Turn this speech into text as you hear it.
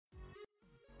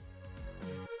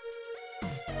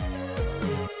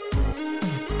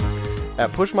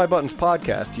At Push My Buttons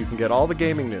Podcast, you can get all the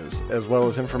gaming news, as well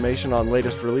as information on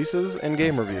latest releases and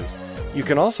game reviews. You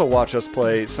can also watch us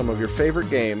play some of your favorite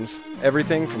games,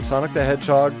 everything from Sonic the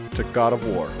Hedgehog to God of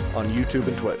War, on YouTube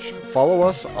and Twitch. Follow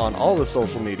us on all the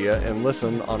social media and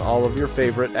listen on all of your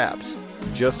favorite apps.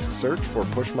 Just search for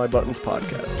Push My Buttons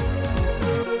Podcast.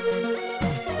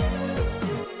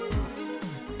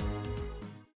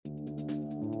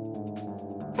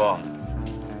 Bond.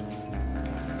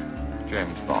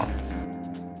 James Bond.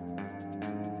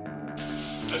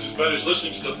 That's as bad as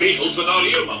listening to the Beatles without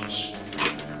earmuffs.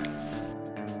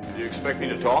 Do you expect me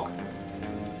to talk?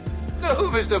 No,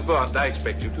 Mr. Bond, I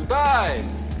expect you to die.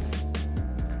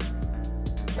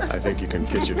 I think you can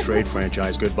kiss your trade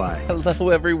franchise goodbye. Hello,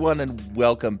 everyone, and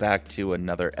welcome back to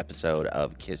another episode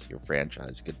of Kiss Your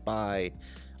Franchise Goodbye,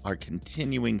 our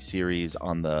continuing series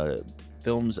on the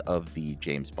films of the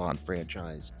James Bond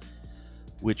franchise,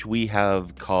 which we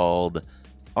have called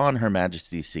On Her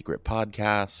Majesty's Secret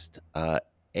Podcast,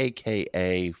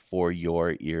 aka For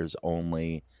Your Ears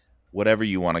Only, whatever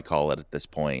you want to call it at this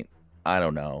point. I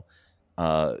don't know.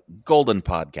 Golden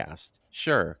Podcast.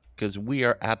 Sure, because we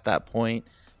are at that point.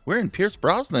 We're in Pierce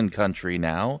Brosnan country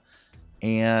now,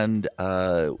 and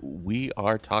we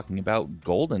are talking about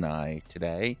GoldenEye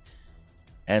today.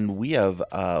 And we have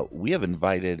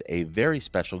invited a very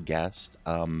special guest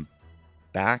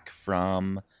back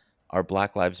from our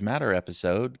Black Lives Matter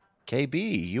episode.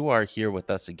 KB, you are here with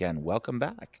us again. Welcome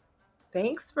back.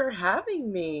 Thanks for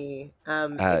having me.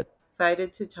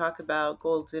 Excited to talk about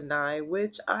GoldenEye,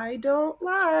 which I don't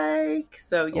like.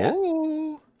 So yes.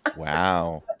 Oh,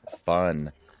 wow,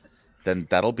 fun. Then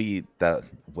that'll be that.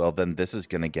 Well, then this is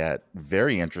going to get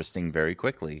very interesting very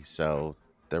quickly. So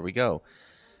there we go.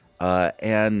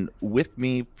 And with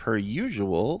me, per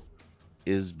usual,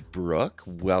 is Brooke.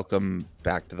 Welcome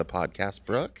back to the podcast,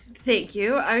 Brooke. Thank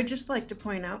you. I would just like to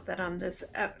point out that on this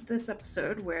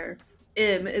episode, where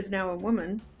Im is now a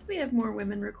woman, we have more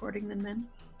women recording than men.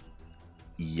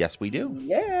 Yes, we do.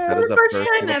 Yeah, that is the first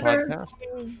time ever.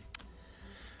 Podcast.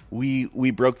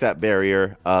 We broke that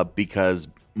barrier because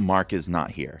Mark is not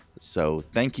here. So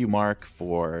thank you, Mark,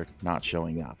 for not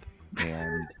showing up.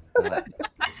 And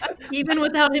even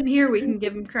without him here, we can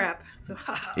give him crap. So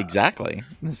exactly.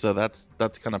 So that's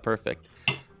kind of perfect.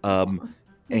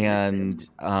 And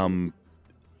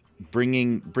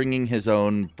bringing his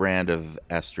own brand of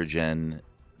estrogen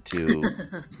to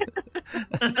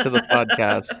to the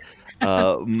podcast.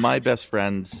 My best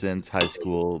friend since high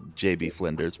school, JB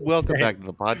Flinders. Welcome back to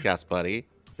the podcast, buddy.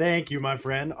 Thank you, my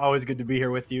friend. Always good to be here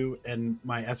with you and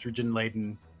my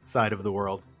estrogen-laden side of the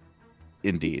world.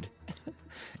 Indeed.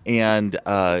 And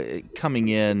coming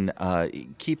in,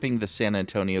 keeping the San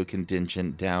Antonio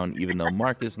contingent down, even though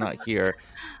Mark is not here.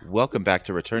 Welcome back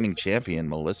to returning champion,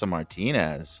 Melissa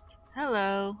Martinez.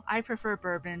 Hello. I prefer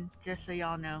bourbon, just so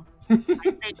y'all know. I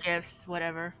take gifts,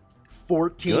 whatever.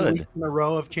 14 weeks in a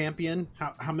row of champion.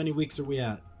 How many weeks are we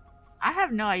at? I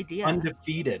have no idea.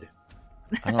 Undefeated.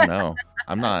 I don't know.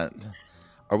 I'm not.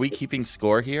 Are we keeping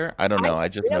score here? I don't know. I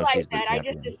just know she's the champion.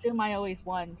 I just assume I always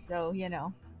won, so you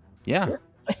know. Yeah.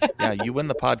 Yeah, you win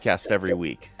the podcast every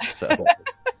week. So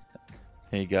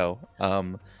there you go.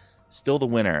 Still the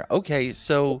winner. Okay,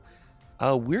 so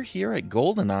we're here at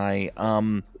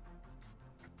GoldenEye.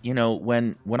 You know,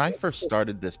 when I first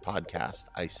started this podcast,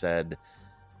 I said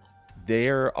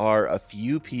there are a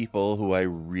few people who I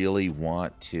really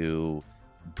want to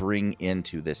bring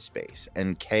into this space.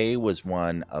 And Kay was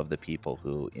one of the people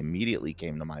who immediately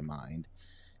came to my mind.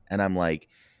 And I'm like,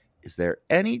 is there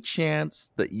any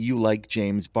chance that you like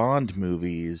James Bond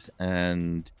movies?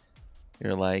 And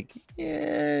you're like,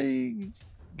 yeah,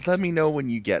 let me know when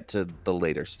you get to the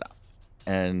later stuff.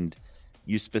 And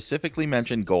you specifically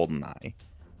mentioned GoldenEye.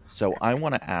 So I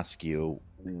want to ask you,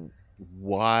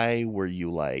 why were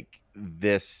you like,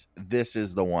 this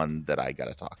is the one that I got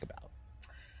to talk about?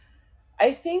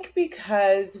 I think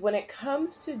because when it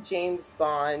comes to James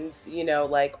Bond, you know,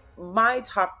 like my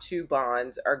top two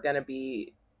Bonds are going to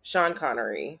be Sean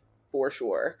Connery, for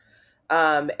sure,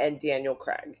 and Daniel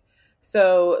Craig.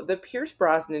 So the Pierce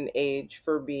Brosnan age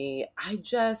for me,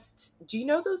 do you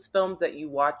know those films that you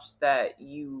watch that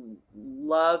you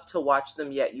love to watch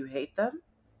them, yet you hate them?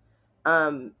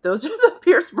 Those are the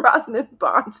Pierce Brosnan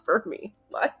Bonds for me.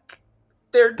 Like,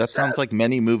 sounds like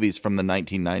many movies from the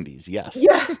 1990s. Yes.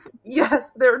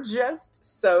 Yes. They're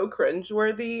just so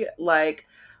cringeworthy. Like,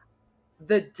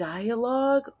 the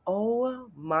dialogue, oh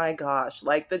my gosh.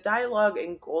 Like, the dialogue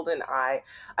in GoldenEye,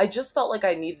 I just felt like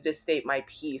I needed to state my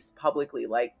piece publicly.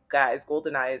 Like, guys,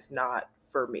 GoldenEye is not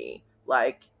for me.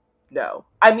 Like, no.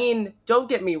 I mean, don't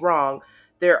get me wrong.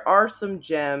 there are some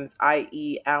gems,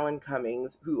 i.e. Alan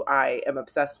Cummings, who I am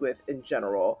obsessed with in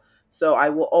general. So I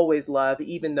will always love,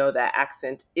 even though that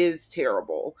accent is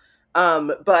terrible.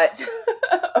 But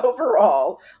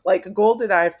overall, like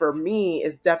GoldenEye for me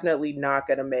is definitely not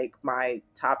going to make my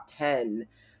top 10,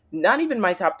 not even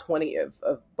my top 20 of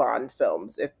Bond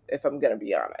films, if I'm going to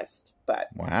be honest. But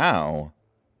wow.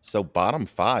 So bottom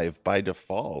 5 by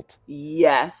default.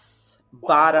 yes,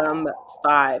 bottom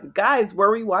 5. Guys,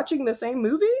 were we watching the same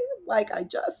movie? Like I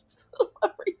just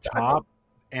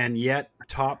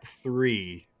top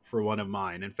 3 for one of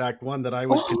mine. In fact, one that I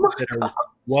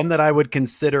would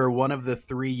consider one of the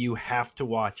 3 you have to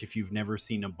watch if you've never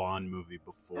seen a Bond movie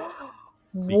before.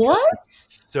 What?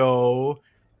 So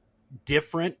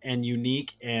different and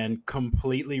unique and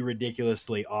completely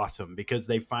ridiculously awesome, because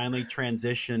they finally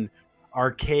transition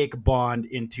archaic Bond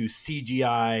into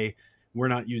CGI. We're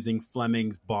not using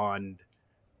Fleming's Bond.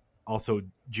 Also,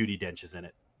 Judi Dench is in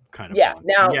it. Kind of. Yeah. Bond.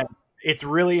 Now, yeah, it's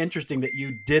really interesting that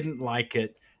you didn't like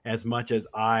it as much as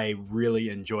I really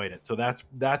enjoyed it. So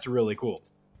that's really cool.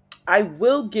 I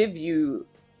will give you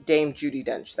Dame Judi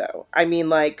Dench, though. I mean,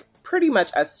 like, pretty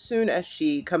much as soon as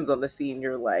she comes on the scene,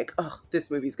 you're like, oh,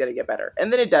 this movie's going to get better.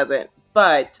 And then it doesn't.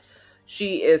 But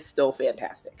she is still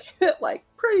fantastic. Like,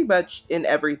 pretty much in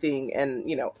everything. And,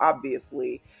 you know,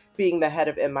 obviously, being the head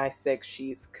of MI6,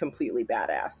 she's completely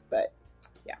badass. But,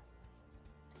 yeah.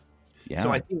 Yeah.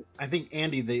 So I think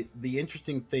Andy, the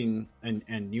interesting thing,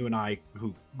 and you and I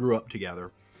who grew up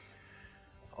together,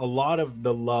 a lot of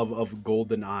the love of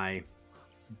GoldenEye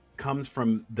comes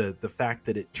from the fact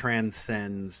that it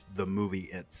transcends the movie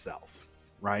itself,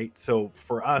 right? So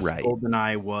for us, right.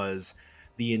 GoldenEye was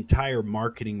the entire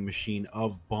marketing machine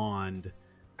of Bond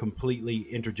completely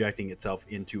interjecting itself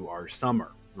into our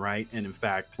summer, right? And in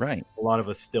fact, right. a lot of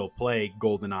us still play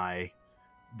GoldenEye,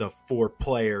 the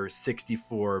 4-player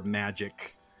 64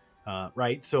 Magic,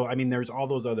 right? So, I mean, there's all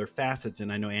those other facets,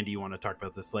 and I know, Andy, you want to talk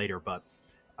about this later, but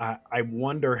I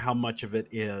wonder how much of it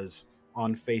is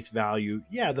on face value.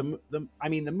 Yeah,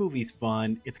 the movie's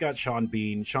fun. It's got Sean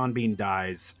Bean. Sean Bean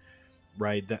dies,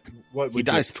 right? He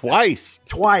dies twice.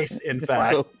 Twice, in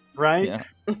fact, So, right?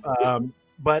 yeah.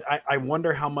 But I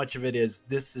wonder how much of it is,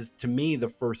 this is, to me, the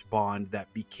first Bond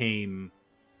that became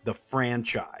the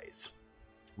franchise,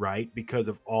 right? Because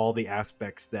of all the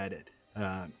aspects that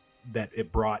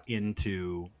it brought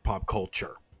into pop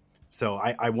culture. So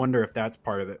I wonder if that's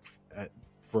part of it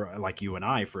for like you and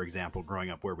I, for example, growing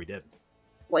up where we did.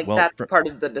 Like, that's part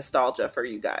of the nostalgia for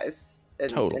you guys.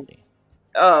 Totally.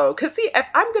 Because see,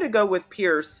 I'm going to go with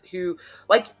Pierce, who,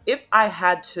 like, if I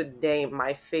had to name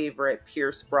my favorite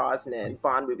Pierce Brosnan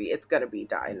Bond movie, it's going to be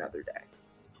Die Another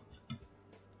Day.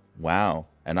 Wow.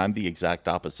 And I'm the exact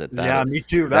opposite. Yeah, me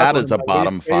too. That is a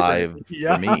bottom 5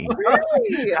 for me.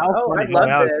 Really? Oh, I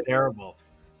love this. Terrible.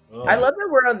 Oh. I love that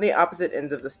we're on the opposite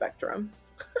ends of the spectrum.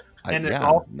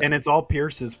 And it's all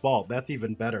Pierce's fault. That's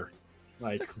even better.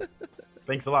 Like,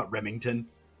 thanks a lot, Remington.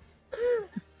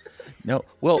 No,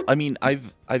 well, I mean,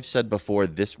 I've said before,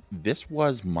 this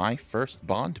was my first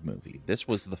Bond movie. This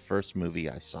was the first movie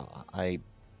I saw. I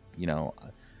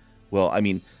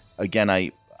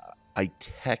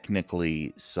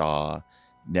technically saw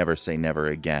Never Say Never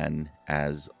Again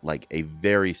as like a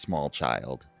very small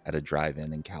child at a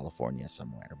drive-in in California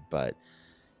somewhere, but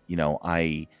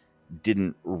I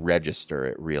didn't register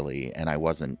it really, and I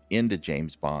wasn't into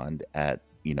James Bond at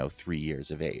 3 years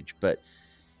of age. But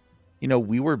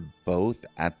we were both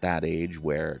at that age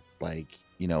where, like,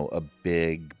 a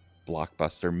big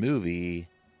blockbuster movie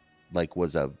like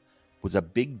was a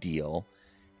big deal,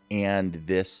 and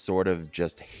this sort of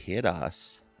just hit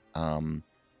us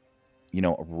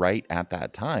right at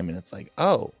that time. And it's like,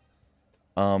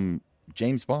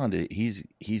 James Bond,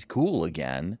 he's cool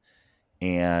again.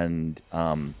 And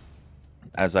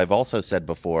as I've also said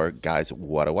before, guys,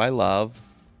 what do I love?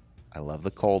 I love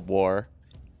the Cold War.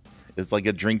 It's like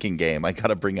a drinking game. I got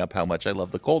to bring up how much I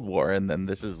love the Cold War. And then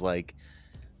this is like,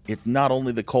 it's not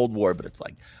only the Cold War, but it's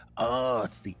like,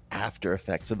 it's the after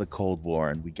effects of the Cold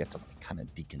War. And we get to like kind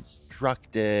of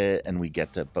deconstruct it, and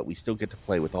but we still get to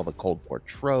play with all the Cold War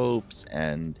tropes,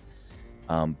 and,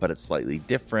 but it's slightly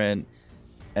different.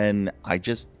 And I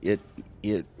just, it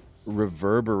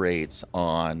reverberates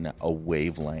on a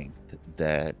wavelength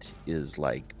that is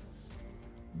like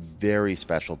very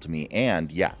special to me.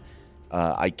 And yeah,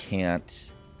 I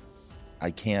can't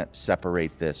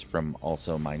separate this from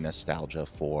also my nostalgia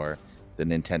for the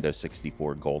Nintendo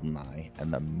 64 GoldenEye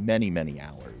and the many, many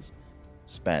hours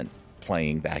spent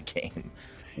playing that game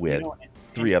with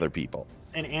 3 other people.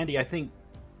 And Andy, I think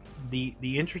the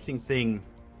interesting thing,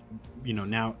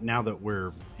 now that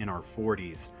we're in our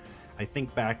 40s, I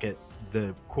think back at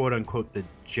the quote unquote the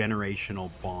generational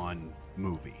Bond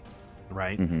movie,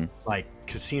 right? Mhm. Like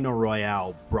Casino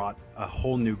Royale brought a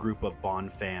whole new group of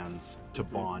Bond fans to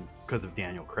Bond because of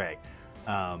Daniel Craig.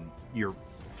 You're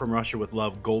From Russia with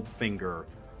Love, Goldfinger,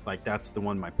 like that's the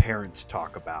one my parents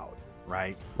talk about,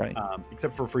 right? Right.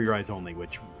 Except for Your Eyes Only,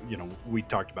 which we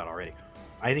talked about already.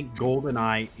 I think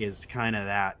GoldenEye is kind of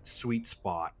that sweet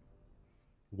spot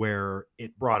where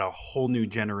it brought a whole new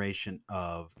generation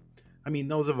of, I mean,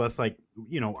 those of us like,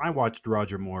 I watched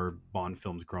Roger Moore Bond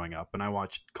films growing up, and I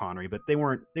watched Connery, but they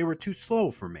were too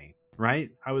slow for me, right?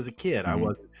 I was a kid.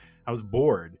 Mhm. I was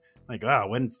bored. Like,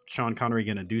 when's Sean Connery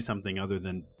going to do something other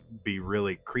than be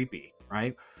really creepy,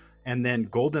 right? And then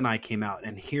GoldenEye came out,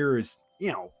 and here's,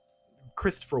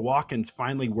 Christopher Walken's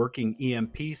finally working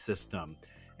EMP system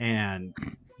and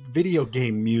video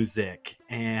game music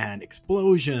and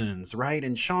explosions, right?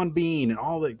 And Sean Bean and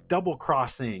all the double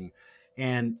crossing.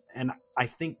 And I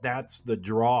think that's the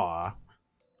draw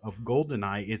of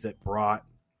GoldenEye, is it brought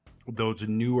those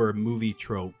newer movie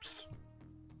tropes,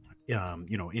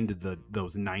 into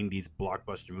those 90s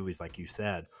blockbuster movies, like you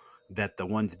said, that the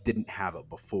ones didn't have it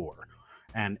before.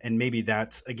 And maybe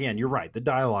that's, again, you're right, the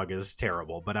dialogue is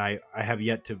terrible, but I have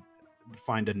yet to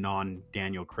find a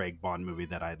non-Daniel Craig Bond movie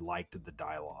that I liked the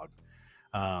dialogue.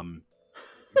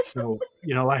 So,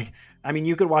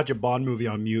 you could watch a Bond movie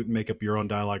on mute and make up your own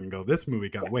dialogue and go, this movie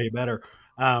got way better.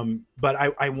 But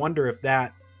I wonder if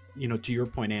that, to your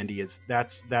point, Andy, is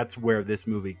that's where this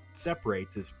movie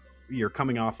separates, is you're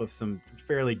coming off of some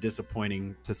fairly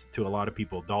disappointing to a lot of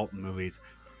people Dalton movies,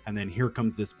 and then here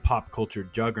comes this pop culture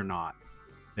juggernaut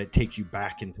that takes you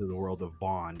back into the world of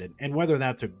Bond. And whether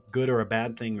that's a good or a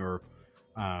bad thing, or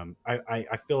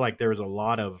I feel like there's a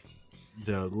lot of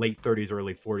the late 30s,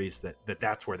 early 40s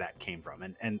that's where that came from.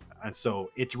 And so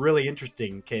it's really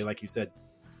interesting, Kay, like you said,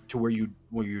 to where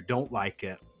you don't like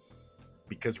it,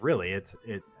 because really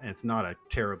it's not a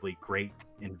terribly great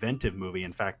inventive movie.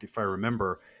 In fact, if I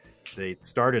remember, they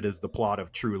started as the plot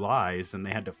of True Lies, and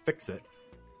they had to fix it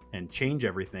and change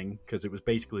everything because it was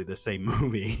basically the same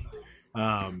movie.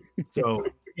 So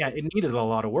yeah, it needed a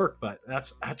lot of work, but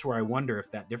that's where I wonder if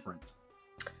that difference.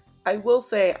 I will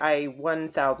say I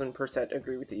 1000%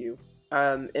 agree with you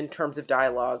in terms of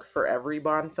dialogue for every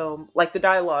Bond film. Like, the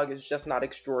dialogue is just not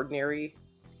extraordinary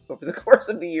over the course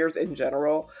of the years in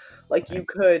general. Like,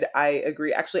 I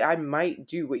agree. Actually, I might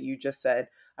do what you just said.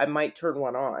 I might turn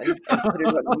one on and put it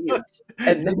on mute.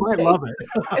 And then I love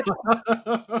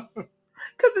it.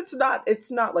 Because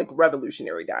it's not like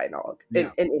revolutionary dialogue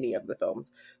in any of the films.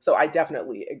 So I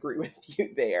definitely agree with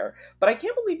you there. But I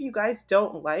can't believe you guys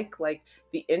don't like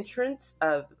the entrance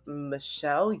of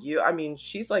Michelle Yeoh. I mean,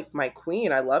 she's like my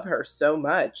queen. I love her so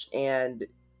much. And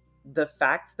the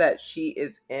fact that she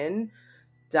is in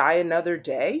Die Another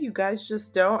Day, you guys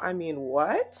just don't. I mean,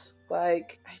 what?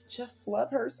 Like, I just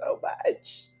love her so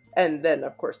much. And then,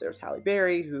 of course, there's Halle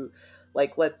Berry, who,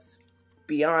 let's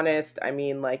be honest, I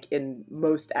mean, in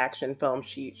most action films,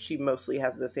 she mostly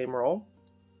has the same role.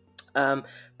 But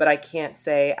I can't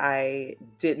say I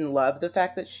didn't love the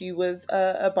fact that she was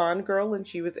a Bond girl and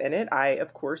she was in it. I,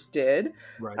 of course, did.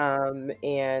 Right.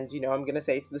 And, I'm going to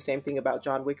say the same thing about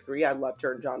John Wick 3. I loved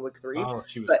her in John Wick 3. Oh,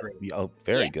 she was great. Oh,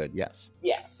 very good. Yes.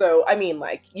 Yeah. So, I mean,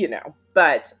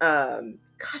 but,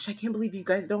 gosh, I can't believe you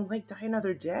guys don't like Die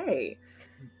Another Day.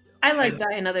 I like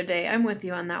Die Another Day. I'm with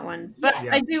you on that one. But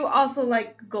I do also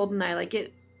like GoldenEye. Like,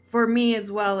 it, for me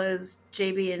as well as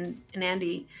JB and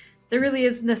Andy, there really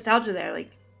is nostalgia there.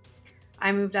 Like,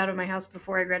 I moved out of my house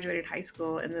before I graduated high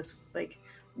school, and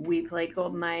we played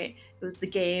GoldenEye. It was the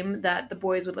game that the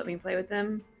boys would let me play with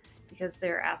them because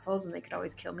they're assholes and they could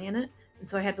always kill me in it. And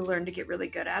so I had to learn to get really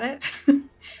good at it.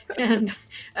 And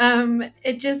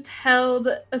it just held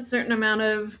a certain amount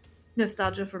of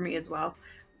nostalgia for me as well.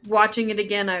 Watching it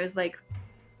again, I was like,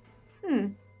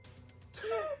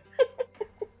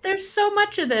 there's so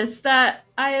much of this that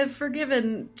I have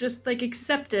forgiven, just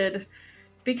accepted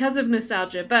because of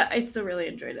nostalgia, but I still really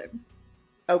enjoyed it.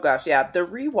 Oh gosh, yeah. The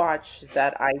rewatch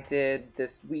that I did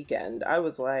this weekend, I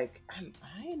was like, am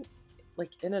I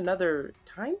in another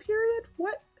time period?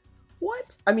 What?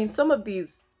 I mean, some of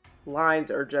these lines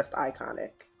are just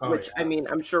iconic, which I mean,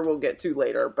 I'm sure we'll get to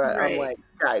later, but right. I'm like,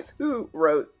 guys, who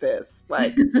wrote this?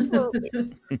 Who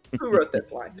wrote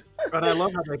this line? But I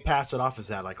love how they pass it off as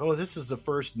that, this is the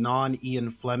first non-Ian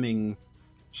Fleming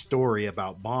story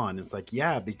about Bond. It's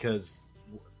because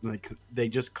they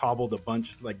just cobbled a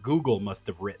bunch, Google must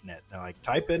have written it. They're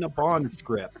type in a Bond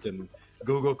script, and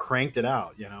Google cranked it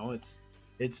out.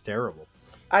 It's terrible.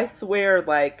 I swear,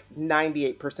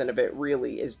 98% of it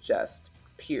really is just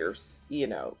Pierce,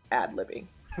 ad-libbing.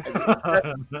 I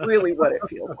mean, that's really what it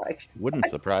feels like. Wouldn't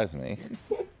surprise me.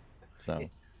 So,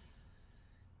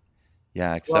 yeah,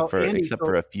 Well, except Andy,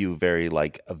 for a few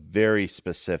very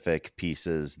specific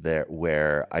pieces there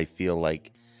where I feel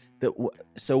like that.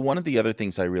 So one of the other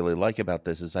things I really like about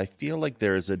this is I feel like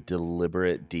there is a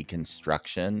deliberate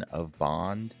deconstruction of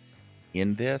Bond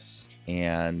in this,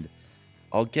 and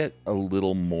I'll get a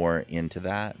little more into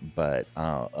that, but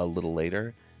a little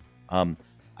later.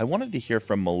 I wanted to hear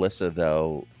from Melissa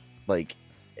though, like,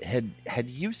 had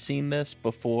you seen this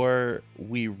before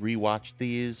we rewatched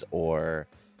these, or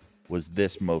was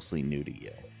this mostly new to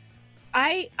you?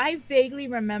 I vaguely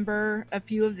remember a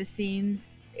few of the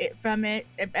scenes from it.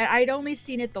 I'd only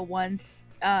seen it the once.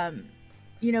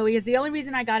 Because the only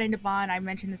reason I got into Bond, I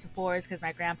mentioned this before, is because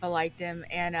my grandpa liked him.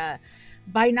 And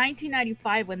by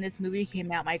 1995, when this movie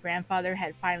came out, my grandfather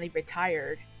had finally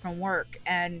retired from work.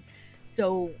 And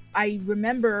so I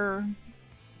remember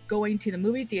going to the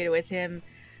movie theater with him,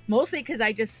 mostly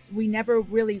because we never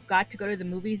really got to go to the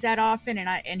movies that often,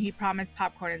 and he promised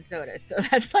popcorn and soda, so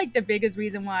that's like the biggest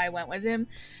reason why I went with him.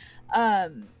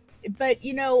 But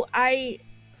I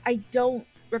don't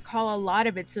recall a lot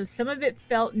of it, so some of it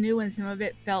felt new and some of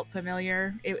it felt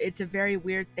familiar. It's a very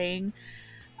weird thing,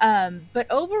 but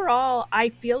overall I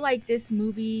feel like this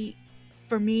movie,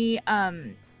 for me,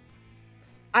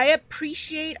 I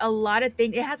appreciate a lot of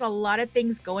things. It has a lot of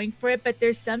things going for it, but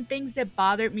there's some things that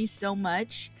bothered me so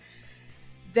much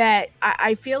that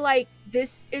I feel like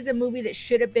this is a movie that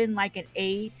should have been like an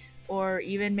 8 or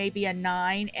even maybe a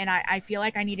 9. And I feel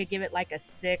like I need to give it like a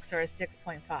 6 or a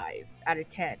 6.5 out of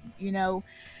 10,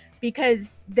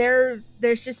 because there's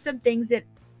just some things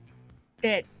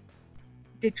that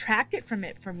detracted from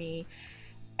it for me.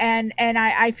 And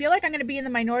I feel like I'm going to be in the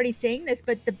minority saying this,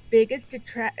 but the biggest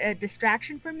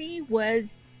distraction for me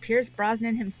was Pierce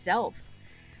Brosnan himself.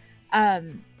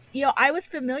 I was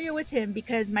familiar with him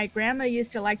because my grandma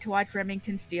used to like to watch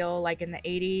Remington Steele, like in the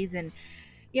 80s. And,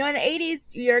 in the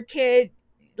 80s, you're a kid,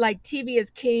 like TV is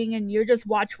king and you just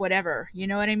watch whatever, you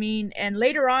know what I mean? And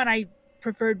later on, I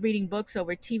preferred reading books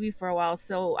over TV for a while,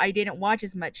 so I didn't watch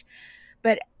as much.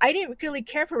 But I didn't really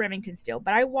care for Remington Steele,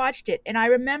 but I watched it. And I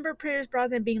remember Pierce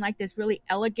Brosnan being like this really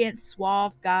elegant,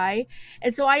 suave guy.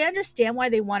 And so I understand why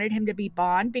they wanted him to be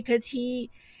Bond, because he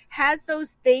has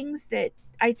those things that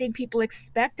I think people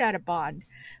expect out of Bond.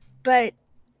 But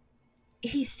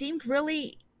he seemed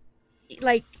really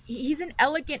like he's an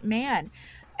elegant man.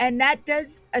 And that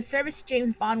does a service to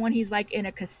James Bond when he's like in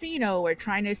a casino or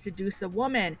trying to seduce a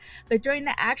woman. But during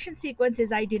the action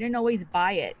sequences, I didn't always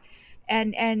buy it.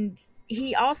 And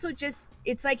he also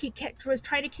it's like he was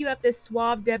trying to keep up this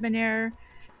suave, debonair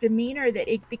demeanor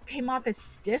that it came off as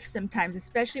stiff sometimes,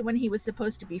 especially when he was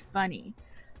supposed to be funny.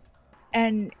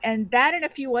 And that and a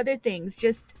few other things,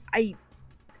 I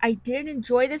didn't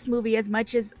enjoy this movie as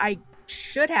much as I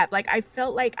should have. Like, I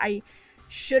felt like I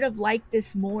should have liked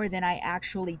this more than I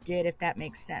actually did, if that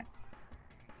makes sense.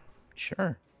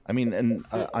 Sure. I mean, and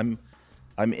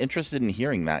I'm interested in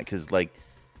hearing that, because, like,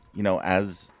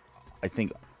 as I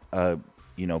think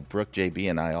Brooke, JB,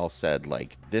 and I all said,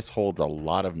 like, this holds a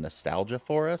lot of nostalgia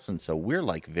for us, and so we're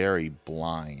like very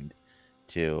blind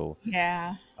to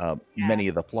many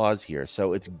of the flaws here.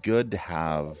 So it's good to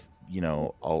have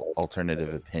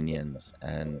alternative opinions,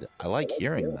 and I like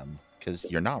hearing them because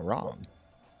you're not wrong.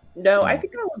 No, I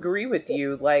think I'll agree with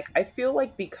you. Like, I feel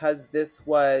like because this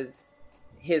was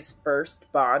his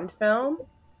first Bond film,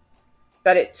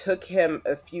 that it took him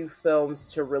a few films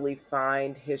to really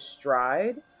find his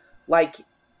stride. Like,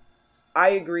 I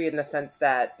agree in the sense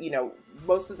that,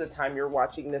 most of the time you're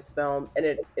watching this film and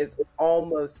it is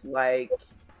almost like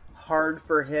hard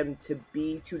for him to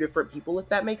be two different people, if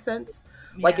that makes sense.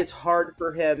 Yeah. Like, it's hard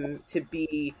for him to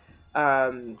be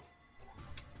the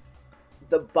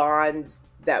Bonds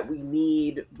that we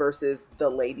need versus the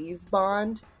ladies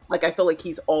Bond. Like, I feel like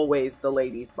he's always the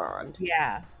ladies Bond.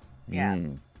 Yeah. Yeah.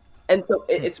 And so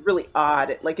it's really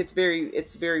odd. Like, it's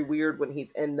very weird when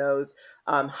he's in those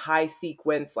high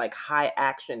sequence, like high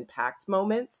action packed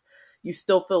moments. You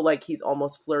still feel like he's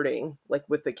almost flirting, like,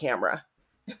 with the camera.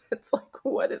 It's like,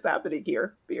 what is happening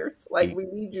here, Pierce? Like, we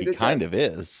need you to kind of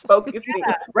is focus.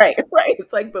 Yeah. Right.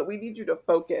 It's like, but we need you to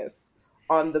focus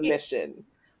on the mission.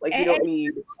 Like, you don't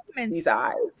need these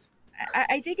eyes.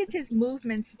 I think it's his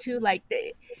movements too. Like,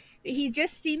 he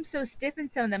just seems so stiff in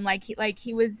some of them. Like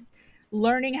he was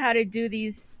learning how to do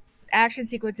these action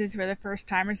sequences for the first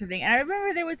time or something. And I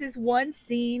remember there was this one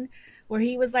scene where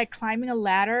he was like climbing a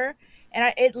ladder,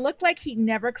 and it looked like he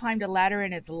never climbed a ladder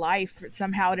in his life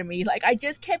somehow to me. Like, I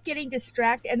just kept getting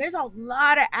distracted. And there's a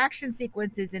lot of action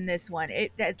sequences in this one.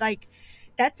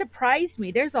 that surprised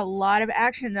me. There's a lot of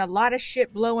action and a lot of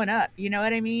shit blowing up. You know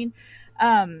what I mean?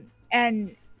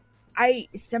 And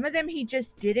some of them, he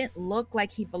just didn't look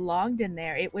like he belonged in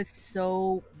there. It was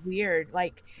so weird.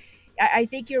 Like, I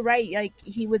think you're right. Like,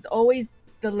 he was always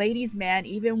the ladies' man,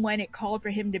 even when it called for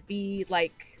him to be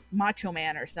like Macho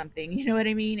Man or something. You know what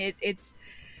I mean?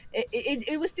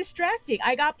 It was distracting.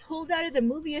 I got pulled out of the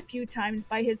movie a few times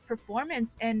by his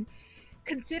performance, and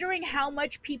considering how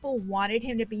much people wanted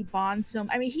him to be Bond, so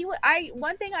I mean,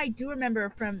 one thing I do remember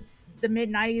from the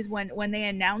mid-90s when they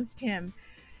announced him,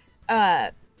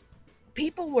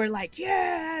 people were like,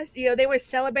 yes, you know, they were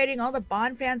celebrating. All the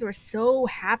Bond fans were so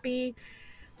happy.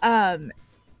 And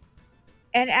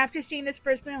after seeing this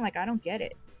first movie, I'm like, I don't get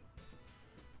it.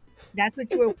 That's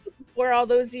what you were waiting for all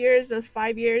those years, those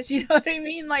 5 years. You know what I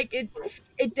mean? Like,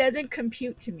 it doesn't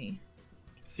compute to me.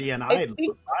 See, and I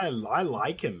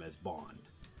like him as Bond,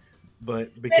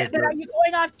 but are you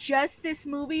going off just this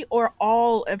movie or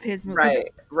all of his movies?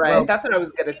 Right. Well, That's what I was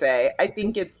gonna say. I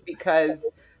think it's because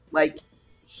like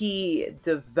he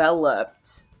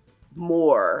developed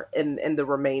more in the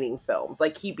remaining films.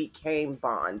 Like, he became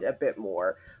Bond a bit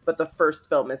more, but the first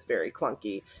film is very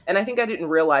clunky. And I think I didn't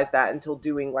realize that until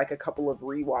doing like a couple of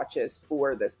rewatches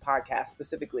for this podcast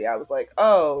specifically. I was like,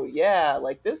 oh yeah,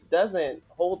 like this doesn't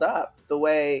hold up the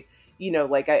way, you know,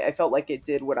 like I felt like it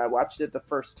did when I watched it the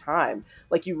first time.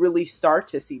 Like, you really start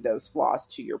to see those flaws,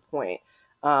 to your point,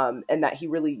 and that he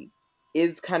really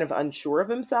is kind of unsure of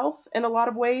himself in a lot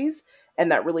of ways, and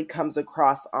that really comes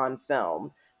across on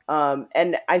film.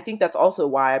 And I think that's also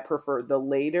why I prefer the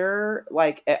later,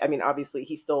 like, I mean, obviously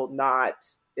he's still not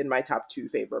in my top 2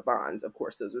 favorite Bonds. Of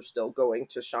course, those are still going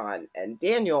to Sean and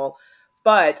Daniel,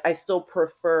 but I still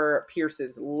prefer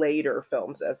Pierce's later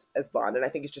films as Bond. And I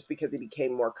think it's just because he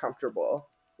became more comfortable,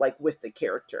 like, with the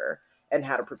character and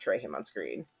how to portray him on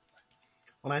screen.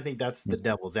 Well, I think that's the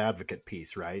devil's advocate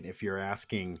piece, right? If you're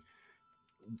asking,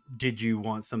 did you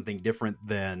want something different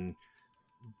than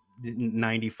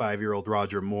 95-year-old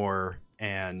Roger Moore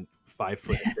and 5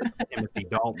 foot Timothy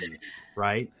Dalton,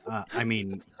 right? I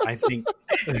mean, I think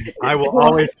I will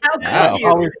always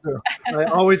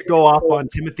go off on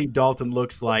Timothy Dalton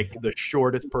looks like the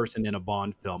shortest person in a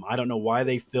Bond film. I don't know why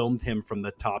they filmed him from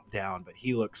the top down, but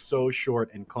he looks so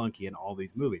short and clunky in all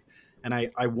these movies. And I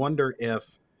wonder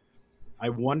if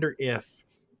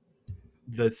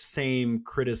the same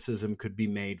criticism could be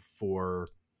made for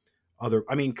other,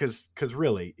 I mean, because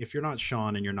really, if you're not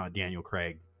Sean and you're not Daniel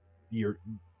Craig, you're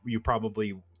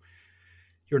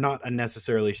not a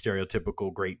necessarily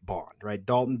stereotypical great Bond, right?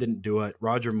 Dalton didn't do it.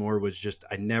 Roger Moore was just,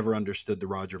 I never understood the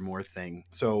Roger Moore thing.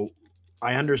 So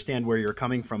I understand where you're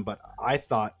coming from, but I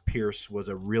thought Pierce was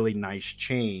a really nice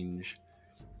change,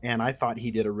 and I thought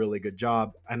he did a really good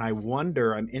job. And I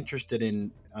wonder, I'm interested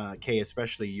in, Kay,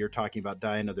 especially you're talking about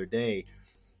Die Another Day.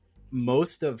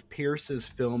 Most of Pierce's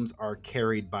films are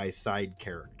carried by side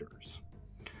characters.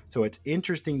 So it's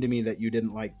interesting to me that you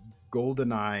didn't like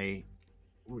GoldenEye,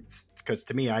 because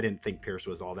to me, I didn't think Pierce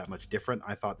was all that much different.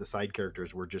 I thought the side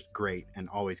characters were just great and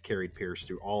always carried Pierce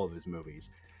through all of his movies.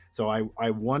 So I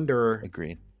wonder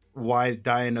why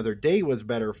Die Another Day was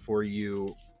better for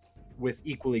you with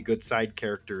equally good side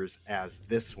characters as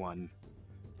this one.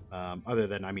 Other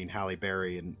than, I mean, Halle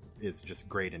Berry is just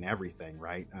great in everything,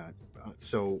 right?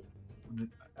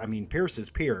 I mean, Pierce is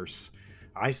Pierce.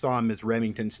 I saw him as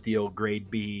Remington Steele, grade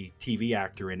B TV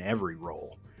actor in every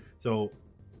role. So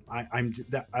I'm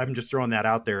just throwing that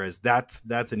out there as that's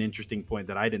an interesting point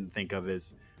that I didn't think of.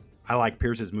 Is I like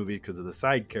Pierce's movies because of the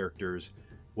side characters.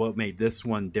 What made this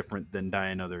one different than Die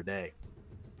Another Day?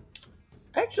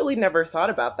 I actually never thought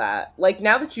about that. Like,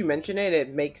 now that you mention it,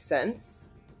 it makes sense.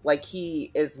 Like,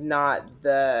 he is not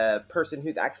the person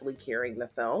who's actually carrying the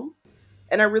film.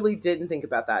 And I really didn't think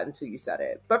about that until you said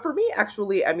it. But for me,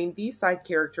 actually, I mean, these side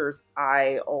characters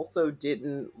I also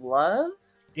didn't love.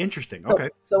 Interesting. Okay.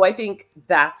 So I think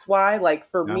that's why, like,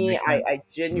 for me, I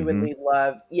genuinely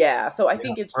love, So I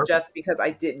think it's just because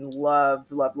I didn't love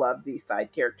these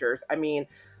side characters. I mean,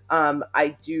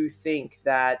 I do think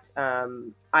that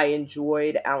I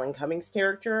enjoyed Alan Cummings'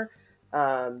 character,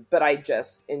 but I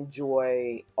just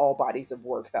enjoy all bodies of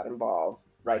work that involve,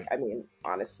 like, I mean,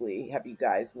 honestly, have you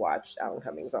guys watched Alan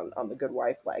Cummings on The Good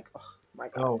Wife? Like, oh my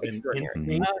God, oh, extraordinary.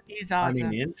 Instinct. Oh, he's awesome. I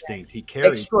mean, Instinct, he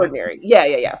carries. Extraordinary.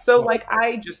 Yeah. So, like,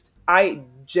 I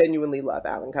genuinely love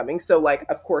Alan Cummings. So, like,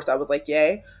 of course, I was like,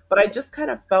 yay. But I just kind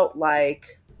of felt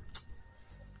like,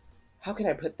 how can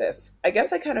I put this? I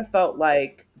guess I kind of felt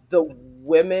like the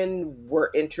women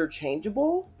were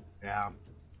interchangeable. Yeah.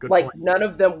 Good like, point.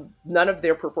 none of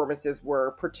their performances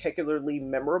were particularly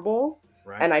memorable.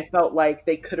 Right. And I felt like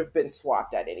they could have been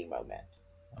swapped at any moment.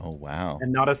 Oh wow.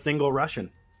 And not a single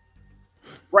Russian.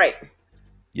 Right.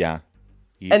 Yeah.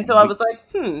 And so I was like,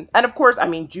 And of course, I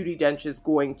mean, Judi Dench is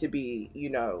going to be,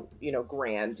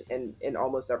 grand in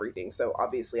almost everything. So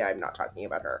obviously I'm not talking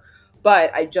about her.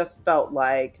 But I just felt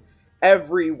like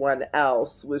everyone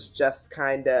else was just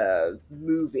kind of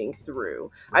moving through.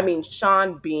 I mean,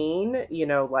 Sean Bean,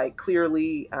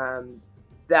 clearly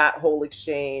that whole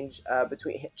exchange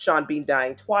between Sean Bean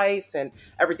dying twice and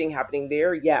everything happening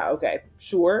there. Yeah, okay,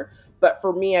 sure. But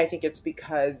for me, I think it's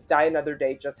because Die Another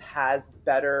Day just has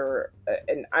better,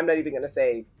 and I'm not even going to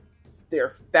say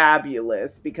they're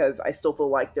fabulous, because I still feel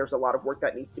like there's a lot of work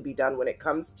that needs to be done when it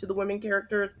comes to the women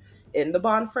characters in the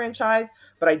Bond franchise.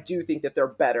 But I do think that they're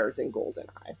better than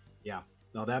GoldenEye. Yeah,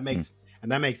 no, that makes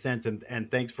sense.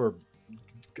 And thanks for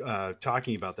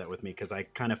talking about that with me, because I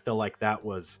kind of feel like that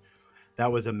was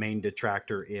a main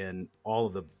detractor in all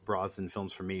of the Brosnan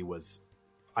films for me. Was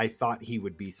I thought he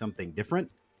would be something different.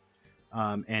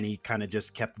 And he kind of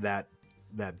just kept that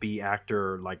B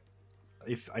actor. Like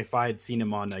if I had seen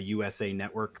him on a USA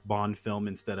Network Bond film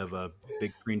instead of a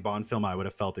big screen Bond film, I would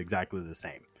have felt exactly the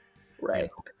same. Right.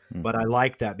 But I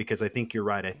like that, because I think you're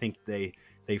right. I think they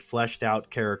fleshed out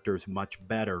characters much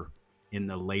better in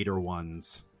the later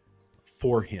ones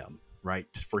for him, right?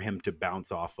 For him to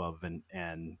bounce off of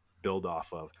and build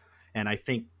off of. And I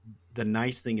think the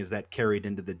nice thing is that carried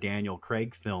into the Daniel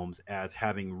Craig films as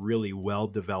having really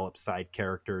well-developed side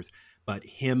characters, but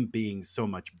him being so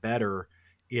much better,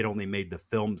 it only made the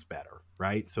films better,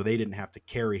 right? So they didn't have to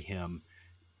carry him.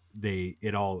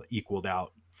 It all equaled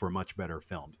out for much better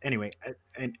films. Anyway,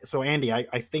 and so Andy, I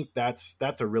think that's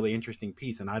a really interesting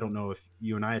piece, and I don't know if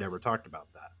you and I had ever talked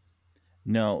about that.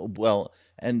 No, well,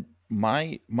 and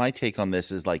my take on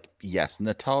this is like, yes,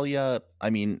 Natalia, I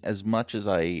mean, as much as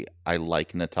I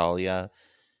like Natalia,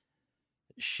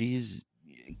 she's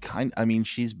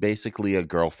basically a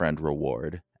girlfriend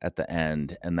reward at the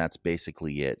end, and that's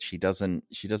basically it. She doesn't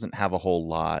have a whole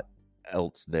lot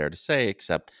else there to say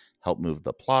except help move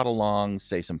the plot along,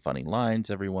 say some funny lines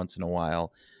every once in a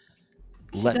while.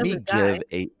 Let me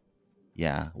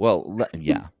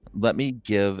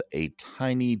give a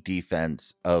tiny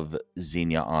defense of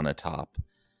Xenia Onatopp.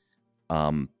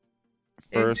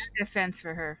 There's no defense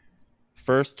for her.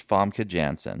 First, Famke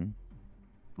Janssen,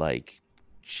 like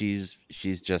she's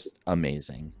just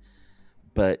amazing.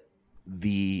 But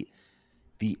the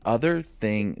other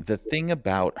thing, the thing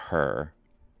about her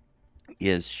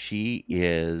is she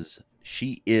is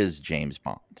James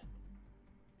Bond.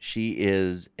 She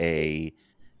is a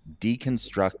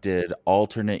deconstructed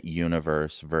alternate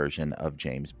universe version of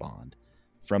James Bond.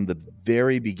 From the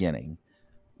very beginning,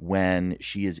 when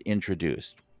she is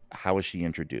introduced, how is she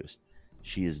introduced?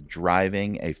 She is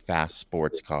driving a fast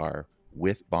sports car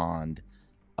with Bond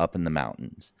up in the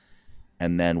mountains.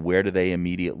 And then where do they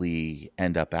immediately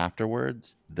end up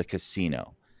afterwards? The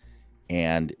casino.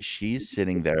 And she's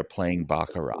sitting there playing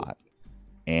Baccarat.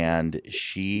 And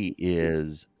she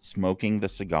is smoking the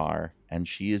cigar, and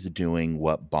she is doing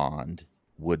what Bond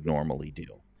would normally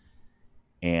do.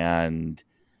 And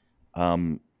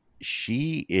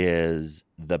she is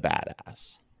the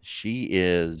badass. She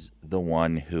is the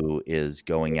one who is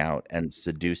going out and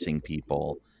seducing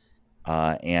people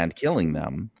and killing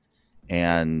them,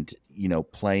 and,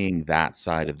 playing that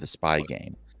side of the spy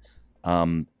game.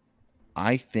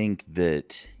 I think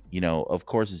that, of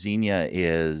course, Xenia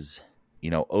is,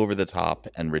 over the top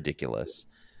and ridiculous,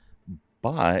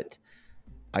 but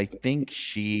I think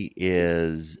she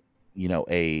is,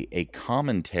 a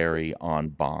commentary on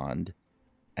Bond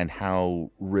and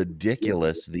how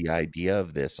ridiculous the idea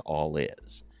of this all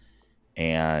is.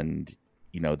 And,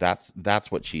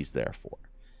 that's what she's there for.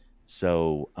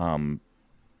 So,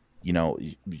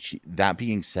 that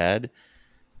being said,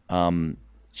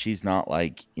 she's not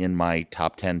like in my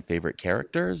top 10 favorite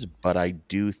characters, but I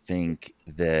do think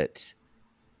that,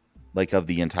 like, of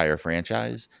the entire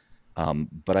franchise,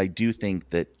 but I do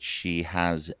think that she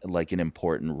has like an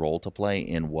important role to play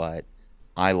in what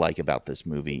I like about this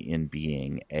movie, in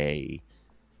being a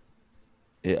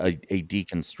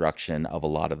deconstruction of a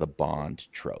lot of the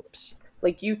Bond tropes.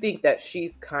 Like, you think that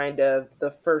she's kind of the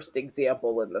first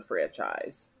example in the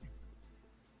franchise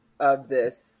of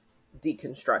this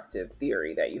deconstructive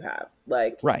theory that you have,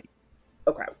 like, right?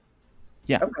 Okay.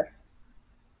 Yeah. Okay.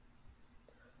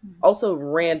 Also,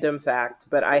 random fact,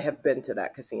 but I have been to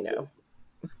that casino.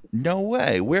 No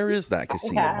way. Where is that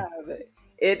casino?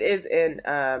 It is in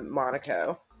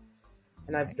Monaco,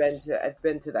 and Nice. I've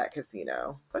been to that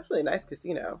casino. It's actually a nice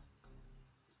casino,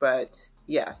 but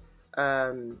yes.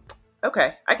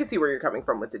 Okay, I can see where you're coming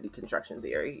from with the deconstruction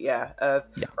theory. Yeah,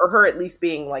 or her at least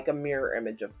being like a mirror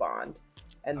image of Bond.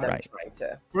 and them Right. trying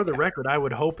to. For the record, I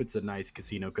would hope it's a nice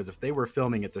casino, because if they were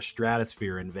filming at the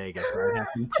Stratosphere in Vegas, I'd have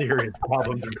some serious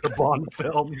problems with the Bond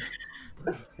film.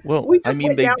 Well, We I just mean,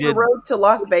 went they down did. the road to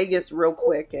Las Vegas real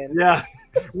quick, and Yeah,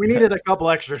 we needed a couple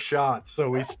extra shots, so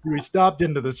we stopped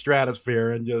into the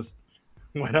Stratosphere and just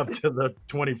went up to the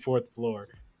 24th floor.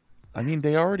 I mean,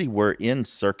 they already were in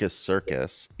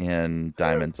Circus in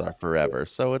Diamonds Are Forever,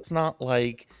 so it's not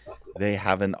like they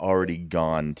haven't already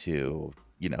gone to,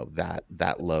 you know,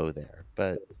 that low there.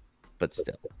 But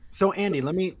still. So Andy,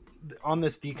 let me, on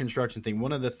this deconstruction thing,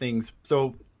 one of the things,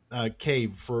 so Kay,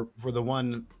 for the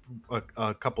one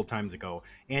a couple times ago,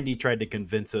 Andy tried to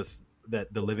convince us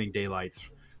that The Living Daylights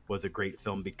was a great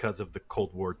film because of the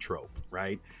Cold War trope,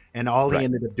 right? And all he Right.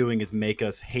 ended up doing is make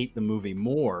us hate the movie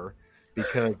more,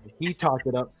 because he talked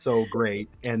it up so great,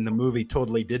 and the movie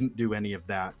totally didn't do any of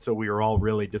that. So we were all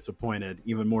really disappointed,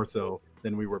 even more so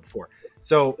than we were before.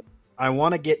 So I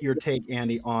want to get your take,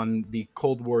 Andy, on the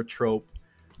Cold War trope,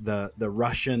 the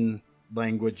Russian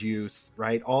language use,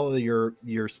 right? All of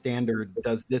your standard.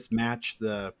 Does this match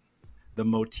the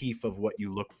motif of what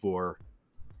you look for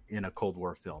in a Cold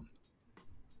War film?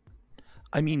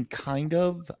 I mean, kind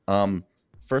of.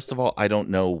 First of all, I don't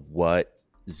know what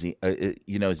Xenia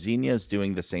is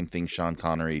doing the same thing Sean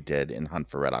Connery did in Hunt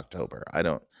for Red October.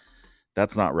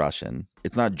 That's not Russian.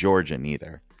 It's not Georgian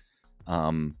either.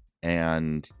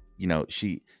 And you know,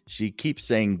 she keeps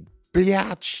saying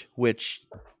 "blyach," which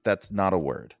that's not a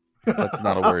word. That's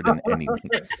not a word in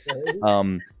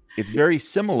anything. It's very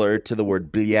similar to the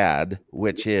word "bliad,"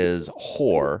 which is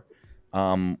whore.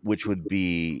 Which would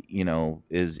be, you know,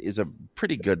 is a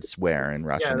pretty good swear in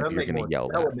Russian if you're going to yell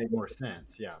that. That that. would make more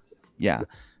sense. Yeah. Yeah.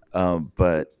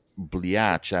 But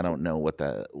blyach, I don't know what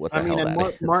the I mean, hell and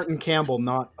that is. Martin Campbell,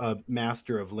 not a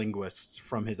master of linguists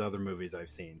from his other movies I've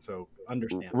seen, so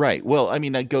understand. Right. Well, I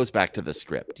mean, that goes back to the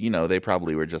script. You know, they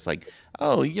probably were just like,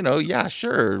 oh, you know, yeah,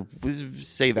 sure,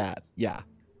 say that. Yeah.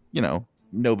 You know,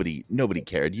 nobody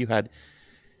cared. You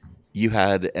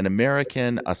had an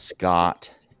American, a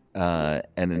Scot, and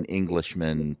an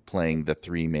Englishman playing the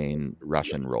three main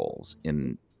Russian roles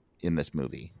in this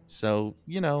movie. So,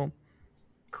 you know,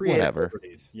 Creative whatever.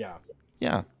 liberties, yeah.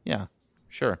 Yeah,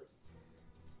 sure.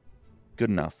 Good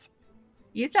enough.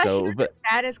 You thought So, she was but-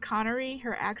 as bad as Connery?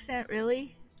 Her accent,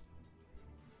 really?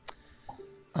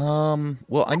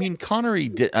 Well, I mean, Connery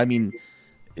did. I mean,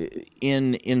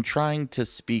 in trying to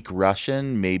speak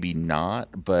Russian, maybe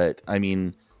not, but I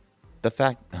mean, the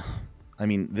fact. I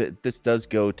mean, this does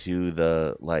go to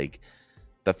the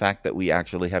fact that we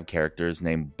actually have characters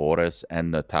named Boris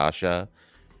and Natasha,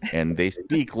 and they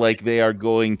speak like they are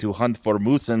going to hunt for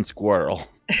moose and squirrel.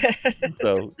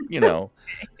 So, you know,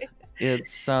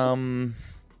 it's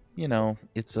you know,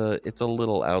 it's a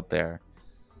little out there.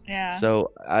 Yeah.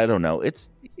 So I don't know. It's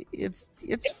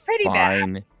pretty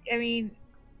fine. bad. I mean,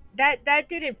 that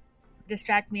didn't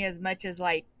distract me as much as,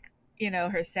 like, you know,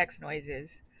 her sex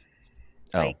noises.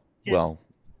 Oh, just, well,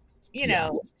 you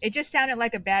know, it just sounded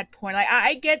like a bad porn. Like,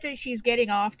 I get that she's getting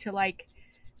off to, like,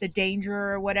 the danger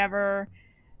or whatever,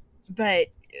 but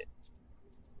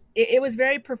it was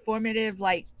very performative,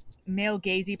 like male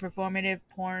gazy performative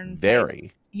porn. very.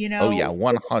 Like, you know. Oh yeah,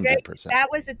 100%. That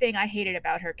was the thing I hated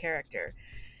about her character.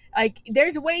 Like,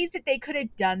 there's ways that they could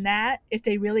have done that if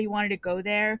they really wanted to go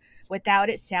there without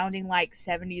it sounding like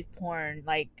 70s porn,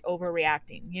 like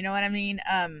overreacting. You know what I mean?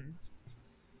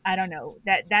 I don't know.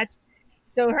 That's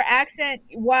so her accent,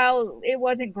 while it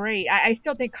wasn't great, I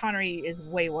still think Connery is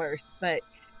way worse, but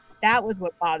that was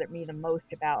what bothered me the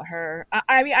most about her.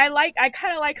 I mean, I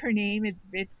kind of like her name.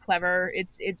 It's clever.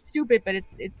 It's stupid, but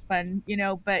it's fun, you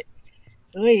know, but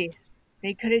really,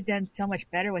 they could have done so much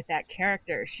better with that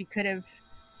character. She could have,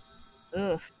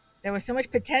 there was so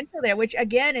much potential there, which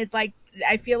again is like,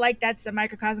 I feel like that's a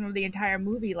microcosm of the entire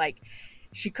movie. Like,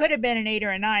 she could have been an 8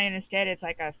 or a 9, and instead it's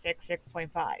like a 6.5,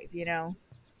 you know?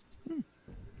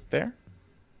 Fair.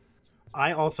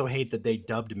 I also hate that they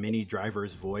dubbed Minnie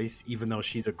Driver's voice, even though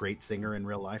she's a great singer in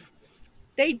real life.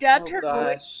 They dubbed her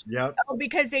voice. Yep. Oh,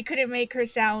 because they couldn't make her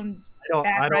sound.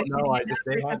 I don't Russian know. I enough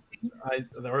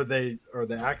just or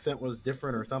the accent was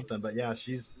different or something. But yeah,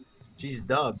 she's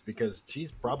dubbed because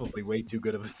she's probably way too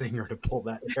good of a singer to pull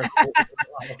that terrible.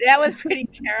 That was pretty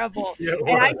terrible. Yeah,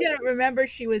 and I didn't remember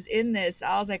she was in this.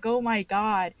 I was like, oh my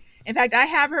God. In fact, I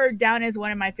have her down as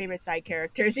one of my favorite side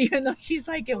characters, even though she's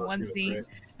like in one scene.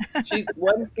 She's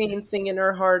one scene singing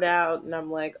her heart out, and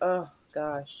I'm like, oh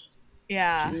gosh.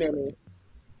 Yeah. Minnie.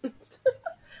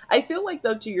 I feel like,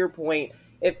 though, to your point,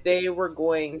 if they were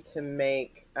going to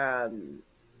make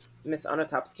Miss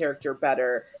Onatop's character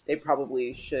better, they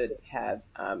probably should have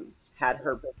had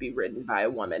her be written by a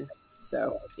woman.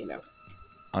 So, you know.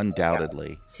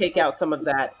 Undoubtedly. Take out some of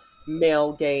that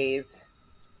male gaze.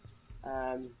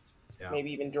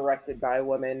 Maybe even directed by a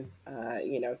woman,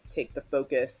 take the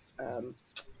focus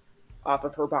off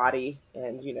of her body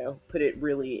and, put it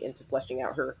really into fleshing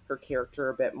out her character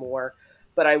a bit more.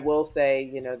 But I will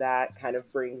say, that kind of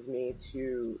brings me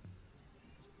to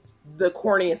the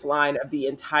corniest line of the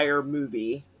entire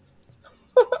movie,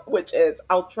 which is,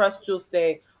 "I'll trust you'll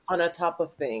stay on a top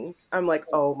of things." I'm like,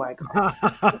 oh my God.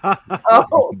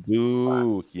 Oh,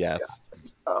 Ooh, yes.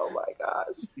 Oh my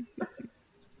gosh.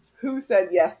 Who said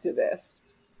yes to this?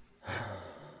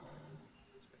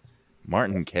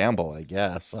 Martin Campbell, I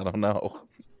guess. I don't know.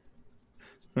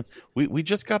 We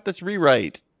just got this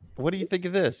rewrite. What do you think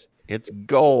of this? It's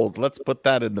gold. Let's put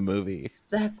that in the movie.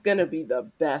 That's going to be the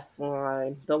best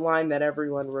line. The line that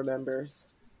everyone remembers.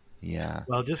 Yeah.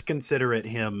 Well, just consider it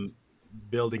him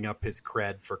building up his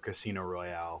cred for Casino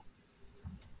Royale.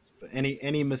 So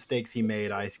any mistakes he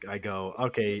made, I go,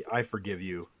 okay, I forgive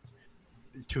you.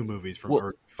 4 movies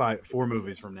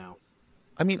from now.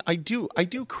 I mean, I do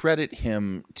credit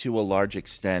him to a large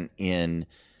extent in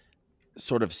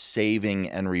sort of saving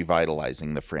and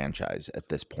revitalizing the franchise at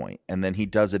this point. And then he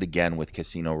does it again with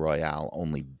Casino Royale,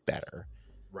 only better.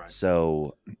 Right.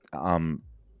 So,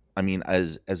 I mean,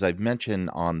 as I've mentioned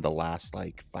on the last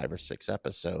 5 or 6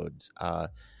 episodes,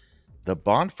 the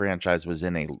Bond franchise was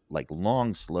in a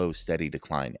long, slow, steady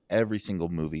decline. Every single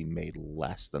movie made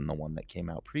less than the one that came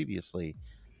out previously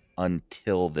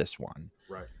until this one.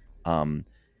 Right.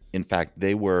 In fact,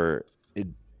 they were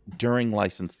during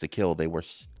License to Kill, they were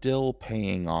still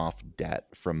paying off debt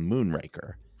from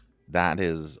Moonraker. That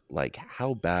is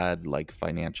how bad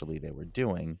financially they were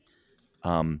doing.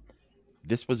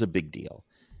 This was a big deal.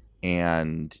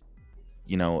 And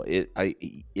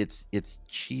it's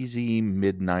cheesy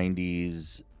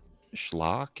mid-90s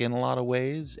schlock in a lot of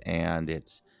ways, and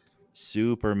it's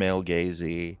super male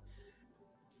gazy,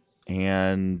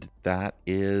 and that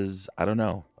is, I don't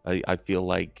know, I feel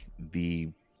like the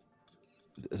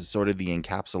sort of the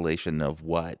encapsulation of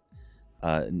what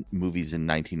movies in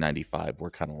 1995 were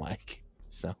kind of like.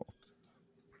 So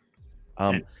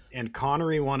and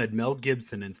Connery wanted Mel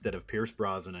Gibson instead of Pierce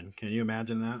Brosnan. Can you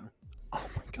imagine that? Oh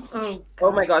my gosh.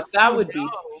 Oh my gosh, that would be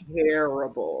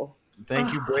terrible.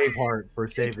 Thank you, Braveheart, for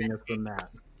saving us from that.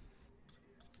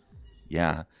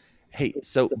 Yeah. Hey,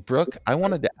 so Brooke, I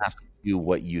wanted to ask you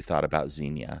what you thought about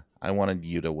Xenia. I wanted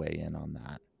you to weigh in on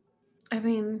that. I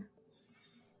mean,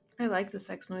 I like the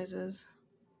sex noises.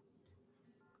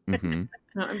 Mm-hmm.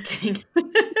 No, I'm kidding.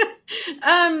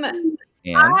 And?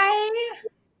 I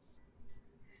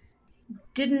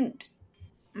didn't.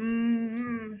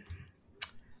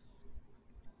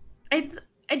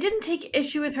 I didn't take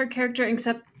issue with her character,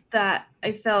 except that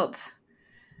I felt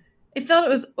it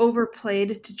was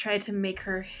overplayed to try to make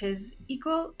her his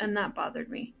equal, and that bothered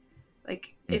me.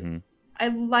 I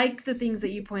like the things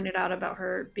that you pointed out about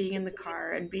her being in the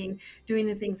car and doing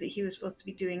the things that he was supposed to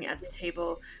be doing at the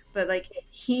table, but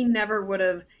he never would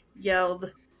have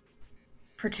yelled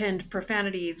pretend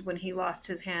profanities when he lost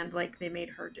his hand like they made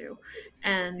her do.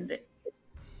 And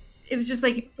it was just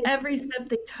every step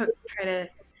they took to try to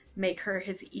make her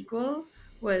his equal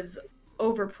was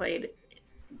overplayed,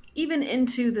 even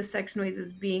into the sex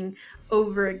noises being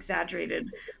over exaggerated,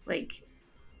 like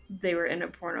they were in a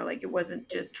porno. It wasn't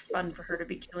just fun for her to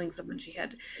be killing someone she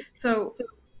had. So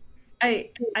I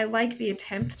like the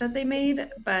attempt that they made,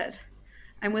 but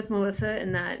I'm with Melissa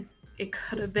in that it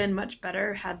could have been much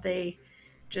better had they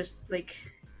just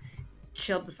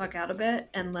chilled the fuck out a bit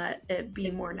and let it be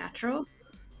more natural,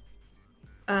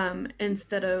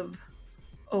 instead of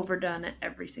overdone at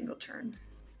every single turn.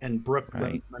 And Brooke,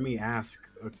 right. let me ask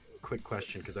a quick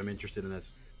question because I'm interested in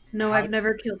this. No, I've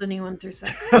never killed anyone through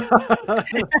sex. That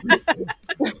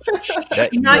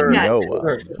Not yet.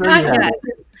 Not yet.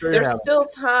 There's still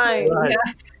time. Right.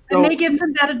 Yeah. I may give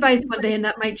some bad advice one day, and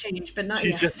that might change, but not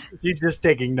yet. She's just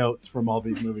taking notes from all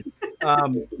these movies.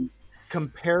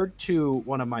 Compared to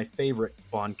one of my favorite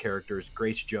Bond characters,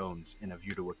 Grace Jones in A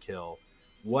View to a Kill,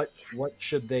 what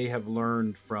should they have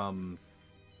learned from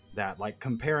that?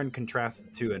 Compare and contrast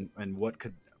the two, and what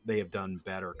could they have done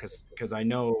better? Because I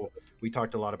know we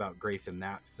talked a lot about Grace in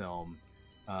that film,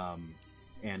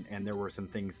 and there were some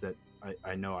things that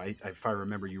I know, if I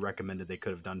remember, you recommended they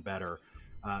could have done better.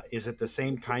 Is it the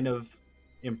same kind of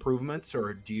improvements,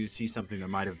 or do you see something that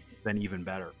might have been even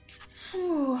better?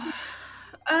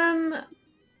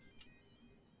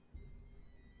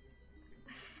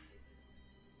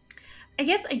 I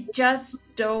guess I just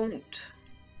don't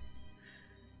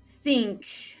think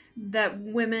that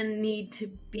women need to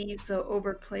be so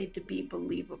overplayed to be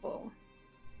believable.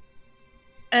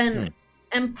 And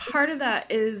And part of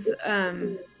that is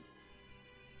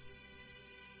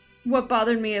what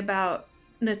bothered me about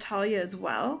Natalia as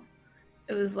well.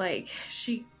 It was like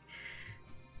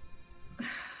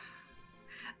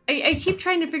I keep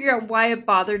trying to figure out why it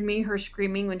bothered me, her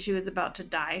screaming when she was about to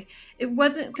die. It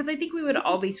wasn't because I think we would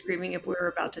all be screaming if we were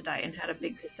about to die and had a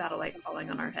big satellite falling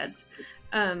on our heads.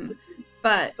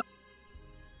 But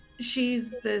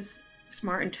she's this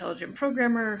smart, intelligent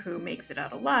programmer who makes it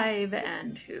out alive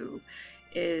and who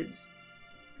is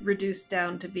reduced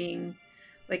down to being,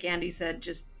 like Andy said,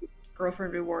 just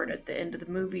girlfriend reward at the end of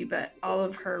the movie. But all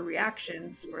of her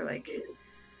reactions were like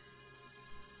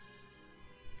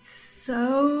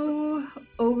so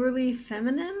overly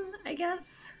feminine, I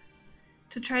guess,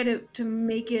 to try to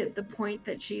make it the point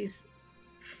that she's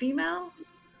female,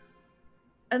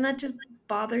 and that just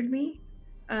bothered me.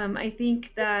 I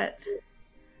think that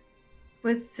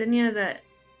with Xenia, that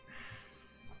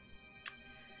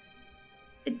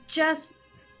it just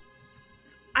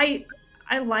I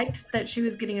liked that she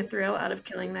was getting a thrill out of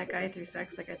killing that guy through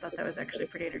sex. Like, I thought that was actually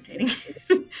pretty entertaining.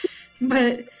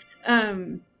 But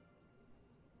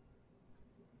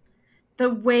the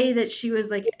way that she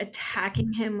was like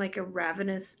attacking him like a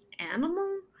ravenous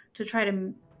animal to try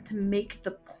to make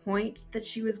the point that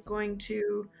she was going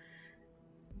to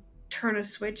turn a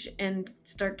switch and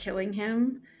start killing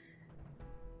him.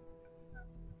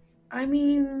 I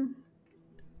mean,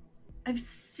 I've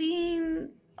seen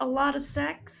a lot of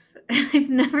sex. I've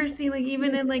never seen, like,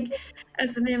 even in like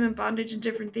S&M and bondage and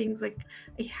different things, like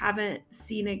I haven't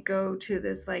seen it go to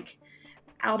this like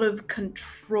out of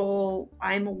control,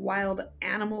 I'm a wild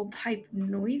animal type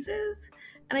noises.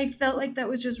 And I felt like that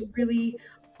was just really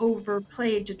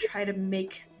overplayed to try to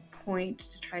make point,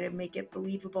 to try to make it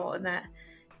believable, and that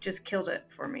just killed it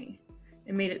for me.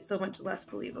 It made it so much less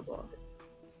believable.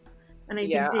 And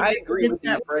I agree with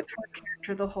that with her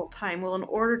character the whole time. Well, in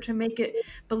order to make it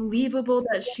believable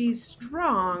that she's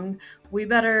strong, we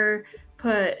better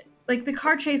put, like, the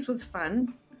car chase was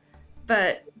fun,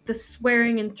 but the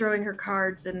swearing and throwing her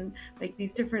cards and like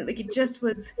these different, like, it just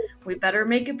was, we better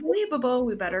make it believable,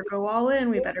 we better go all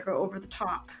in, we better go over the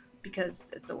top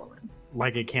because it's a woman.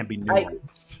 Like, it can't be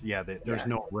nuanced. There's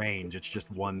no range. It's just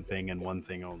one thing and one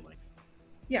thing only.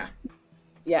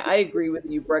 Yeah, I agree with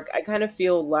you, Brooke. I kind of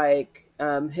feel like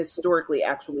historically,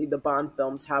 actually, the Bond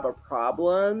films have a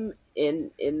problem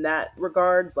in that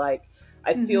regard. Like,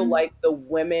 I feel like the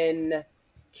women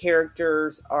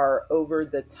characters are over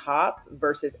the top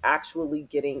versus actually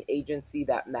getting agency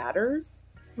that matters.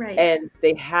 Right. And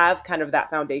they have kind of that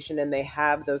foundation, and they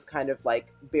have those kind of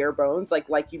like bare bones.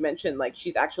 Like you mentioned, like,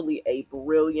 she's actually a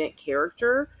brilliant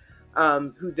character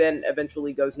who then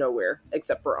eventually goes nowhere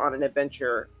except for on an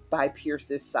adventure by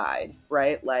Pierce's side,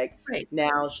 right? Like,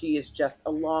 now she is just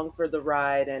along for the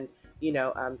ride, and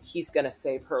he's going to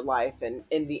save her life. And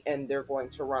in the end, they're going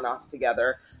to run off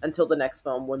together until the next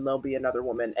film when there'll be another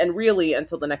woman. And really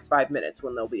until the next 5 minutes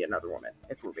when there'll be another woman,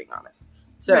 if we're being honest.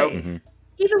 So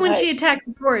even when she attacks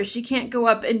Boris, she can't go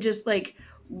up and just like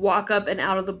walk up and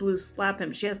out of the blue slap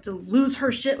him. She has to lose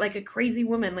her shit like a crazy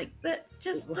woman. Like, that's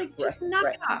just like, just knock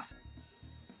it off.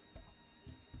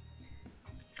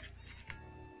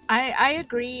 I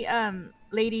agree,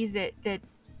 ladies, that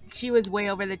she was way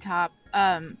over the top.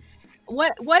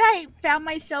 What I found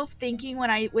myself thinking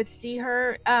when I would see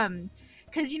her,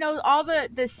 because all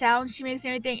the sounds she makes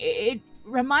and everything, it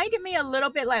reminded me a little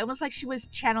bit like almost like she was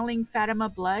channeling Fatima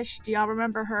Blush. Do y'all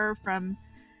remember her from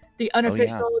the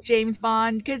unofficial James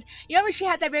Bond? Because remember she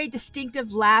had that very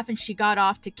distinctive laugh and she got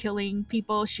off to killing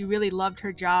people. She really loved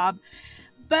her job,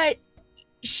 but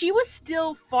she was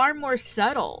still far more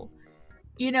subtle.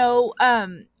 She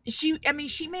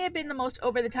may have been the most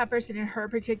over the top person in her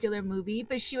particular movie,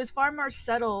 but she was far more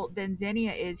subtle than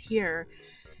Xenia is here.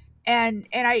 And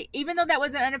I, even though that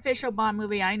was an unofficial Bond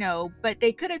movie, I know, but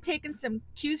they could have taken some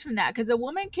cues from that, because a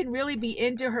woman can really be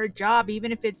into her job,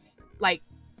 even if it's like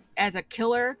as a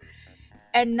killer,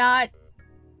 and not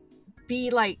be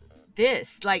like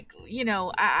this. Like,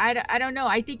 I don't know.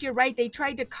 I think you're right. They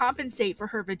tried to compensate for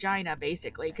her vagina,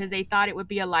 basically, because they thought it would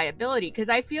be a liability. Because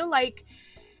I feel like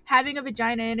having a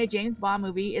vagina in a James Bond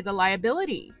movie is a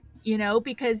liability,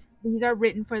 because these are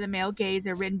written for the male gaze.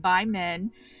 They're written by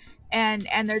men, and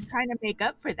they're trying to make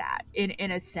up for that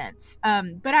in a sense.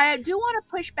 But I do want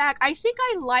to push back. I think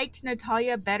I liked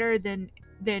Natalia better than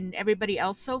everybody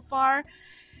else so far.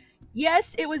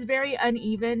 Yes, it was very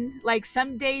uneven. Like,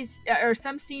 some days or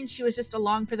some scenes she was just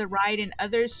along for the ride, and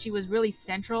others she was really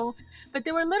central. But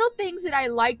there were little things that I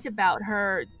liked about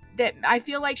her that I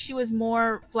feel like she was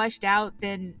more fleshed out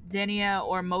than Xenia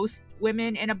or most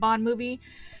women in a Bond movie,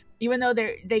 even though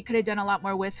they could have done a lot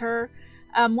more with her.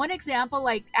 One example,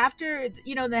 like after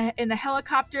in the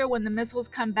helicopter when the missiles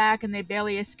come back and they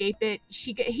barely escape it,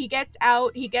 he gets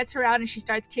her out and she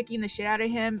starts kicking the shit out of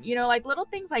him. Like little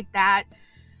things like that,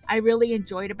 I really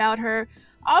enjoyed about her.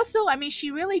 Also, I mean,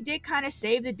 she really did kind of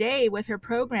save the day with her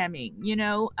programming.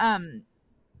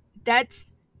 That's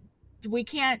we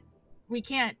can't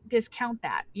discount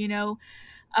that.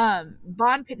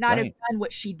 Bond could not have done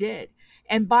what she did,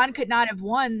 and Bond could not have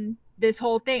won this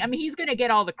whole thing. I mean, he's going to get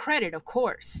all the credit, of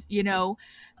course,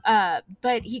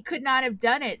 but he could not have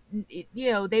done it.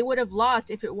 They would have lost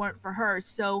if it weren't for her.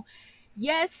 So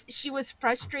yes, she was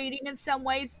frustrating in some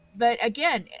ways, but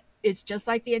again, it's just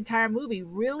like the entire movie,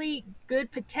 really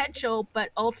good potential, but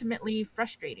ultimately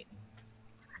frustrating.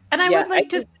 And I would like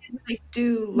to say that I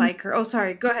do like her. Oh,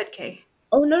 sorry. Go ahead, Kay.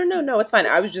 Oh, no, it's fine.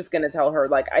 I was just going to tell her,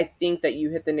 like, I think that you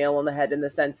hit the nail on the head in the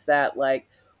sense that, like,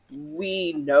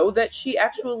 we know that she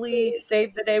actually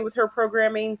saved the day with her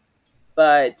programming,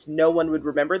 but no one would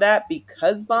remember that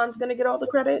because Bond's going to get all the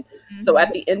credit. Mm-hmm. So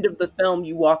at the end of the film,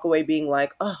 you walk away being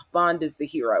like, oh, Bond is the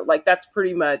hero. Like, that's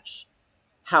pretty much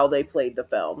how they played the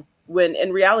film. When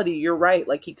in reality, you're right.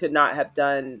 Like, he could not have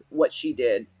done what she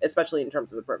did, especially in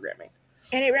terms of the programming.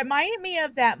 And it reminded me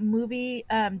of that movie,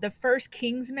 The First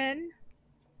Kingsman.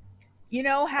 You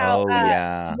know how,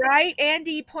 right?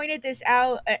 Andy pointed this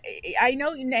out. I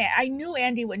knew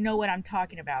Andy would know what I'm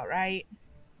talking about, right?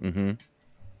 Mm-hmm.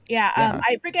 Yeah.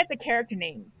 I forget the character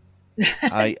names.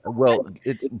 But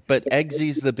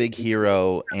Eggsy's the big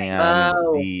hero,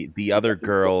 and the other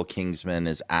girl, Kingsman,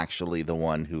 is actually the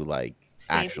one who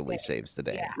saves the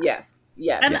day. Yeah. Yes.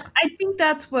 And I think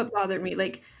that's what bothered me.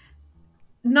 Like,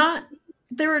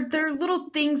 there are little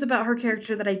things about her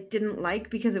character that I didn't like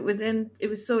because it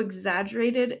was so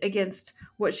exaggerated against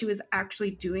what she was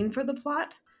actually doing for the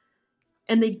plot,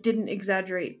 and they didn't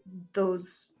exaggerate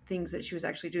those things that she was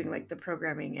actually doing, like the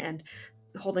programming and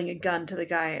holding a gun to the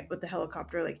guy with the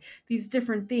helicopter, like these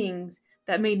different things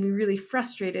that made me really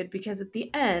frustrated because at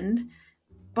the end,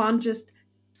 Bond just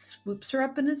swoops her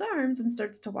up in his arms and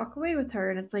starts to walk away with her,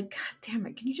 and it's like, God damn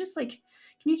it, can you just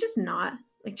not?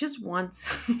 Like, just once.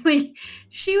 Like,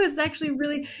 she was actually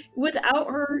really, without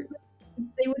her,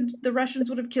 the Russians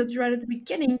would have killed you right at the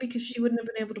beginning because she wouldn't have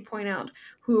been able to point out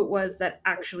who it was that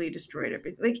actually destroyed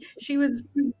everything. Like, she was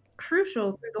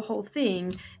crucial through the whole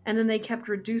thing, and then they kept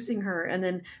reducing her and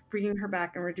then bringing her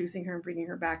back and reducing her and bringing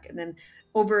her back and then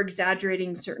over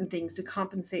exaggerating certain things to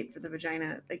compensate for the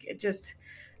vagina. Like, it just,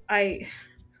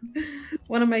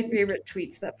 one of my favorite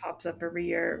tweets that pops up every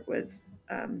year was,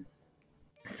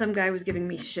 some guy was giving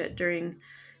me shit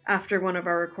after one of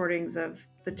our recordings of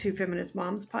the Two Feminist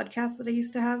Moms podcast that I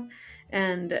used to have.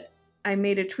 And I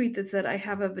made a tweet that said, I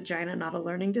have a vagina, not a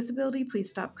learning disability. Please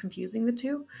stop confusing the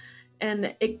two.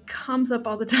 And it comes up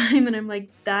all the time. And I'm like,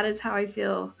 that is how I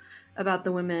feel about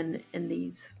the women in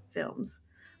these films.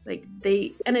 Like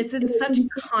and it's in such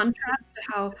contrast to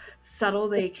how subtle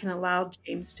they can allow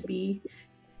James to be.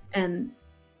 And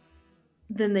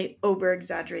then they over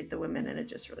exaggerate the women, and it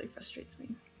just really frustrates me.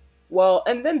 Well,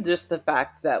 and then just the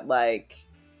fact that, like,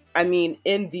 I mean,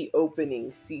 in the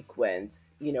opening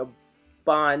sequence,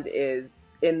 Bond is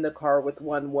in the car with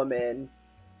one woman,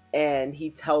 and he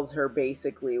tells her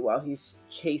basically while he's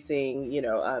chasing,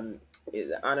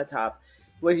 Onatopp,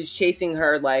 where he's chasing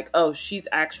her, like, oh, she's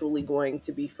actually going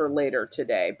to be for later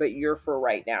today, but you're for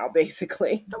right now,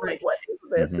 basically. I'm like, what is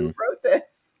this? Mm-hmm. Who wrote this?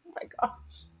 Oh my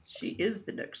gosh. She is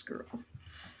the next girl.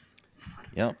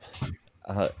 Yep.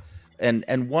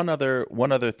 And one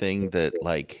other thing that,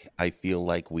 like, I feel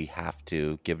like we have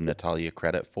to give Natalia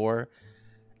credit for,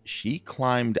 she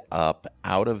climbed up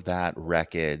out of that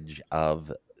wreckage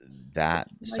of that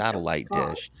satellite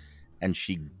dish, and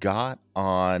she got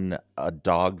on a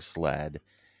dog sled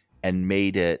and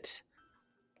made it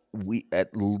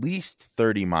at least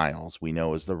 30 miles, we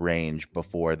know, is the range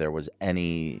before there was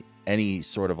any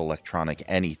sort of electronic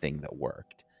anything that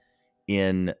worked,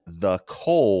 in the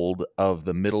cold of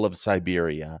the middle of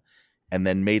Siberia, and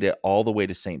then made it all the way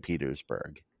to St.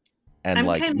 Petersburg, and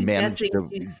managed to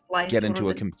get into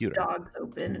a computer. Dogs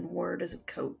open and wore it as a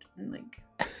coat, and like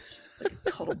a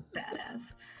total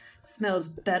badass. Smells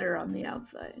better on the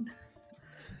outside.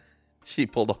 She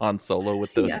pulled a Han Solo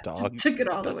with those dogs. Took it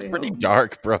all the way. That's pretty home.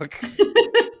 Dark, Brooke.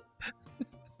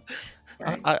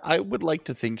 I would like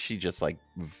to think she just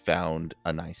found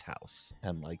a nice house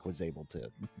and was able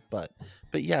to, but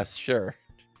yes, sure,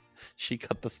 she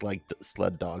cut the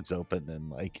sled dogs open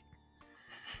and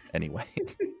anyway.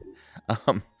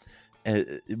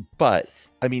 But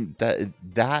I mean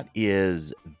that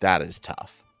is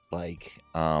tough.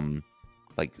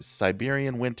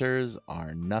 Siberian winters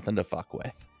are nothing to fuck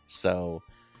with. So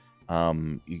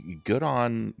Good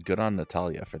on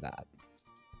Natalia for that.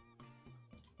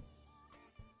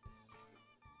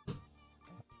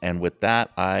 And with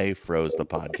that, I froze the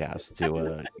podcast to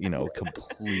a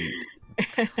complete.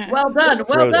 Well done.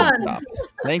 Well done. Stop.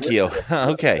 Thank you.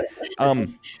 Okay. I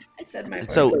said my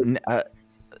word.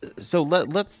 So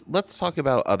let's talk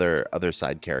about other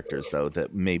side characters though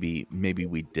that maybe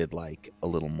we did like a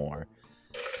little more.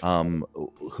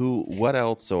 Who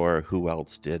else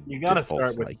did you got to did start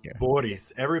folks with like here?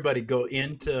 Boris. Everybody go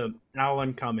into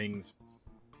Alan Cummings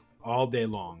all day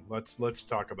long. Let's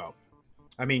talk about.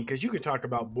 I mean, because you could talk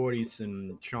about Boris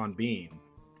and Sean Bean,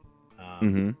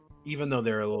 even though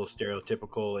they're a little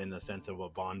stereotypical in the sense of a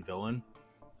Bond villain.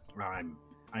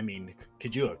 I mean,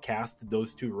 could you have cast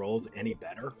those two roles any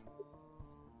better?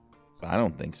 I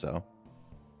don't think so.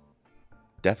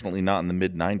 Definitely not in the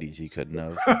mid-90s. You couldn't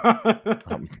have.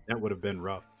 That would have been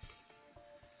rough.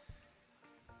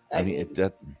 I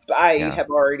have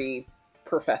already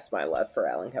professed my love for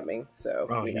Alan Cumming. So,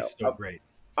 he's so great.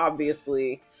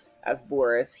 Obviously, as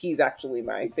Boris, he's actually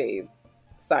my fave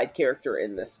side character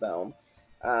in this film.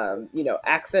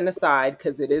 Accent aside,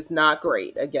 because it is not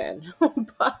great again,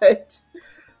 but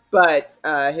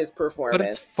his performance. But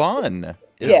it's fun.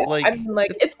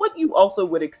 It's what you also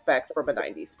would expect from a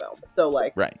 90s film. So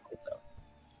right. So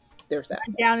there's that.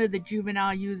 Down to the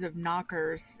juvenile use of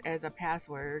knockers as a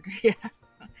password. Yeah.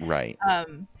 Right.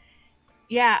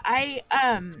 Yeah, I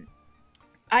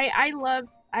love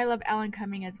Alan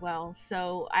Cumming as well.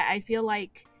 So I feel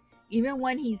like even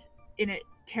when he's in a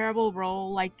terrible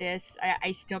role like this,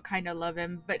 I still kind of love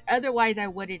him, but otherwise I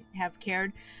wouldn't have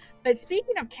cared. But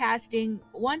speaking of casting,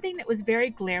 one thing that was very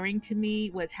glaring to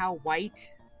me was how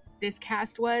white this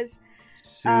cast was.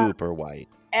 Super white.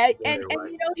 And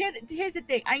here's the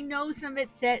thing. I know some of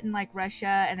it's set in like Russia,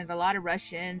 and there's a lot of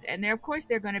Russians, and of course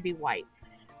they're going to be white.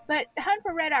 But Hunt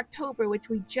for Red October, which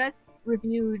we just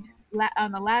reviewed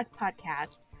on the last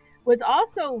podcast, was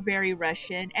also very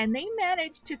Russian, and they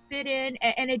managed to fit in,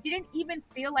 and it didn't even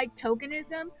feel like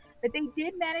tokenism, but they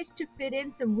did manage to fit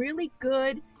in some really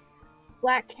good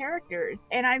Black characters.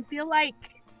 And I feel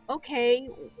like, okay,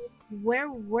 where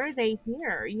were they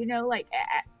here? Even a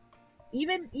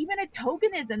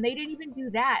tokenism, they didn't even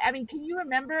do that. I mean, can you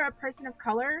remember a person of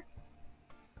color?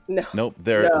 No. Nope.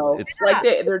 There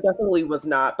definitely was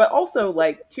not. But also,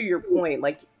 to your point,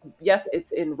 yes,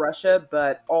 it's in Russia,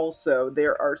 but also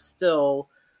there are still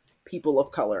people of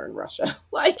color in Russia.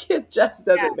 It just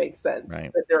doesn't make sense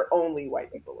that there are only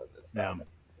white people in this film. Yeah.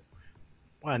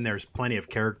 Well, and there's plenty of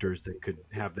characters that could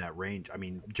have that range. I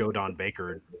mean, Joe Don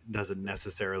Baker doesn't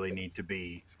necessarily need to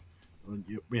be,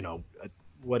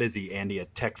 what is he, Andy, a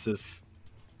Texas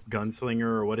gunslinger,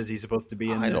 or what is he supposed to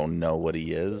be in? I don't know what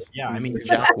he is. Yeah, I mean,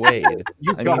 Jack Wade.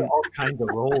 You've got all kinds of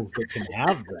roles that can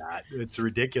have that. It's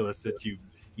ridiculous that you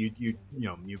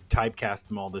typecast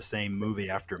them all the same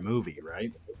movie after movie,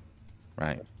 right?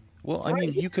 Right. Well, I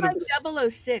mean, you could have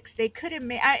 006. They could have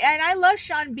made, and I love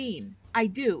Sean Bean. I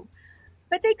do.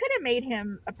 But they could have made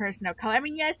him a person of color. I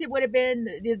mean, yes, it would have been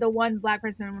the one Black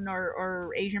person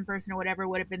or Asian person or whatever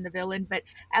would have been the villain, but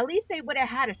at least they would have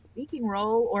had a speaking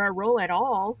role or a role at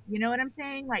all. You know what I'm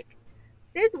saying?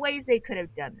 There's ways they could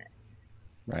have done this.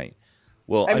 Right.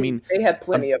 Well, I mean, they had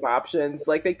plenty of options.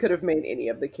 They could have made any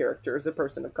of the characters a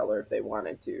person of color if they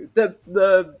wanted to. They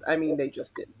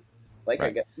just didn't. Right.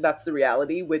 I guess that's the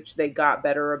reality, which they got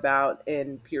better about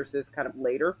in Pierce's kind of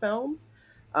later films.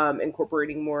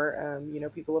 Incorporating more,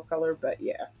 people of color, but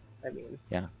yeah.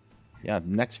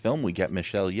 Next film we get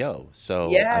Michelle Yeoh,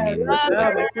 so I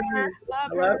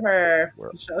love her.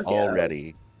 We're Michelle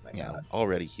already, Yeoh.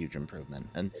 already huge improvement,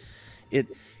 and they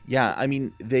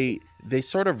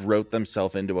sort of wrote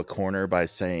themselves into a corner by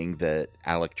saying that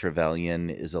Alec Trevelyan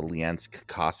is a Luhansk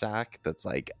Cossack. That's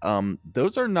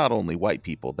those are not only white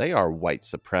people; they are white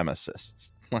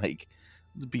supremacists.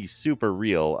 Be super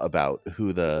real about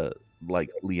who the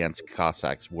Luhansk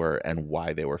Cossacks were and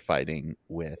why they were fighting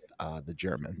with the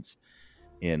Germans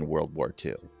in World War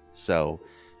II. So,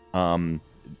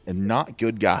 not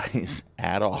good guys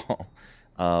at all.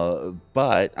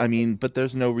 But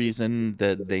there's no reason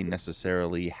that they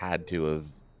necessarily had to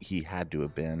have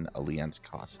been a Luhansk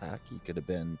Cossack. He could have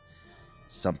been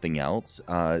something else.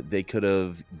 They could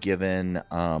have given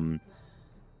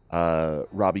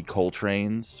Robbie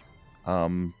Coltrane's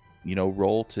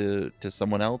role to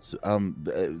someone else.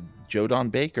 Joe Don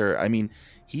Baker, I mean,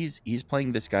 he's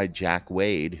playing this guy Jack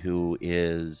Wade, who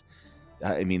is,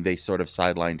 they sort of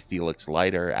sidelined Felix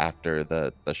Leiter after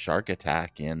the shark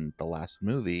attack in the last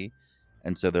movie,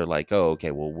 and so they're like, oh,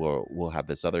 okay, well we'll have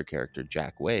this other character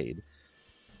Jack Wade.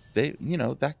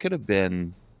 That could have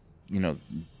been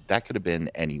that could have been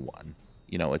anyone.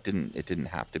 It didn't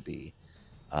have to be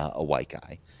a white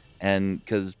guy. And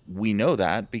because we know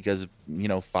that because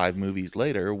 5 movies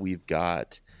later we've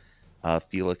got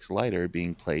Felix Leiter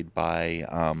being played by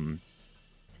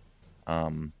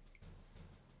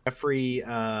Jeffrey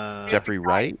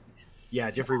Wright.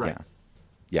 Yeah, Jeffrey Wright.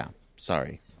 Yeah.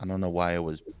 Sorry, I don't know why I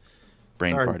was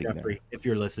brain Sorry, farting Jeffrey, there. if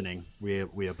you're listening,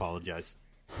 we apologize.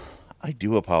 I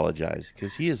do apologize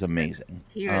because he is amazing.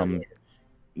 He really is.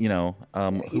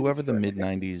 Whoever the mid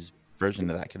 '90s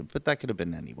version of that could have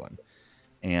been anyone.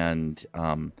 And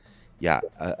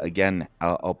again,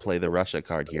 I'll play the Russia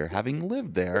card here. Having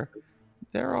lived there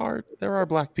are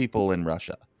black people in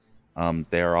Russia.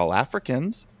 They're all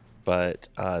Africans, but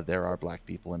there are black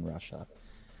people in Russia.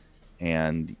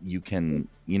 And you can,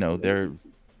 there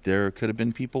could have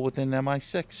been people within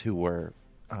MI6 who were,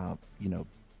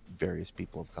 various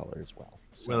people of color as well.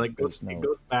 So Well, it goes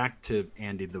back to,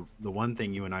 Andy, the one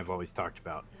thing you and I have always talked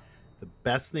about. The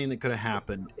best thing that could have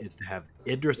happened is to have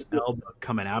Idris Elba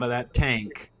coming out of that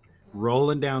tank,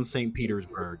 rolling down St.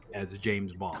 Petersburg as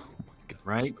James Bond,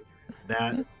 right?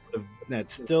 That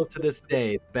still to this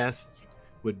day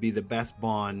would be the best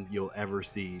Bond you'll ever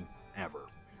see ever.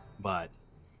 But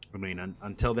I mean,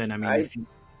 until then, I mean, I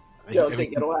don't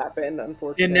think it'll happen.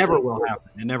 Unfortunately, it never will happen.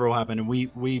 It never will happen, and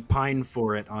we pine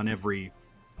for it on every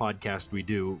podcast we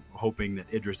do, hoping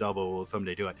that Idris Elba will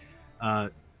someday do it.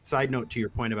 Side note to your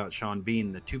point about Sean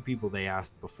Bean, the 2 people they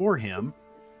asked before him,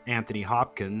 Anthony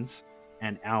Hopkins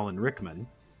and Alan Rickman.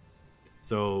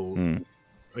 So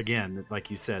again, like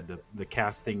you said, the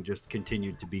cast thing just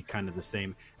continued to be kind of the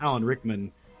same. Alan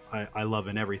Rickman, I love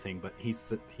in everything, but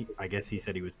I guess he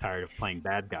said he was tired of playing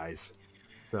bad guys.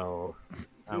 So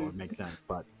that would make sense.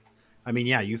 But I mean,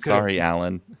 yeah, you could. Sorry,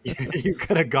 Alan. You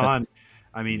could have gone.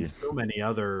 I mean, so many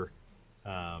other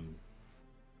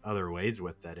ways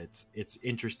with that. It's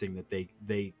interesting that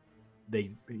they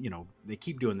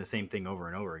keep doing the same thing over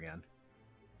and over again.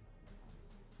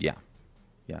 Yeah,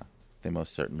 they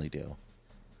most certainly do.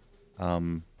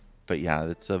 But yeah,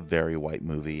 it's a very white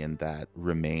movie, and that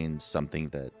remains something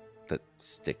that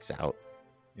sticks out.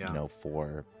 Yeah.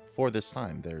 For this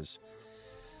time, there's,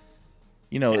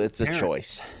 it's a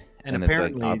choice, and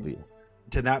apparently, it's obvious.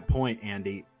 To that point,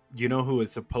 Andy, do you know who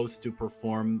was supposed to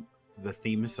perform the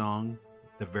theme song,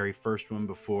 the very first one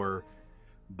before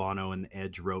Bono and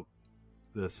Edge wrote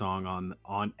the song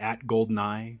on at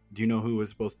GoldenEye? Do you know who was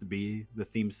supposed to be the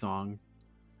theme song?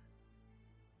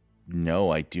 No,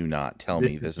 I do not. Tell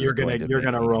me this. You're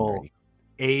gonna roll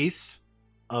Ace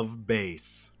of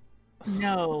Base.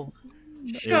 No.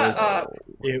 Shut up.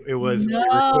 It was No.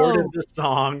 I recorded the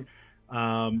song.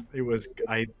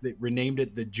 I renamed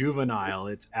it the Juvenile.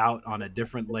 It's out on a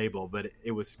different label, but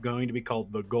it was going to be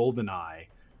called the GoldenEye.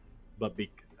 But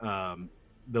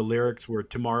the lyrics were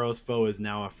 "Tomorrow's foe is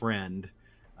now a friend,"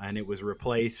 and it was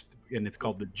replaced, and it's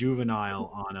called the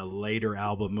Juvenile on a later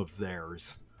album of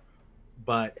theirs.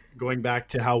 But going back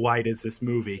to how white is this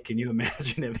movie, can you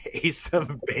imagine if Ace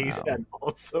of Base had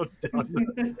also done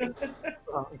the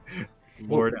song?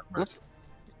 Lord have mercy.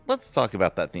 Let's talk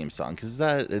about that theme song, because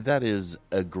that is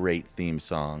a great theme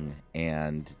song,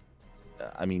 and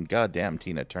I mean, goddamn,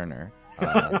 Tina Turner,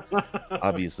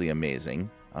 obviously amazing.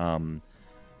 Come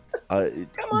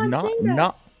on,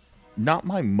 not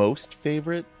my most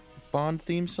favorite Bond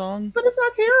theme song, but it's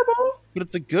not terrible. But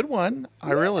it's a good one.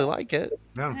 I really like it.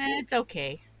 It's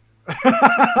okay. I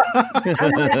hear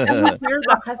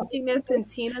the huskiness in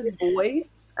Tina's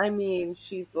voice. I mean,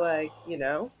 she's like,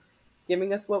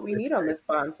 giving us what we need on this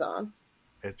Bond song.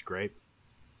 It's great.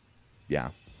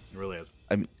 Yeah, it really is.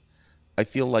 I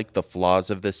feel like the flaws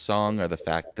of this song are the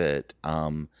fact that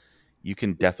you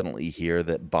can definitely hear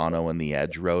that Bono and the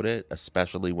Edge wrote it,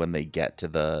 especially when they get to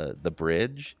the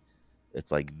bridge. It's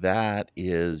like, that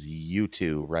is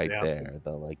U2 right there.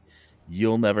 The like,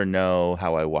 "You'll never know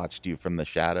how I watched you from the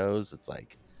shadows." It's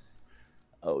like,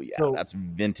 oh yeah, so, that's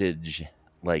vintage,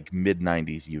 like mid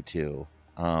 '90s U2.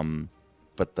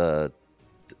 But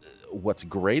what's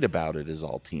great about it is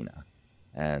all Tina,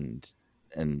 and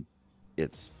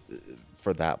it's,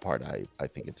 for that part, I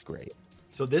think it's great.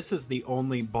 So this is the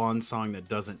only Bond song that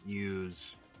doesn't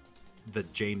use the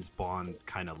James Bond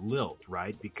kind of lilt,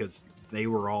 right? Because they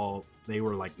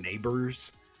were like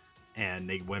neighbors, and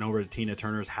they went over to Tina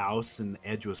Turner's house, and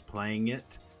Edge was playing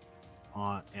it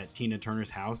at Tina Turner's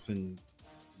house, and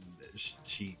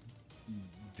she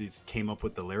just came up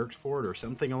with the lyrics for it or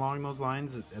something along those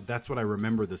lines. That's what I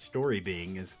remember the story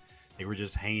being, is they were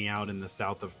just hanging out in the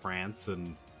south of France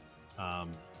and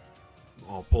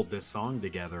all pulled this song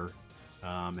together,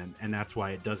 and that's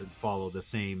why it doesn't follow the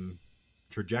same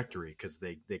trajectory, because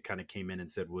they kind of came in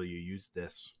and said, "Will you use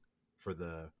this for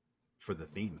the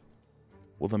theme.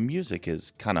 Well, the music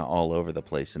is kind of all over the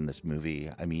place in this movie.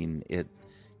 I mean, it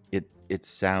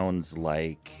sounds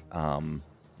like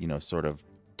sort of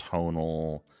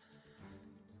tonal.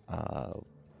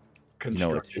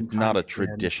 It's not a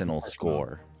traditional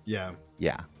score. Yeah.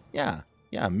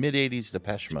 Mid '80s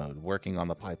Depeche Mode, working on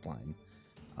the pipeline.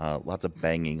 Lots of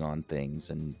banging on things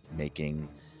and making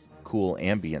cool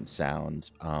ambient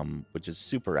sounds, which is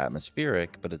super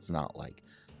atmospheric, but it's not like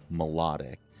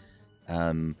melodic.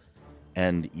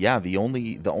 And yeah, the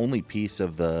only piece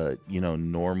of the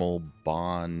normal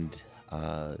Bond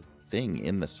thing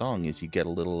in the song is you get a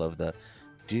little of the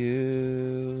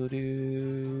do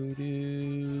do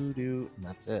do do, and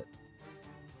that's it.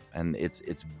 And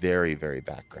it's very, very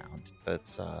background.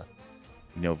 That's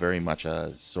very much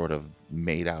a sort of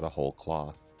made out of whole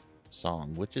cloth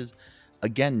song, which is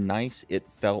again nice. It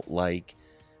felt like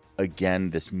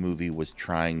this movie was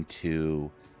trying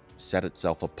to set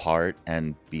itself apart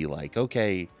and be like,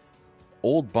 okay,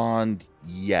 old Bond,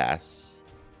 yes,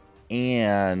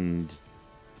 and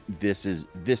this is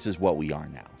what we are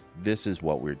now. This is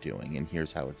what we're doing, and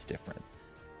here's how it's different.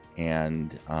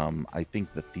 And I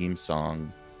think the theme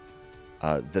song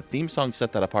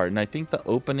set that apart, and I think the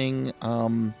opening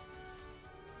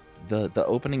the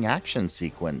opening action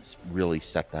sequence really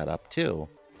set that up too.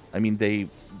 I mean, they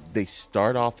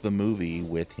start off the movie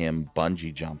with him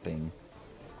bungee jumping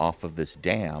off of this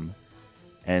dam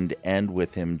and end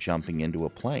with him jumping into a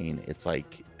plane. It's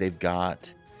like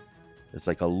it's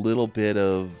like a little bit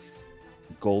of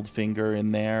Goldfinger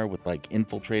in there with like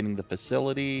infiltrating the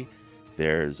facility.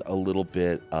 There's a little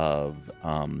bit of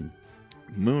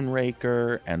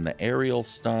Moonraker and the aerial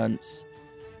stunts,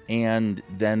 and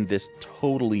then this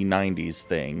totally 90s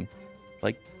thing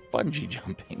like bungee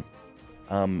jumping.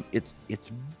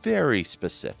 It's very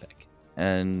specific,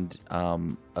 and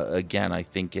again, I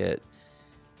think it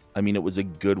was a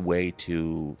good way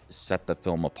to set the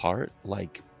film apart,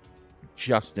 like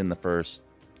just in the first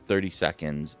 30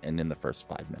 seconds and in the first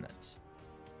 5 minutes.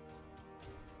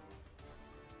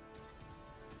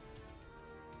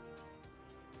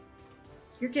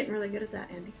 You're getting really good at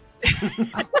that, Andy.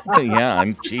 Yeah,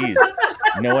 geez.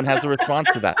 No one has a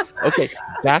response to that. Okay,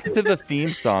 back to the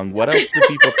theme song. What else do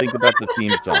people think about the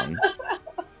theme song?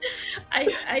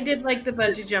 I did like the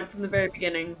bungee jump from the very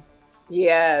beginning.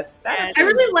 Yes. I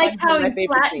really liked how he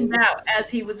flattened out as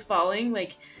he was falling.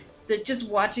 Like, just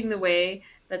watching the way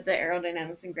that the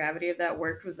aerodynamics and gravity of that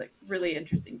worked was like really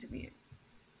interesting to me.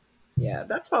 Yeah,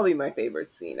 that's probably my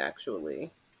favorite scene,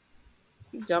 actually.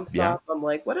 He jumps off. I'm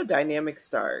like, what a dynamic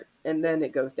start. And then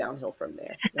it goes downhill from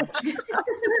there.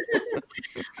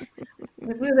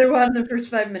 We blew their wad in the first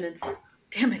 5 minutes.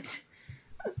 Damn it.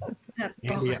 That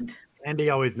Bond. Andy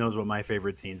always knows what my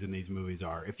favorite scenes in these movies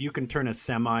are. If you can turn a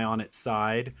semi on its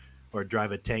side or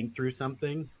drive a tank through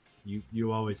something,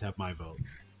 you always have my vote.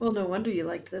 Well, no wonder you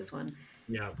liked this one.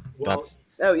 Yeah. Well,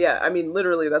 oh, yeah. I mean,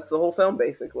 literally, that's the whole film,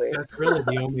 basically. That's really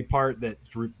the only part that's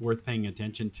worth paying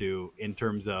attention to in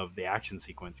terms of the action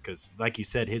sequence. Because, like you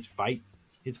said, his fight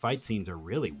scenes are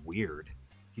really weird.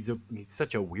 He's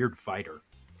such a weird fighter.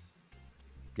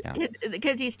 Yeah.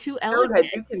 Because he's too elegant.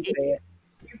 You can say it.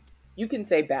 You can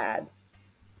say bad.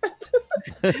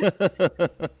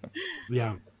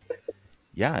 Yeah.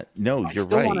 Yeah, no, you're right. I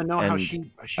still want to know how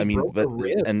she broke a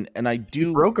rib. And I do...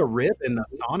 She broke a rib in the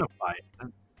sauna fight.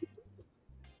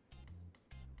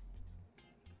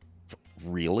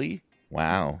 Really?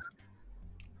 Wow.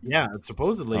 Yeah,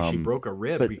 supposedly she broke a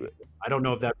rib. But I don't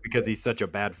know if that's because he's such a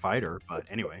bad fighter, but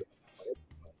anyway.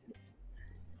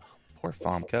 Poor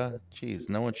Famke. Jeez,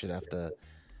 no one should have to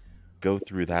go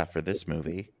through that for this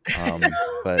movie.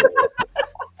 But...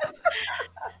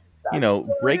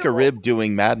 break a rib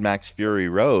doing Mad Max Fury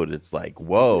Road. It's like,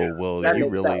 whoa, well, you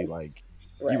really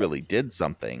you really did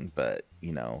something. But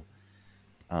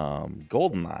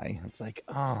GoldenEye, it's like,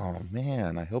 oh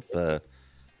man, I hope the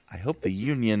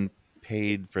union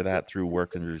paid for that through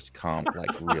workers' comp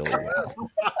like really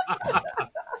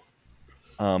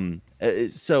well.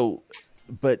 So,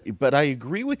 but I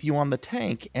agree with you on the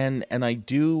tank, and I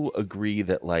do agree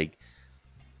that like.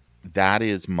 That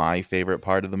is my favorite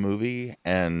part of the movie,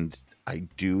 and I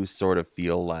do sort of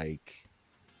feel like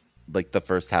the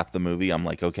first half of the movie, I'm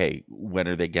like, okay, when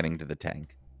are they getting to the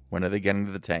tank? When are they getting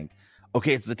to the tank?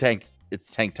 Okay, it's the tank. It's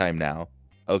tank time now.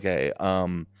 Okay,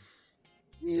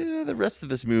 yeah, the rest of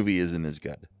this movie isn't as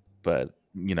good, but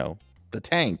the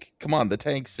tank. Come on, the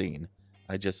tank scene.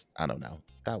 I don't know.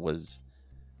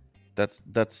 That's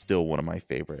still one of my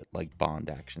favorite like Bond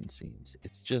action scenes.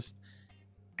 It's just.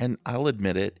 And I'll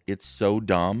admit it, it's so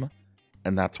dumb,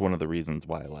 and that's one of the reasons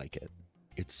why I like it.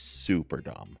 It's super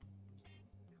dumb.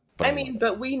 But I mean,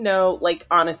 but we know, like,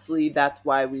 honestly, that's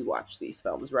why we watch these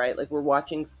films, right? Like, we're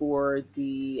watching for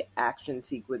the action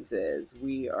sequences.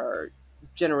 We are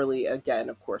generally, again,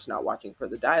 of course, not watching for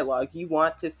the dialogue. You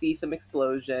want to see some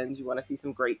explosions. You want to see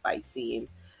some great fight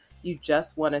scenes. You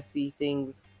just want to see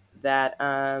things that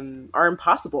are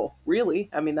impossible, really.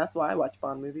 I mean, that's why I watch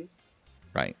Bond movies.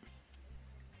 Right.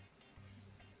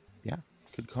 Yeah,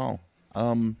 good call.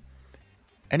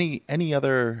 Any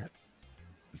other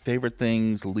favorite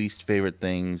things, least favorite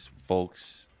things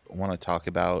folks want to talk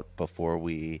about before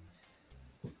we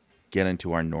get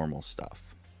into our normal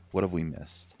stuff? What have we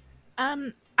missed?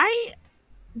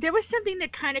 There was something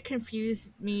that kind of confused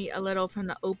me a little from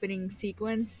the opening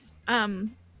sequence,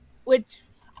 which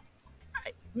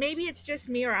maybe it's just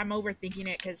me or I'm overthinking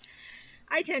it, because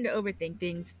I tend to overthink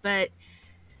things. But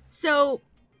so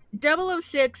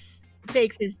 006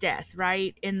 fakes his death,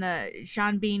 right?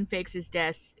 Sean Bean fakes his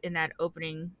death in that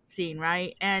opening scene,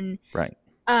 right? And right.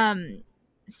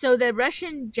 So the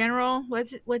Russian general,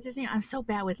 what's his name? I'm so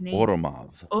bad with names.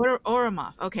 Ourumov.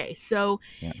 Ourumov. Okay, so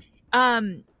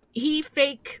he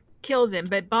fake kills him,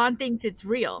 but Bond thinks it's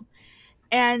real,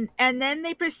 and then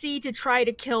they proceed to try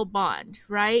to kill Bond,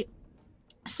 right?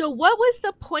 So what was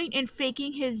the point in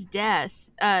faking his death,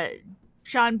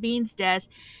 Sean Bean's death,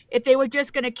 if they were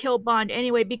just going to kill Bond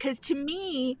anyway? Because to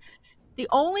me, the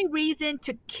only reason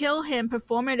to kill him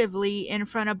performatively in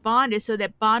front of Bond is so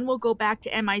that Bond will go back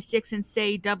to MI6 and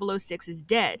say 006 is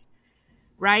dead,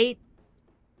 right?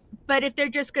 But if they're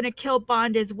just going to kill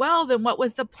Bond as well, then what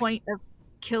was the point of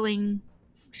killing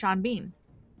Sean Bean?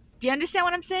 Do you understand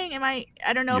what I'm saying? I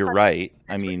don't know. You're right.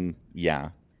 I mean, yeah.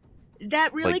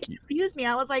 That really confused me.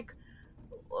 I was like,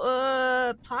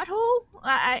 plot hole?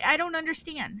 I don't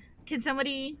understand. Can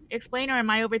somebody explain, or am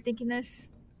I overthinking this?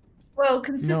 Well,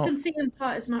 consistency in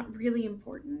plot is not really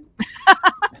important.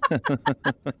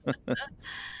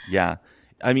 Yeah.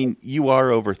 I mean, you are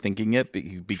overthinking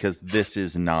it because this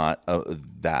is not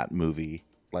that movie.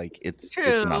 Like, it's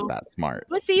not that smart.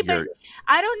 But see, but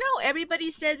I don't know.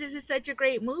 Everybody says this is such a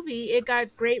great movie. It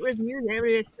got great reviews.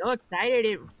 Everybody's so excited.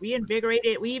 It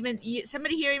reinvigorated.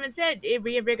 Somebody here even said it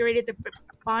reinvigorated the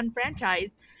Bond franchise.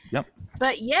 Yep.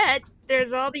 But yet,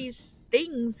 there's all these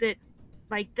things that,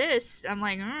 like this, I'm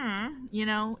like,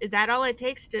 is that all it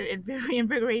takes to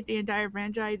reinvigorate the entire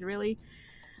franchise, really?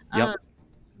 Yep.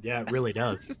 Yeah, it really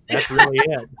does. That's really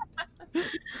it.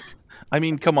 I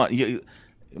mean, come on.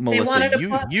 Melissa,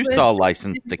 you saw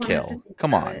License to Kill.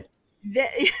 Come on.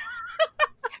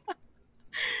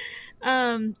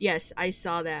 Yes, I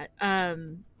saw that. I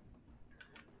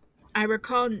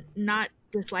recall not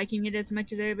disliking it as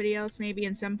much as everybody else, maybe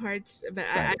in some parts, but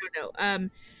I don't know.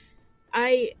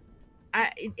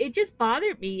 It just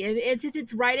bothered me, and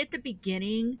it's right at the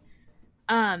beginning.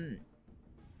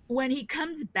 When he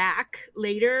comes back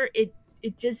later, it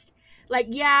just, like,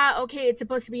 yeah, okay, it's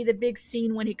supposed to be the big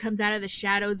scene when he comes out of the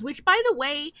shadows, which, by the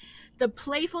way, the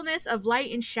playfulness of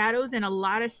light and shadows in a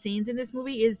lot of scenes in this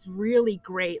movie is really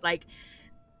great. Like,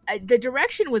 the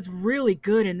direction was really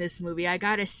good in this movie. I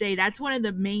gotta say, that's one of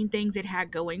the main things it had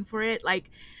going for it. Like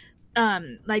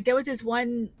there was this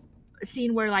one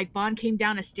scene where, like, Bond came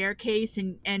down a staircase,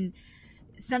 and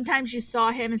sometimes you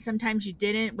saw him and sometimes you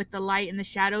didn't, with the light and the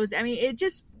shadows. I mean, it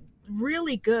just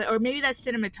really good. Or maybe that's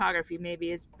cinematography,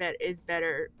 maybe is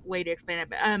better way to explain it.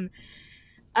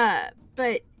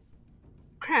 But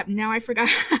crap, now I forgot.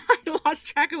 I lost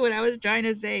track of what I was trying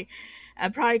to say,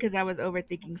 probably because I was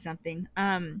overthinking something.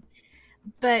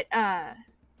 But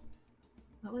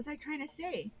what was I trying to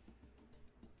say?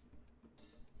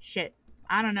 Shit,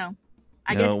 I don't know.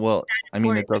 I guess. Well, I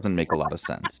mean, it doesn't make a lot of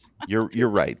sense. You're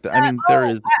right. I mean, there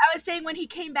is. I was saying, when he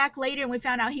came back later and we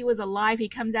found out he was alive, he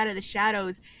comes out of the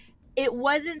shadows. It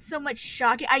wasn't so much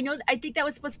shocking. I think that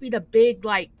was supposed to be the big,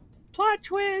 like, plot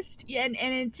twist. Yeah, and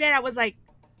instead I was like,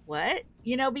 what?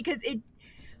 Because it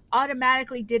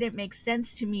automatically didn't make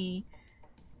sense to me.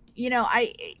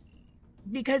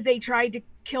 Because they tried to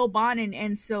kill Bond,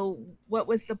 and so what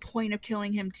was the point of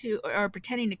killing him too, or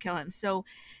pretending to kill him? So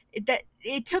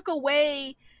it took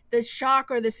away the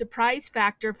shock or the surprise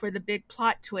factor for the big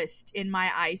plot twist in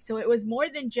my eyes. So it was more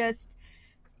than just,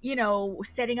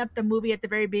 setting up the movie at the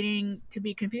very beginning to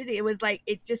be confusing. It was like,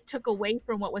 it just took away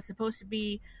from what was supposed to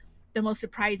be the most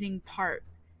surprising part.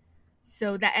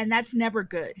 So that's never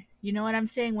good. You know what I'm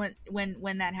saying?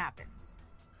 When that happens.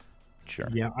 Sure.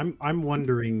 Yeah, I'm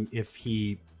wondering if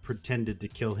he pretended to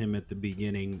kill him at the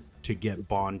beginning to get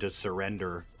Bond to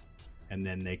surrender, and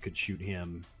then they could shoot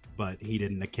him. But he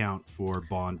didn't account for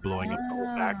Bond blowing up the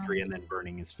whole factory and then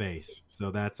burning his face.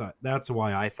 So that's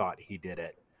why I thought he did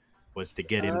it, was to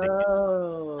get him to.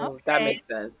 Okay. That makes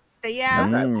sense. Yeah,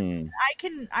 Mm,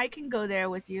 I can go there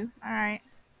with you. All right.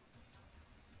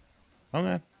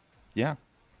 okay. Yeah.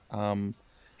 Um,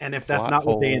 And if that's plot not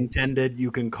what they hole. intended, you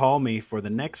can call me for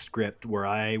the next script where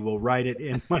I will write it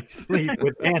in my sleep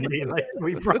with Andy, like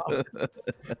we promised.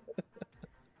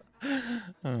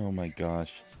 Oh my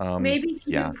gosh. Maybe if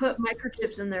yeah. you put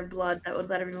microchips in their blood, that would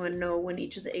let everyone know when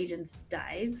each of the agents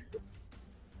dies.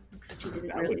 Except he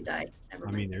didn't really die. Never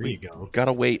mind. I mean, there you go.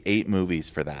 Gotta wait 8 movies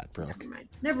for that, Brooke. Never mind.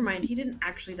 Never mind. He didn't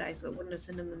actually die, so it wouldn't have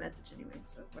sent him the message anyway.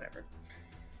 So whatever.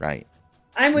 Right.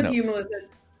 I'm with No. you, Melissa.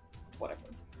 It's whatever.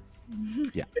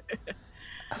 Yeah.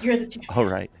 You're the champion. All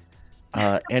right.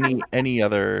 Any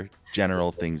other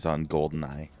general things on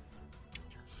GoldenEye?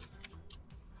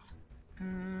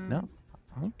 No.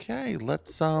 Okay,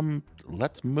 let's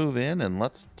move in and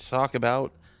let's talk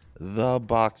about the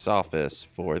box office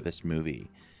for this movie.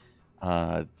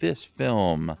 This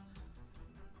film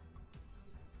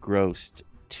grossed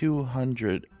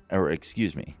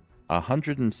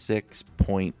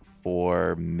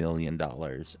 $106.4 million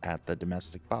at the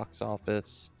domestic box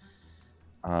office.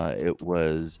 It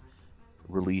was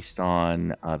released on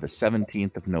the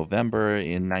 17th of November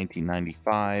in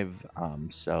 1995.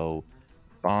 So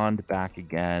Bond back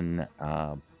again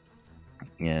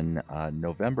in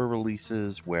November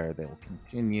releases, where they'll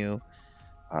continue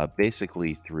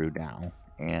basically through now.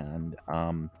 And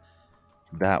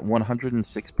that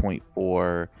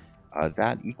 106.4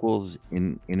 that equals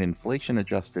in inflation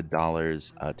adjusted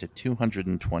dollars to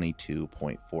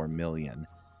 222.4 million.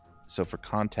 So for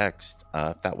context,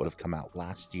 if that would have come out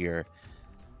last year,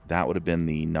 that would have been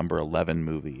the number 11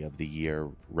 movie of the year,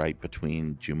 right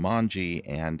between Jumanji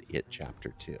and It Chapter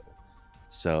 2.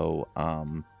 So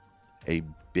a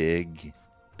big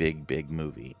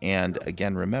movie. And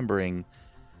again, remembering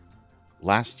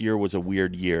last year was a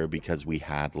weird year because we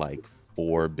had like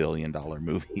 $4 billion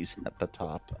movies at the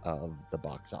top of the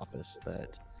box office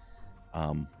that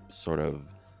sort of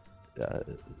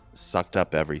sucked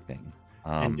up everything.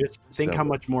 And just think so- how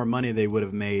much more money they would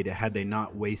have made had they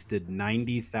not wasted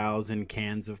 90,000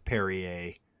 cans of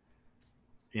Perrier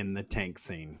in the tank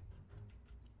scene.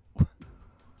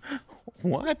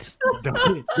 What?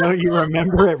 Don't you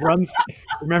remember it runs?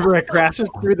 Remember it crashes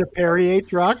through the Perrier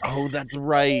truck? Oh, that's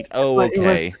right. Oh, But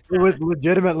okay. It was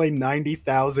legitimately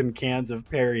 90,000 cans of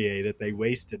Perrier that they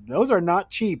wasted. Those are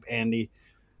not cheap, Andy.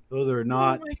 Those are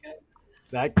not.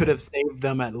 That could have saved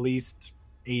them at least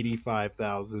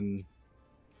 85,000.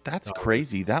 That's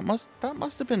crazy. That must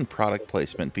have been product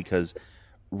placement, because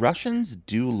Russians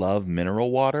do love mineral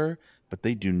water, but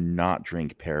they do not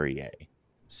drink Perrier.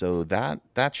 So that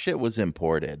shit was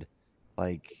imported.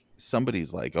 Like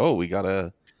somebody's like, "Oh, we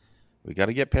gotta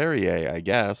get Perrier, I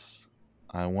guess."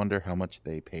 I wonder how much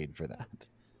they paid for that.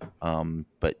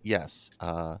 But yes,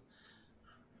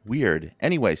 weird.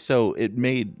 Anyway, so it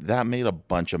made a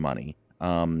bunch of money,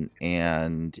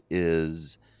 and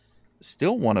is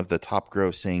still one of the top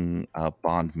grossing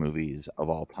Bond movies of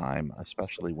all time,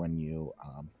 especially when you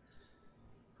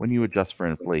adjust for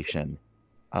inflation.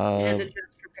 And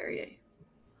adjust for Perrier.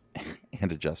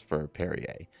 And adjust for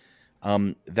Perrier.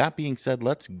 That being said,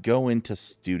 let's go into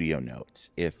studio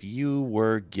notes. If you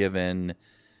were given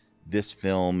this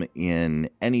film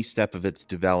in any step of its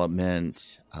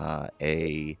development,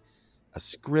 a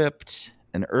script,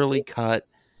 an early cut,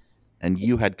 and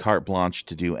you had carte blanche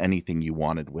to do anything you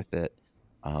wanted with it,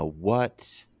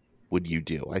 what would you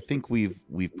do? I think we've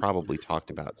probably talked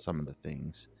about some of the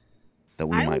things that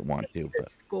we might want to. The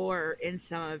score in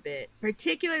some of it,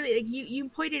 particularly like you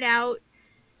pointed out,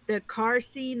 the car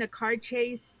scene, the car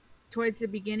chase towards the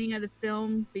beginning of the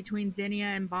film between Zinnia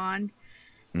and Bond.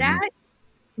 That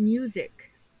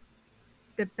music,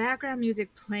 the background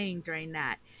music playing during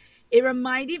that, it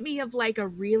reminded me of like a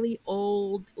really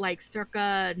old, like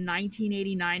circa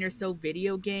 1989 or so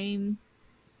video game.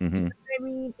 Mm-hmm. I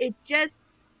mean, it just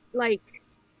like,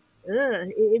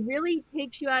 it really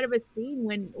takes you out of a scene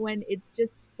when it's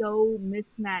just so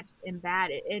mismatched and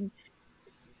bad. And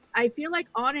I feel like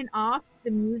on and off, the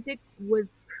music was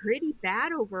pretty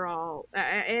bad overall.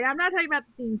 And I'm not talking about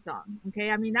the theme song,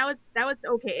 okay? I mean, that was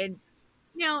okay, and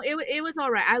you know, it was all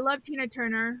right. I love Tina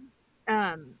Turner,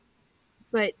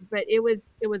 but it was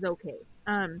okay.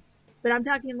 But I'm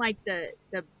talking like the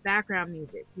background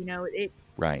music, you know,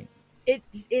 right. It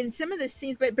in some of the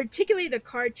scenes, but particularly the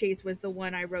car chase was the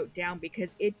one I wrote down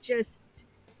because it just,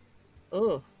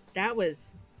 that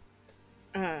was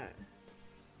bad.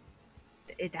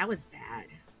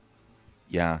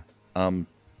 Yeah.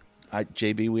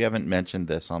 JB, we haven't mentioned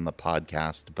this on the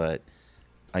podcast, but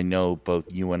I know both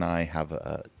you and I have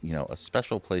a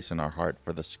special place in our heart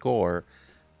for the score,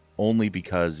 only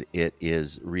because it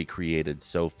is recreated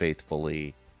so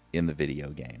faithfully in the video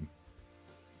game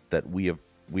that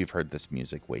we've heard this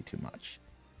music way too much.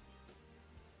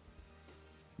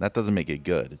 That doesn't make it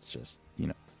good. It's just,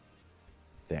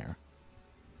 there.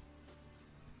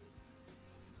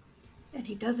 And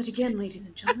he does it again, ladies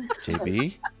and gentlemen.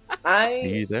 JB, are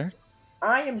you there?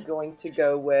 I am going to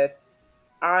go with,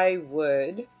 I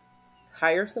would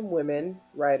hire some women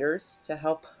writers to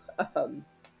help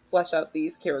flesh out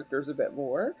these characters a bit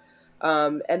more.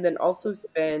 And then also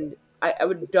spend, I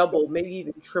would double, maybe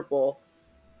even triple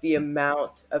the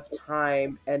amount of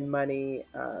time and money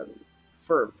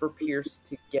for Pierce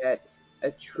to get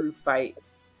a true fight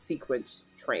sequence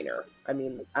trainer. I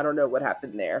mean, I don't know what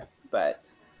happened there, but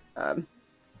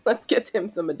let's get him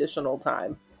some additional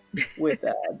time with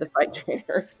the fight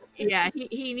trainers. Yeah,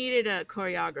 he needed a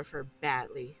choreographer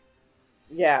badly.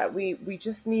 Yeah, we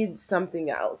just need something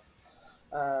else.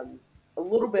 A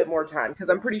little bit more time, because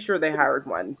I'm pretty sure they hired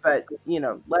one. But,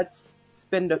 let's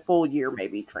spend a full year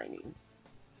maybe training.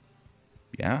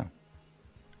 Yeah,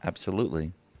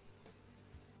 absolutely.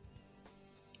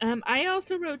 I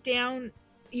also wrote down,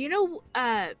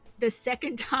 the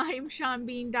second time Sean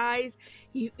Bean dies,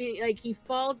 he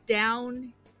falls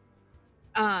down,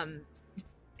 and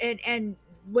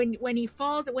when he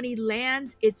falls, when he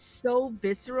lands, it's so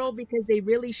visceral because they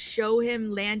really show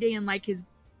him landing and like his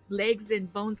legs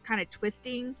and bones kind of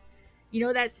twisting. You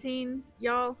know that scene,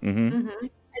 y'all? Mm-hmm.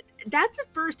 That's the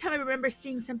first time I remember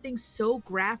seeing something so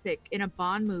graphic in a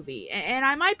Bond movie. And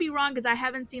I might be wrong because I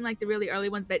haven't seen like the really early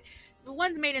ones, but the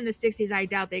ones made in the 60s, I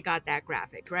doubt they got that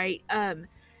graphic, right?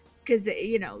 Because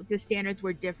the standards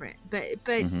were different. But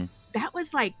that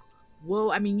was like,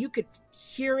 whoa! I mean, you could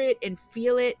hear it and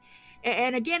feel it.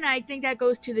 And again, I think that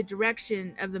goes to the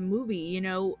direction of the movie,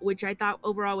 which I thought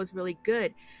overall was really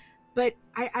good. But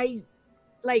I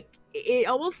like, it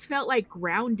almost felt like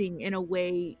grounding in a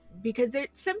way, because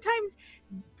sometimes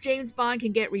James Bond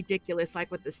can get ridiculous,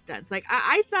 like with the stunts. Like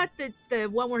I thought that the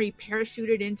one where he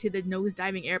parachuted into the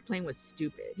nose-diving airplane was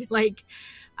stupid. Like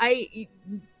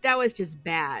that was just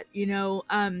bad,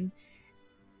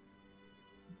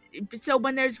 So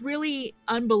when there's really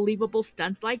unbelievable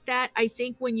stunts like that, I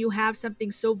think when you have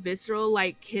something so visceral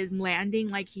like him landing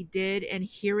like he did and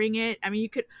hearing it, I mean, you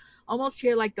could almost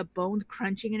hear like the bones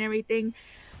crunching and everything.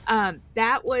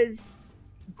 That was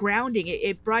grounding.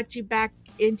 It brought you back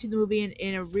into the movie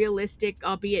in a realistic,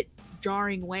 albeit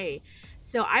jarring way.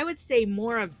 So I would say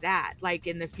more of that, like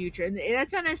in the future. And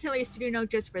that's not necessarily a studio note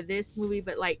just for this movie,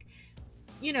 but like,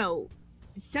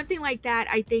 something like that.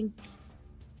 I think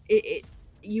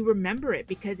you remember it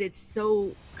because it's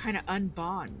so kind of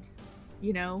unbond,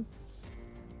 No,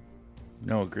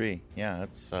 agree. Yeah,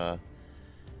 it's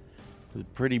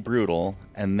pretty brutal.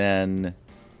 And then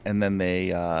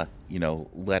they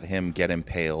let him get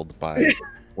impaled by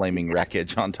flaming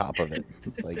wreckage on top of it.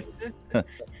 It's like,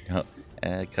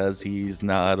 because he's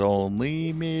not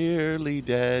only merely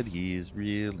dead, he's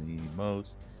really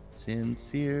most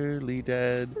sincerely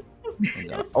dead.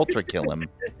 Ultra kill him.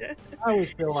 I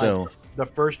always feel like the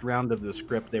first round of the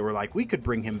script, they were like, we could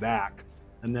bring him back.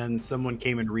 And then someone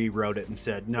came and rewrote it and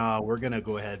said, no, we're going to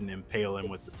go ahead and impale him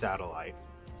with the satellite.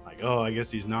 Like, oh, I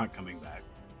guess he's not coming back.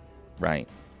 Right.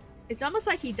 It's almost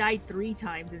like he died 3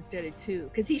 times instead of 2,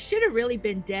 because he should have really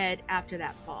been dead after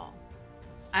that fall.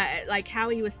 Like how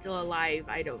he was still alive,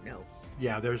 I don't know.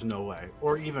 Yeah, there's no way.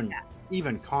 Or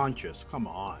even conscious. Come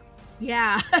on.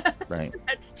 Yeah. Right.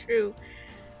 That's true.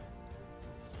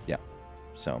 Yeah.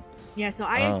 So. Yeah, so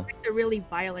I expect a really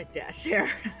violent death there.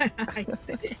 I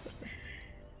think.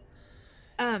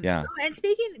 Yeah. And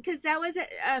speaking, because that was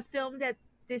a filmed at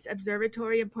this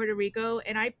observatory in Puerto Rico,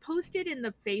 and I posted in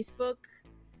the Facebook,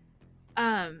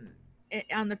 on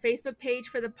the Facebook page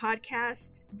for the podcast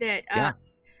that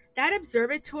that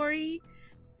observatory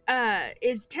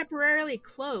is temporarily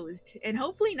closed, and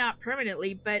hopefully not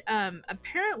permanently, but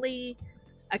apparently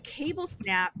a cable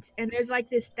snapped, and there's like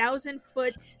this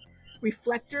 1,000-foot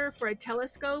reflector for a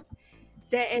telescope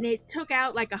and it took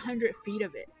out like 100 feet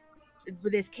of it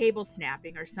with this cable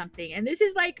snapping or something. And this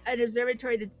is like an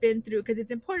observatory that's been through, because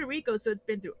it's in Puerto Rico, so it's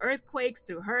been through earthquakes,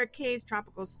 through hurricanes,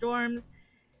 tropical storms,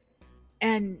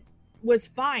 and was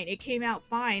fine. It came out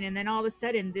fine, and then all of a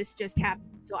sudden this just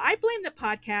happened. So I blame the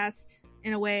podcast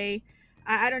in a way.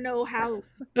 I don't know how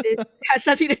this has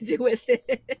something to do with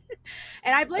it.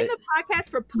 And I blame the podcast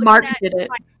for putting that in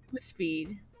my news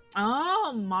feed.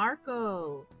 Oh,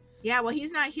 Marco. Yeah, well,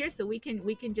 he's not here, so we can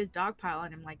just dogpile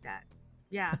on him like that.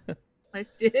 Yeah, let's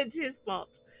do it. It's his fault.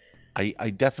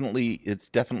 It's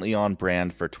definitely on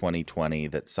brand for 2020.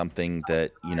 That's something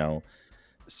that,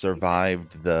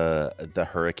 survived the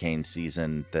hurricane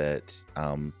season that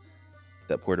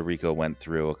that Puerto Rico went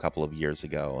through a couple of years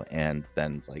ago, and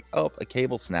then it's like, oh, a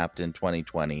cable snapped in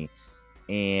 2020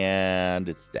 and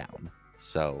it's down.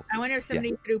 So I wonder if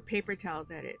somebody threw paper towels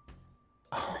at it.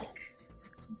 Like,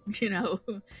 here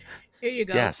you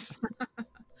go. Yes.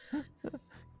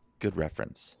 Good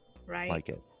reference. Right. Like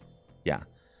it. Yeah.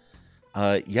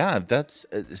 Yeah, that's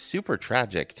super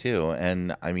tragic too.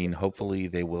 And I mean, hopefully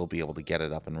they will be able to get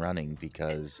it up and running,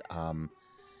 because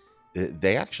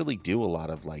they actually do a lot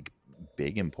of like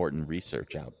big important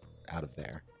research out of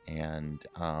there. And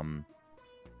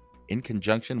in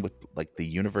conjunction with like the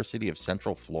University of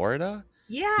Central Florida,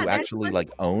 who actually like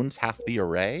owns half the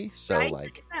array. So right?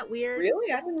 like, isn't that weird?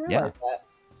 Really? I didn't realize that.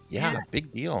 Yeah,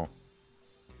 big deal.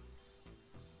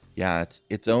 Yeah,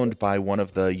 it's owned by one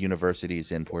of the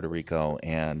universities in Puerto Rico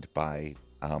and by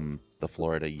the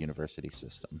Florida university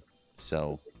system.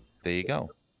 So there you go.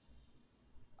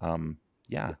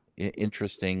 Yeah,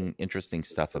 interesting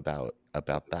stuff about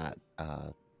that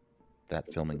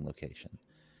that filming location.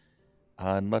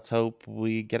 And let's hope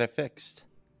we get it fixed.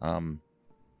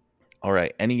 All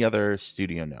right. Any other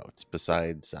studio notes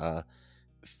besides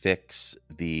fix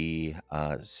the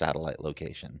satellite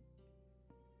location?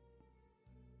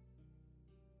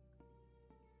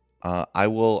 I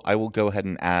will go ahead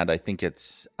and add. I think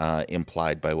it's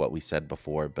implied by what we said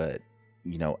before, but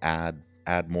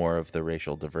add more of the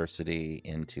racial diversity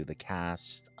into the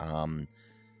cast. And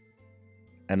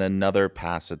another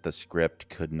pass at the script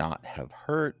could not have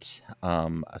hurt,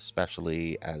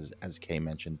 especially as Kay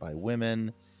mentioned, by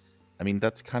women. I mean,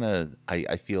 that's kind of,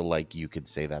 I feel like you could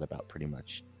say that about pretty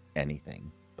much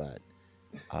anything, but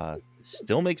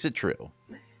still makes it true.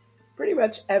 Pretty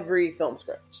much every film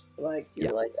script. Like,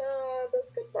 you're like, this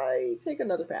could probably take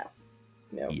another pass.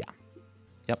 Yeah.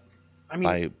 Yep. I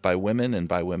mean, by women and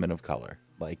by women of color.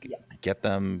 Like, get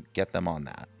them on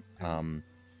that.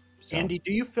 So. Andy,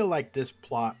 do you feel like this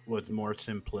plot was more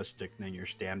simplistic than your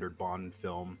standard Bond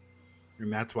film?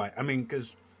 And that's why, I mean,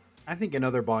 because I think in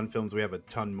other Bond films we have a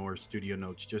ton more studio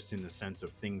notes, just in the sense of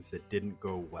things that didn't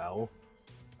go well.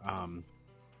 I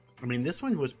mean, this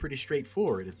one was pretty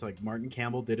straightforward. It's like Martin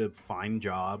Campbell did a fine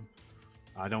job.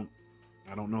 I don't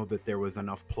know that there was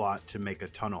enough plot to make a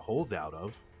ton of holes out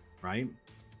of, right?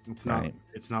 It's not. Right.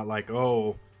 It's not like,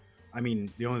 oh, I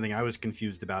mean, the only thing I was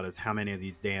confused about is how many of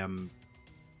these damn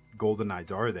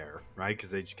GoldenEyes are there, right?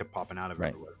 Because they just kept popping out of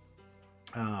everywhere.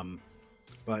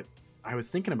 But I was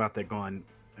thinking about that, going,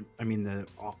 I mean,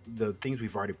 the things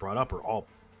we've already brought up are all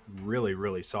really,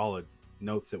 really solid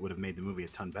notes that would have made the movie a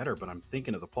ton better. But I'm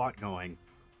thinking of the plot going,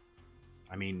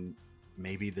 I mean,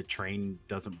 maybe the train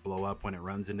doesn't blow up when it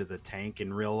runs into the tank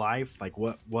in real life. Like,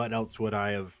 what else would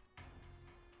I have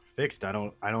fixed? I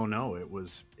don't know.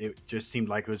 It just seemed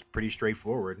like it was pretty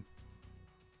straightforward.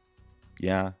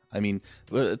 Yeah, I mean,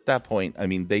 at that point, I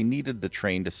mean, they needed the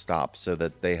train to stop so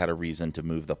that they had a reason to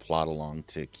move the plot along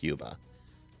to Cuba.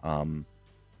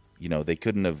 They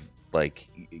couldn't have, like,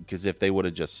 because if they would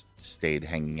have just stayed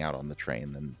hanging out on the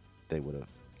train, then they would have,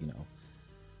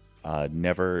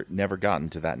 never gotten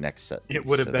to that next set. It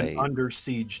would have been Under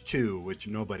Siege 2, which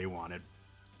nobody wanted.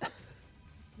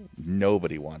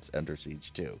 Nobody wants Under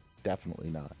Siege 2.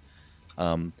 Definitely not.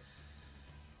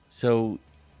 So,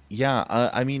 yeah,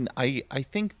 I mean, I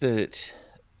think that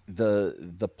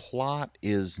the plot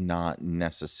is not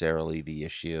necessarily the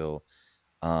issue.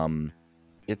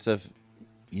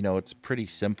 It's pretty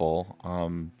simple. I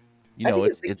think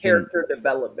it's the character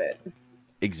development.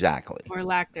 Exactly. Or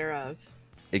lack thereof.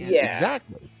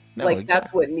 Exactly. No, like,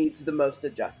 that's what needs the most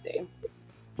adjusting.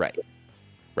 Right.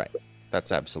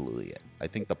 That's absolutely it. I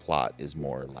think the plot is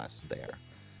more or less there.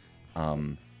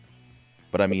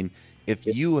 But I mean, if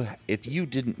you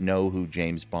didn't know who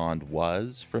James Bond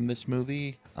was from this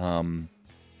movie, I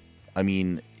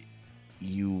mean,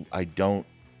 I don't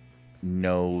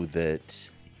know that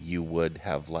you would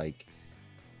have, like,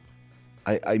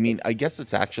 I mean, I guess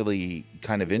it's actually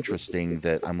kind of interesting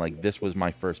that I'm like, this was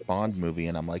my first Bond movie,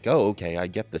 and I'm like, oh, okay, I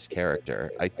get this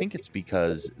character. I think it's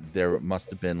because there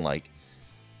must have been, like,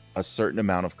 a certain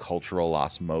amount of cultural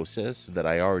osmosis that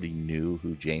I already knew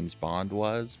who James Bond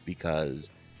was, because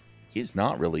he's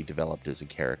not really developed as a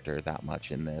character that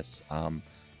much in this,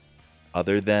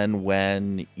 other than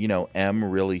when, M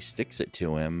really sticks it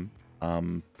to him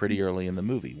pretty early in the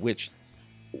movie, which...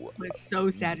 It's so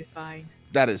satisfying.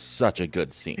 That is such a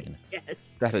good scene. Yes.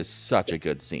 That is such a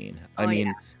good scene. I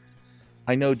mean,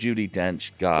 I know Judi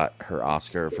Dench got her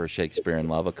Oscar for Shakespeare in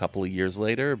Love a couple of years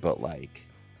later, but, like,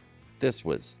 this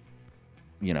was,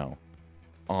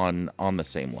 on the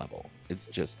same level. It's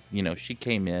just, she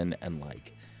came in and,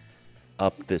 like,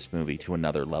 up this movie to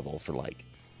another level for like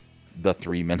the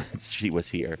 3 minutes she was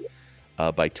here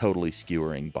by totally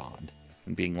skewering Bond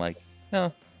and being like,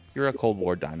 no, you're a Cold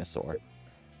War dinosaur.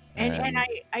 And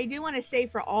I do want to say,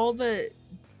 for all the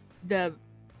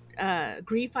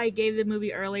grief I gave the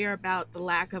movie earlier about the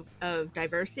lack of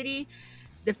diversity,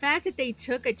 the fact that they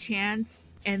took a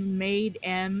chance and made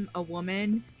M a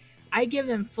woman, I give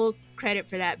them full credit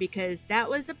for that, because that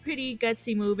was a pretty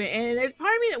gutsy move. And there's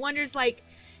part of me that wonders, like,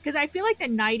 because I feel like the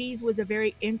 90s was a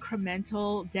very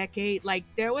incremental decade. Like,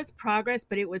 there was progress,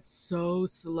 but it was so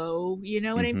slow, you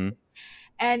know what I mean?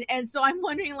 And so I'm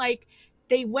wondering, like,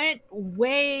 they went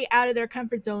way out of their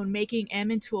comfort zone making M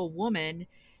into a woman.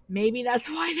 Maybe that's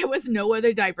why there was no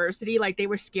other diversity. Like, they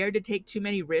were scared to take too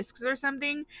many risks or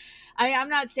something. I'm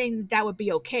not saying that would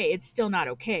be okay. It's still not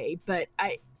okay. But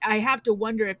I have to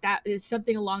wonder if that is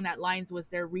something along that lines was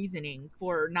their reasoning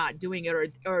for not doing it,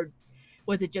 or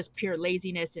was it just pure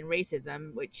laziness and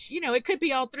racism, which, you know, it could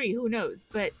be all three. Who knows?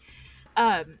 But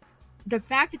the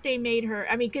fact that they made her,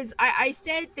 I mean, because I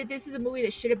said that this is a movie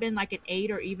that should have been like an 8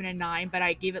 or even a 9, but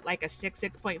I gave it like a 6,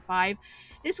 6.5.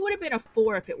 This would have been a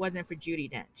 4 if it wasn't for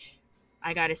Judi Dench,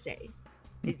 I gotta say.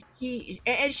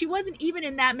 She wasn't even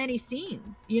in that many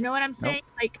scenes. You know what I'm saying?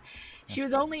 Nope. Like, she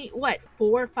was only, what,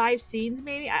 4 or 5 scenes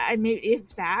maybe? Maybe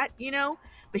if that, you know?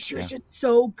 But she was just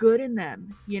so good in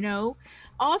them, you know?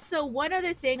 Also, one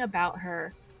other thing about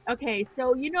her. Okay,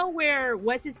 so you know where,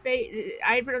 what's his face?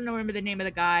 I don't remember the name of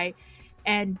the guy.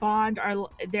 And Bond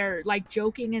they're like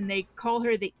joking, and they call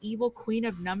her the evil queen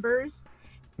of numbers.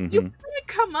 You couldn't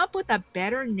come up with a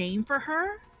better name for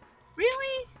her?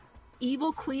 Really?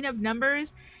 Evil queen of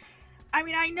numbers? I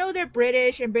mean, I know they're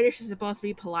British, and British is supposed to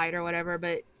be polite or whatever,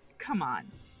 but come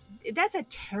on. That's a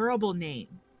terrible name.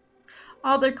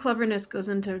 All their cleverness goes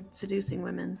into seducing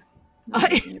women.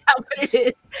 Is that what it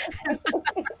is?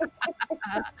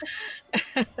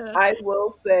 I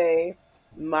will say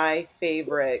my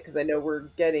favorite, because I know we're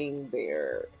getting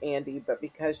there, Andy, but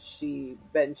because she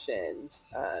mentioned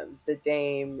the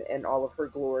Dame and all of her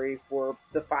glory for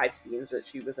the 5 scenes that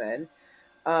she was in,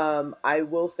 I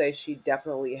will say she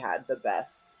definitely had the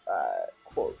best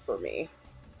quote for me.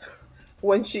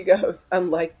 When she goes,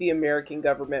 unlike the American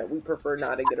government, we prefer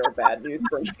not to get our bad news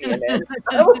from CNN.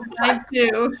 I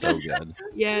do. So good.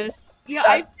 Yes.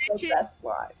 Yeah, that's the best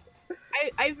line.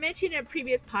 I've mentioned in a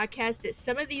previous podcast that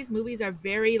some of these movies are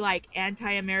very like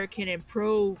anti-American and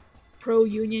pro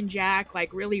Union Jack,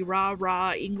 like really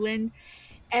rah England.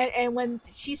 And when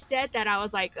she said that, I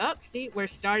was like, oh, see, we're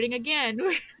starting again.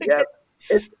 Yep.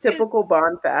 It's typical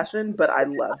Bond fashion, but I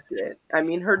loved it. I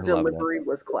mean, her delivery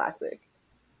was classic.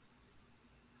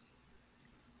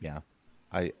 Yeah,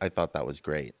 I thought that was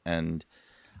great. And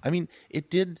I mean, it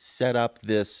did set up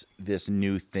this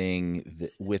new thing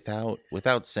that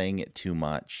without saying it too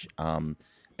much. And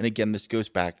again, this goes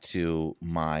back to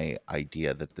my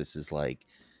idea that this is like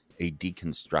a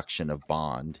deconstruction of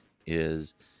Bond,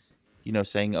 is, you know,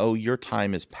 saying, oh, your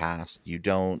time is past. We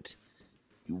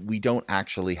don't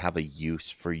actually have a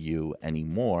use for you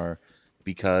anymore,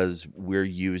 because we're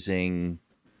using,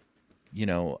 you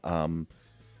know,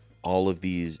 all of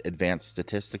these advanced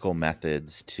statistical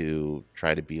methods to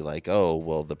try to be like, oh,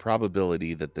 well, the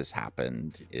probability that this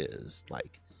happened is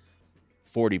like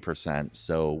 40%,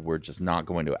 so we're just not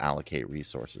going to allocate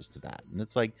resources to that. And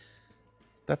it's like,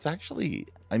 that's actually,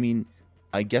 I mean,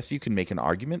 I guess you can make an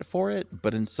argument for it,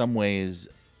 but in some ways,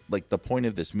 like, the point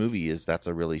of this movie is that's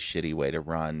a really shitty way to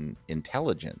run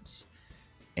intelligence.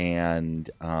 And,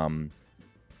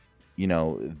 you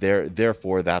know,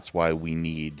 therefore that's why we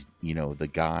need, you know, the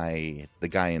guy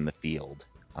in the field,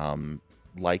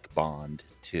 like Bond,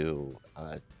 to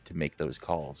make those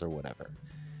calls or whatever.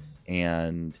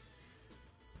 And,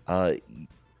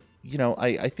 you know,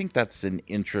 I think that's an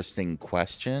interesting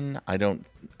question. I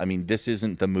mean, this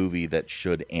isn't the movie that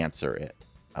should answer it.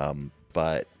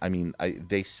 But I mean,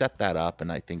 they set that up,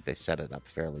 and I think they set it up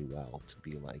fairly well to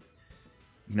be like,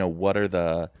 you know, what are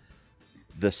the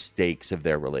stakes of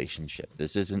their relationship?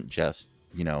 This isn't just,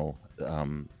 you know,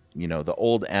 the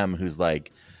old M who's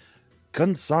like,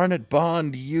 "Consarn it,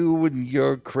 Bond, you and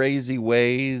your crazy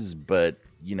ways, but,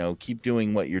 you know, keep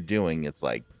doing what you're doing." It's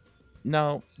like,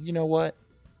 no, you know what?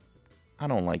 I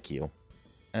don't like you,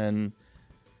 and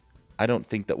I don't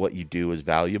think that what you do is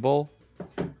valuable,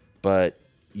 but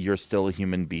you're still a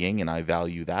human being, and I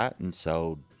value that, and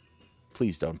so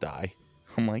please don't die.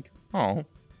 I'm like, oh,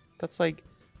 that's like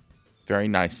very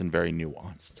nice and very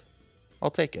nuanced. I'll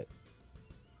take it.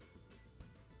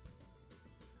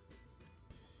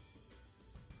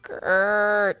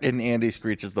 Grrr, and Andy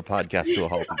screeches the podcast to a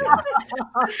halt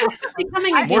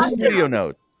again. More studio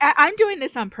notes. I'm doing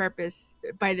this on purpose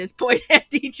by this point,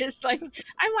 Andy. Just like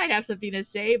I might have something to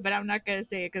say, but I'm not gonna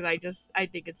say it because I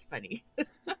think it's funny.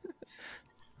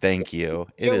 Thank you.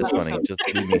 It You're is funny. welcome. Just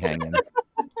leave me hanging.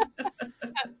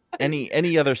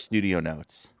 Any other studio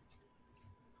notes?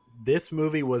 This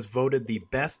movie was voted the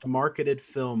best marketed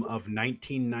film of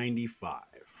 1995,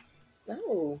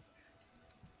 No.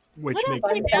 which What makes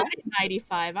else came out in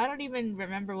 '95? I don't even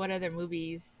remember what other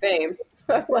movies. Same.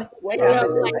 Like, what Yeah,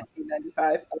 happened in like-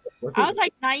 1995? I was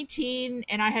like 19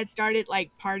 and I had started like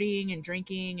partying and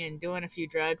drinking and doing a few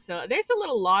drugs. So there's a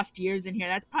little lost years in here.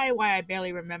 That's probably why I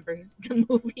barely remember the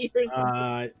movie or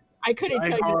something. I couldn't Die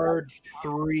tell you. Hard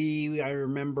 3, I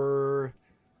remember.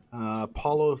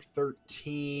 Apollo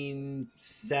 13,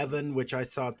 7, which I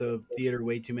saw at the theater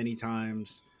way too many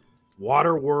times.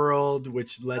 Waterworld,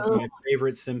 which led to my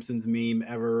favorite Simpsons meme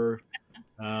ever.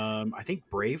 I think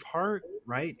Braveheart,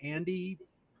 right, Andy?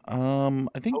 I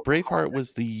think Braveheart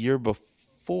was the year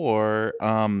before.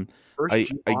 First I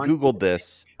Jumanji. googled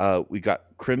this. We got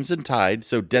Crimson Tide,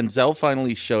 so Denzel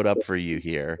finally showed up for you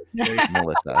here,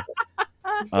 Melissa.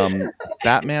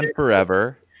 Batman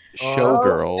Forever,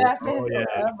 Showgirls. Batman yeah.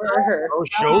 Forever. Oh,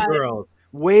 Showgirls.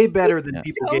 Way better than Yeah.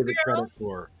 people gave it credit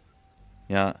for.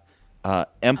 Yeah.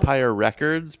 Empire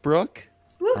Records, Brooke.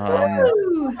 Woo!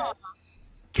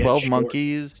 Get 12 Short.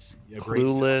 Monkeys, Yeah, great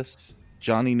film. Clueless,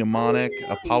 Johnny Mnemonic,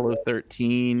 Apollo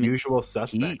 13, Usual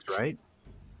Suspects, Heat. right?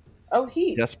 Oh,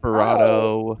 Heat.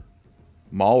 Desperado,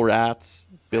 Mallrats,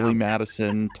 Billy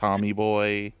Madison, Tommy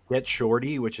Boy. Get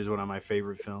Shorty, which is one of my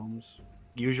favorite films.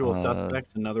 Usual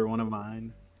Suspects, another one of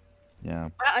mine. Yeah.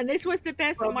 And this was the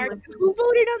best Well, market. Monkeys. Who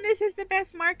voted on this as the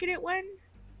best marketed one?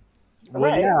 Well,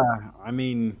 Right. yeah. I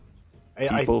mean,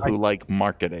 People who like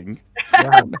marketing.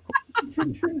 yeah.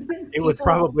 It was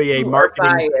probably a Who are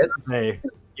marketing biased. survey.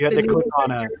 You had The to click new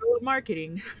on a Journal of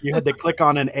marketing. you had to click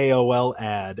on an AOL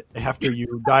ad after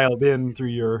you dialed in through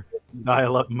your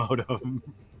dial-up modem.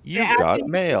 You've Yeah, got actually-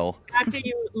 mail. After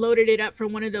you loaded it up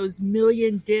from one of those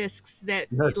million discs that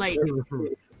like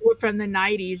were from the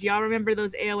 90s. Y'all remember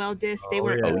those AOL discs? They Oh,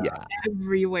 were yeah. Oh, yeah.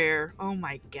 everywhere. Oh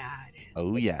my god.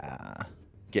 Oh, yeah.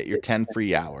 Get your 10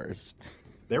 free hours.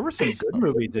 There were some good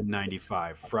movies in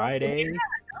 '95. Friday.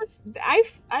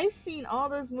 I've seen all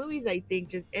those movies. I think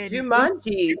just and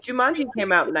Jumanji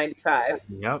came out in 95.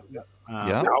 Yep. Yep.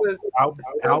 It was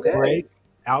so Outbreak.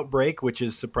 Outbreak, which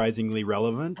is surprisingly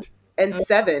relevant. And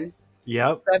Seven.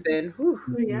 Yep. Seven. Whew.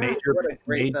 Yeah. Major What a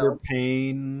great Major film.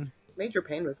 Pain. Major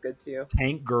Pain was good too.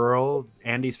 Tank Girl,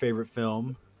 Andy's favorite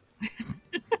film.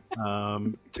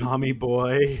 Tommy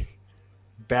Boy.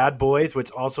 Bad Boys,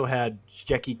 which also had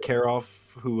Shecky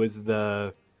Karoff, who was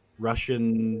the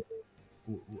Russian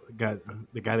guy,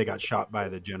 the guy that got shot by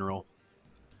the general.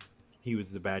 He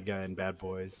was the bad guy in Bad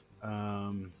Boys.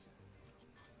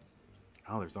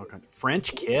 There's all kinds.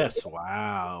 French Kiss.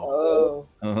 Wow. Oh,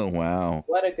 Oh, wow.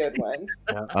 what a good one.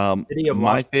 City of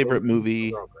My Lost favorite Children.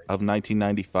 movie of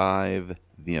 1995,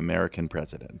 The American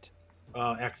President.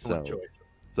 Excellent So- choice.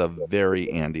 It's a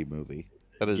very Andy movie.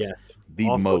 That is Yes. the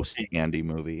Also most Tank. Andy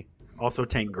movie. Also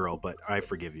Tank Girl, but I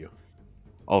forgive you.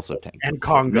 Also Tank. And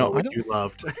Congo, No, I which don't- you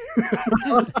loved.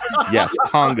 Yes,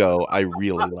 Congo, I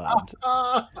really loved.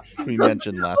 We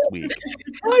mentioned last week.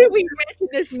 how did we mention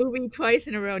this movie twice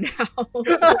in a row now?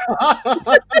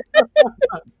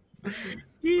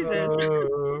 Jesus.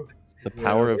 The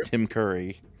Power of Tim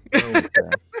Curry.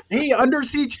 Hey, Under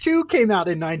Siege 2 came out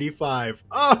in 95.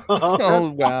 Oh,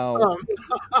 wow.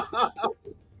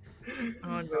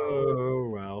 Oh no. Oh,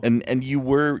 wow. And you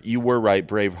were right.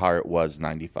 Braveheart was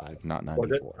 95, not 94.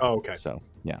 Was it? Oh, okay. So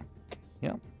yeah.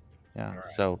 right.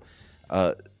 So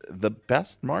the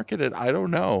best marketed, I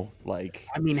don't know. Like,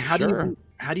 I mean, how sure.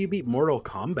 do you beat Mortal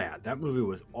Kombat? That movie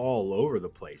was all over the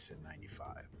place in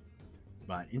 95.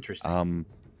 But interesting.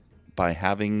 By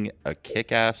having a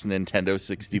kick-ass Nintendo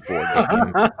 64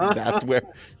 game,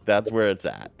 that's where it's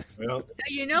at. Well,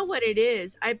 You know what it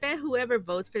is? I bet whoever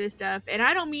votes for this stuff, and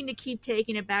I don't mean to keep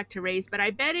taking it back to race, but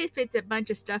I bet if it's a bunch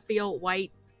of stuffy old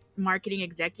white marketing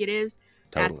executives,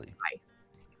 Totally.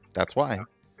 That's why.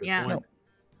 yeah. No.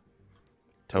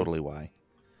 Totally why.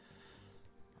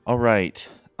 All right.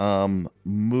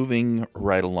 Moving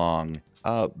right along.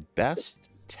 Best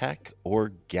tech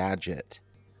or gadget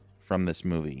from this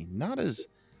movie. Not as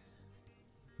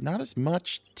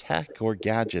much tech or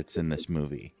gadgets in this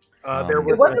movie. there It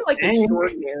was It wasn't like tank.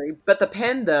 extraordinary, but the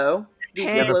pen though. The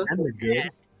Pen. Yeah, the explosive pen was good.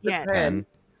 Yeah. pen. And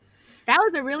That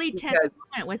was a really tense Because-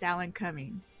 moment with Alan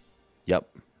Cumming. yep.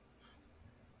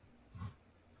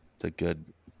 It's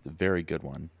a very good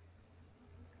one.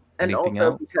 And Anything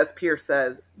also else? because Pierce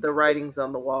says the writing's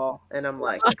on the wall, and I'm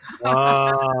like,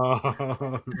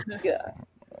 Oh. yeah.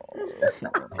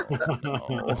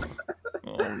 no.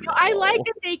 I like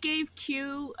that they gave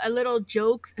Q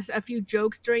a few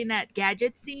jokes during that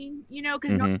gadget scene,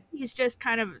 because normally he's just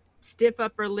kind of stiff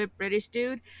upper lip British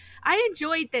dude. I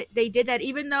enjoyed that they did that,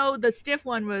 even though the stiff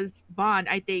one was Bond.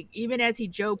 I think even as he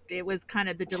joked, it was kind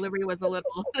of, the delivery was a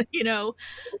little,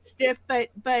 stiff. But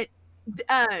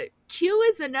Q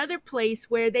is another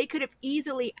place where they could have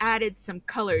easily added some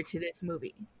color to this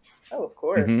movie. Oh, of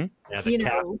course. Yeah,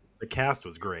 the cast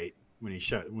was great when he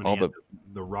had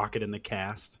the rocket in the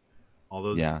cast. All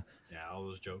those all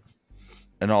those jokes.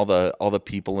 And all the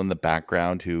people in the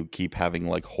background who keep having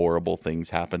like horrible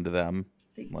things happen to them.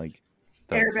 Like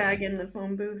airbag in the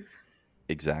phone booth.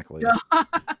 Exactly.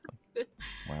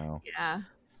 Wow.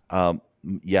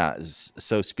 Yeah.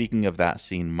 So speaking of that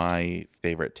scene, my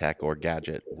favorite tech or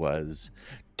gadget was,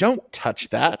 "Don't touch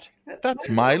that. That's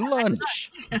my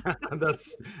lunch."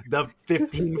 That's the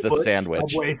 15-foot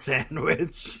sandwich. Subway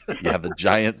sandwich. Yeah, the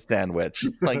giant sandwich.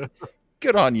 Like,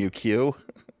 good on you, Q.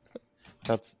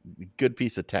 That's a good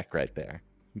piece of tech right there.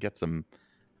 Get some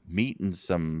meat and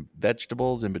some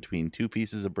vegetables in between two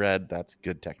pieces of bread. That's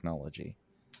good technology.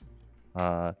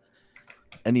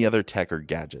 Any other tech or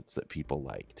gadgets that people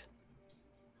liked?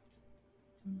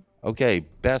 Okay,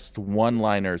 best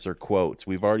one-liners or quotes.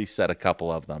 We've already said a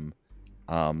couple of them.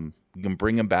 You can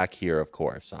bring them back here, of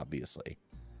course, obviously.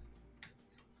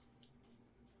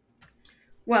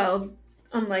 Well,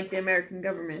 unlike the American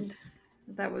government,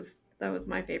 that was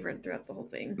my favorite throughout the whole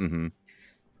thing. Mm-hmm.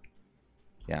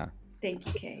 Yeah. Thank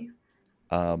you, Kay.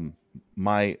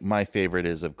 My favorite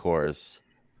is, of course,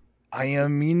 "I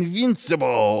am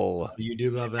invincible." You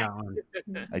do love that one.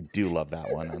 I do love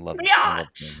that one. I love it.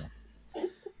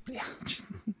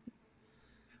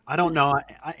 I don't know,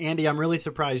 Andy. I'm really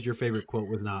surprised your favorite quote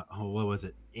was not. Oh, what was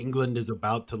it? "England is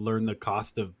about to learn the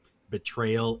cost of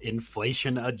betrayal,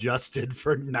 inflation adjusted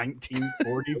for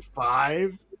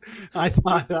 1945." I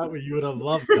thought you would have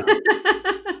loved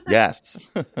that. Yes,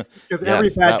 because every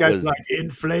bad guy's like,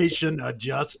 "Inflation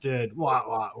adjusted."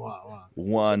 Wah.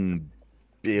 $1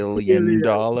 billion.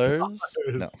 No.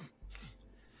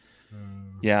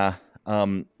 Yeah.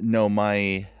 No.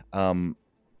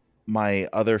 My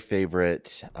other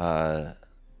favorite. Now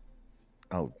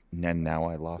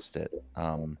I lost it.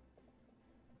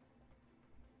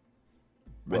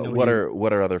 What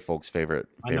are other folks' favorite?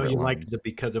 I know you lines? liked the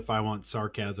 "because if I want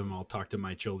sarcasm, I'll talk to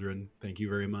my children. Thank you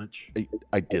very much."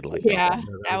 I did like Yeah,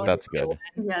 that. That's good.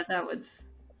 Yeah, that was.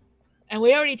 And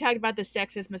we already talked about the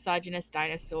sexist, misogynist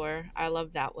dinosaur. I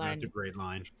love that one. That's a great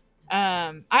line.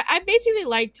 I basically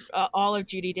liked all of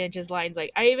Judi Dench's lines.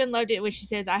 Like, I even loved it when she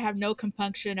says, "I have no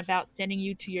compunction about sending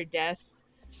you to your death."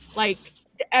 Like,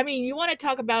 I mean, you want to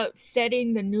talk about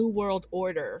setting the new world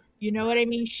order. You know what I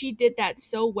mean? She did that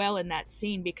so well in that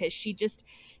scene because she just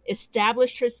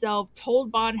established herself,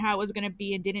 told Bond how it was going to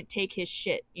be, and didn't take his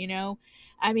shit,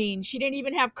 I mean, she didn't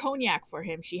even have cognac for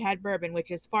him. She had bourbon, which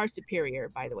is far superior,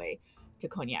 by the way, to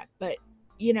cognac. But,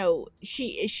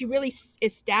 she really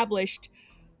established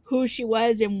who she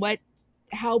was and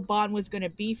how Bond was going to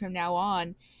be from now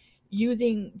on,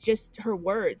 using just her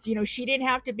words. She didn't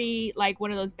have to be like one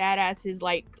of those badasses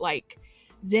like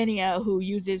Xenia, who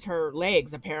uses her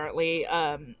legs apparently,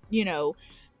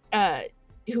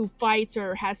 who fights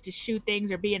or has to shoot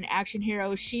things or be an action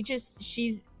hero. She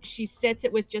sets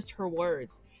it with just her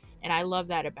words, and I love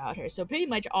that about her. So pretty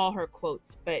much all her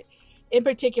quotes, but in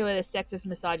particular the sexist,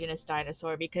 misogynist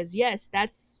dinosaur, because yes,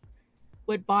 that's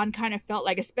what Bond kind of felt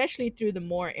like, especially through the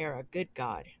Moore era. Good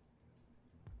God.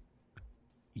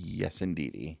 Yes,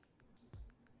 indeedy.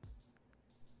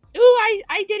 Ooh,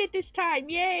 I did it this time.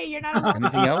 Yay, you're not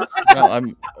Anything else? No,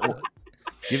 I'm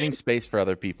giving space for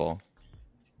other people.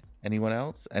 Anyone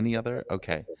else? Any other?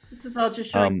 Okay. This is all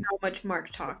just showing how much Mark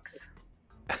talks.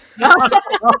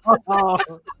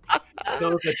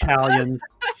 Those Italians.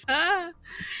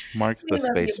 Mark's the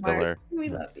space filler. We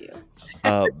love you.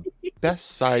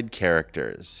 Best side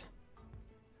characters.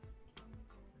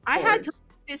 I had to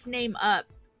look this name up.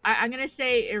 I'm going to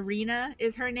say Irina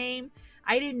is her name.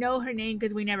 I didn't know her name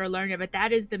because we never learned it, but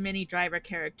that is the Minnie Driver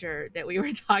character that we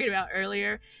were talking about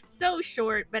earlier. So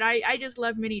short, but I just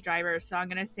love Minnie Driver, so I'm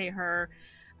going to say her.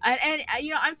 And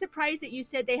I'm surprised that you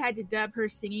said they had to dub her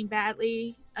singing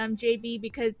badly, JB,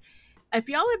 because if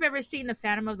y'all have ever seen The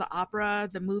Phantom of the Opera,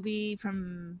 the movie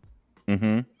from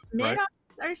mid-aughts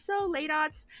or so, late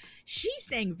aughts, she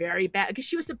sang very bad because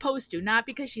she was supposed to, not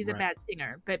because she's a bad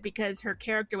singer, but because her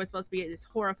character was supposed to be this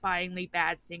horrifyingly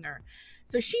bad singer.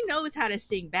 So she knows how to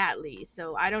sing badly.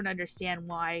 So I don't understand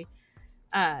why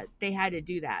they had to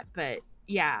do that. But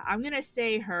yeah, I'm going to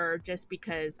say her just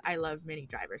because I love Minnie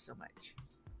Driver so much.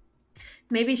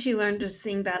 Maybe she learned to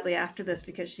sing badly after this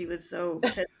because she was so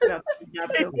pissed about being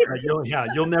dubbed over.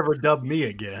 You'll never dub me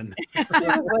again.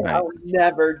 I'll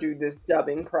never do this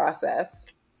dubbing process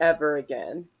ever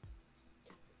again.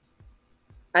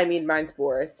 I mean, mine's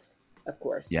Boris, of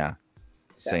course. Yeah,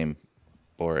 same.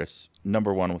 Boris,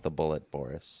 number one with a bullet,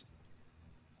 Boris.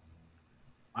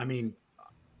 I mean,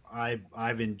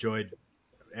 I've enjoyed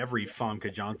every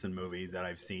Famke Johnson movie that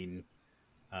I've seen.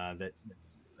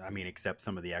 Except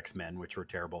some of the X-Men, which were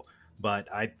terrible. But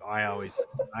I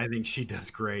think she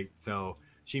does great. So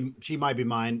she might be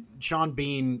mine. Sean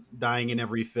Bean dying in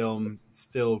every film,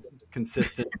 still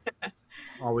consistent,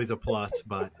 always a plus.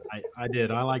 But I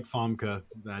like Famke.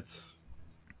 That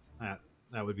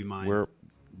would be mine.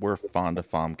 We're fond of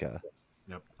Famke.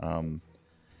 Yep. And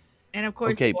of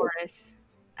course, Boris.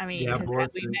 I mean, Boris,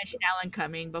 we mentioned Alan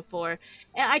Cumming before.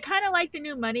 And I kind of like the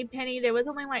new Moneypenny. There was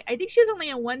only I think she was only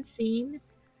in one scene.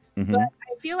 Mm-hmm. But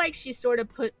I feel like she sort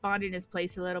of put Bond in his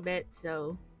place a little bit.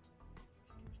 So,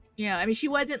 she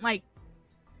wasn't like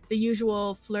the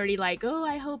usual flirty, like, oh,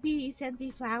 I hope he sends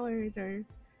me flowers or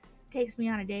takes me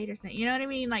on a date or something. You know what I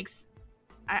mean? Like,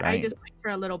 I just like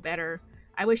her a little better.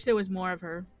 I wish there was more of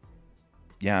her.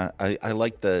 Yeah, I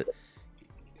like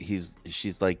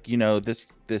she's like,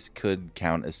 this could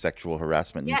count as sexual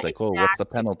harassment. And he's like, oh, what's the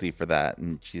penalty for that?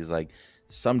 And she's like,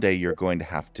 someday you're going to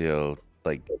have to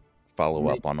like follow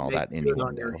up on all that innuendo.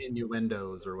 On your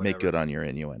innuendos or whatever. Make good on your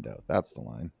innuendo. That's the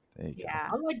line. There you go.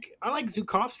 I like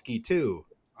Zukovsky too.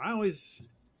 I like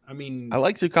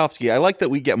Zukovsky. I like that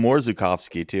we get more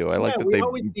Zukovsky too. I like that they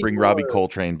bring Robbie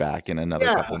Coltrane back in another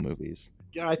couple movies.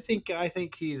 Yeah, I think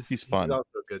he's fun. He's also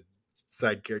a good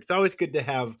side character. It's always good to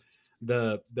have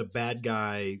the bad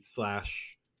guy /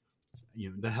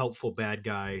 the helpful bad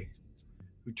guy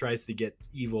who tries to get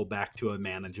evil back to a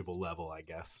manageable level, I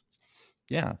guess.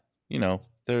 Yeah.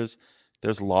 There's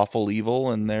lawful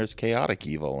evil and there's chaotic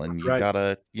evil, and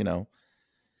gotta,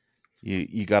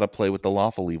 you gotta play with the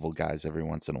lawful evil guys every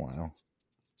once in a while.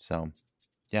 So,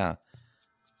 yeah.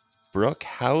 Brooke,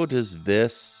 how does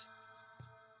this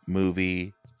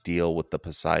movie deal with the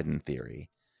Poseidon theory?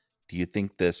 Do you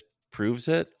think this proves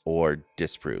it or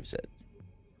disproves it?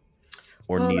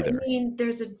 Or neither? I mean,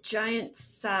 there's a giant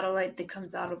satellite that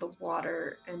comes out of the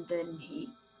water and then he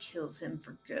kills him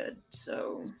for good.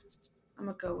 So I'm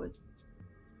gonna go with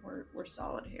we're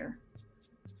solid here.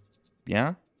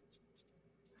 Yeah,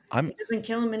 It doesn't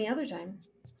kill him any other time.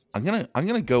 I'm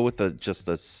gonna go with just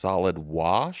a solid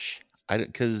wash.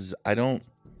 Because I don't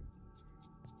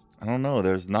know.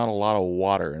 There's not a lot of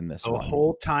water in this. The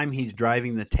whole time he's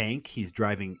driving the tank, he's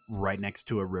driving right next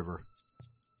to a river.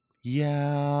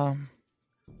 Yeah,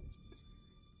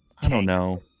 I don't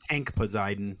know. Tank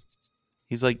Poseidon.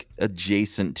 He's like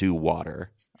adjacent to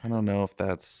water. I don't know if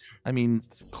that's. I mean,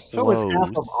 it's close. So is half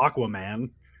of Aquaman.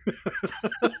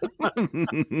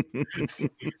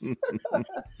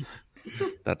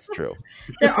 That's true.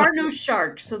 There are no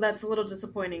sharks, so that's a little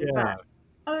disappointing. Yeah. But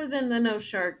other than the no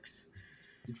sharks,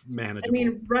 manageable. I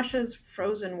mean, Russia's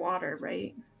frozen water,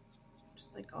 right?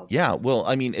 Just like all. Yeah, well,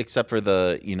 I mean, except for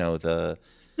the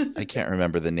I can't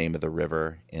remember the name of the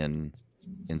river in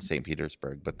St.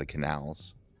 Petersburg, but the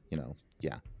canals,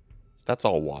 yeah, that's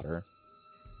all water,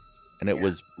 and it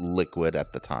was liquid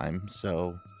at the time,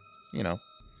 so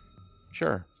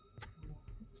sure.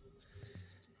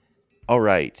 All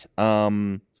right.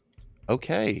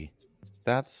 Okay.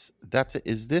 That's it.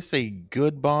 Is this a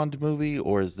good Bond movie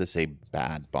or is this a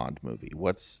bad Bond movie?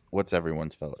 What's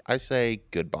everyone's vote? I say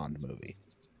good Bond movie.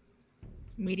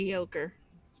 Mediocre.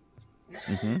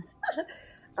 Mm-hmm.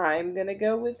 I'm gonna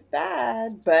go with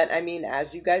bad, but I mean,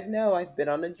 as you guys know, I've been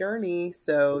on a journey,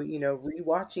 so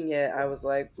rewatching it, I was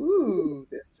like, ooh,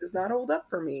 this does not hold up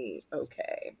for me.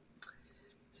 Okay.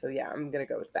 So yeah, I'm gonna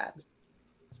go with bad.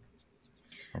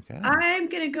 Okay. I'm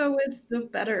gonna go with the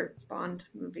better Bond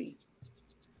movie.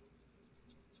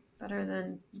 Better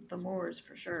than the Moors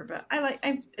for sure, but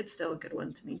it's still a good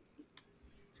one to me.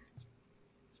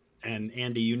 And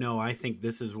Andy, I think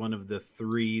this is one of the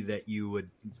 3 that you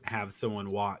would have someone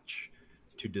watch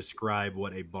to describe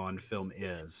what a Bond film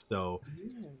is. So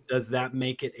does that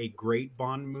make it a great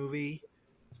Bond movie?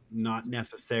 Not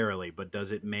necessarily, but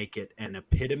does it make it an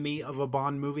epitome of a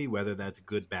Bond movie, whether that's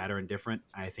good, bad, or indifferent?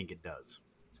 I think it does.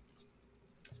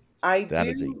 I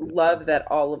do love that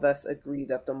all of us agree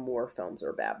that the Moore films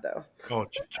are bad, though. Oh,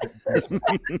 there's no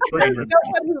one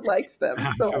who likes them,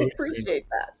 so I appreciate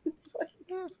that.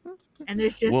 And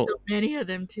there's just so many of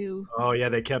them too. Oh yeah,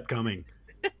 they kept coming.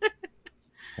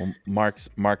 Well,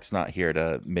 Mark's not here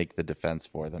to make the defense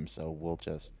for them, so we'll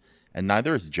just. And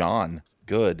neither is John.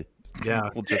 good. Yeah,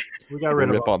 we'll just we got rid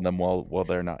of rip them. on them while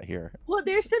they're not here. Well,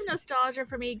 there's some nostalgia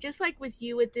for me, just like with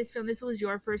you with this film. This was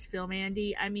your first film,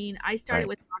 Andy. I mean, I started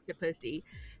Right. with Octopussy,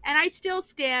 and I still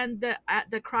stand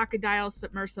the crocodile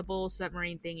submersible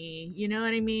submarine thingy. You know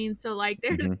what I mean? So like,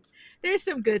 there's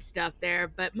some good stuff there,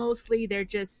 but mostly they're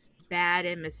just bad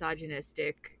and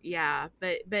misogynistic. Yeah,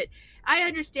 but I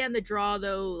understand the draw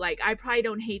though. Like, I probably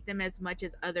don't hate them as much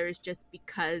as others just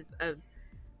because of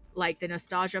like the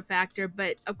nostalgia factor.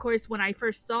 But of course, when I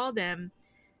first saw them,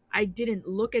 I didn't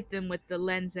look at them with the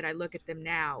lens that I look at them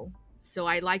now. So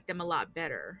I liked them a lot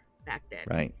better back then.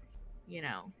 Right. You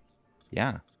know.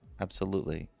 Yeah,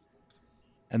 absolutely.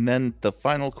 And then the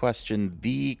final question,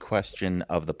 the question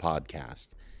of the podcast.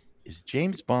 Is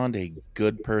James Bond a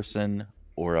good person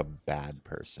or a bad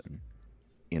person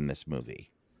in this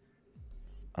movie?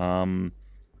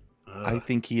 I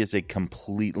think he is a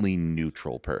completely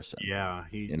neutral person. Yeah,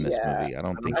 in this movie. I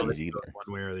don't think he's either.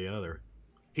 One way or the other.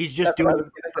 He's just That's what doing. I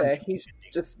was gonna say. He's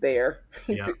just there.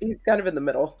 He's kind of in the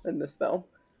middle in this film.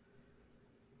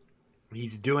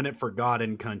 He's doing it for God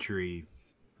and country,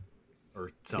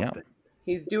 or something.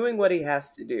 He's doing what he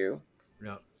has to do.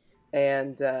 Yeah.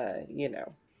 And you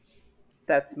know,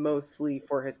 that's mostly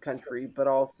for his country, but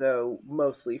also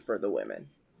mostly for the women.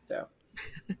 So.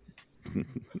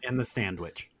 And the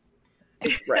sandwich.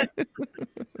 Right.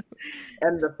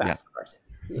 And the fast cars.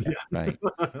 Yeah. Right.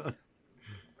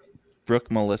 Brooke,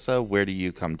 Melissa, where do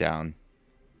you come down?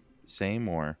 Same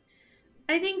or?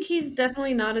 I think he's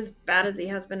definitely not as bad as he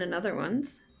has been in other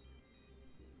ones.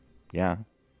 Yeah.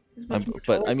 He's much more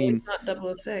but I mean,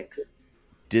 not 006.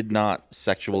 Did not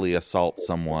sexually assault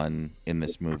someone in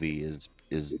this movie is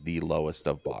the lowest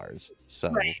of bars.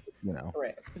 So, you know.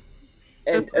 Right.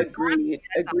 And agreed,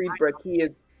 Brooke. He is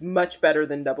much better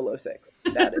than 006.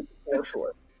 That is for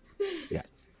sure.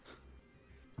 Yes.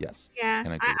 Yes.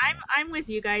 Yeah, I'm with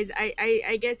you guys.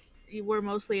 I guess we're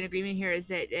mostly in agreement here is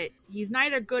that he's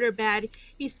neither good or bad.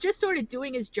 He's just sort of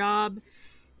doing his job,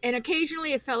 and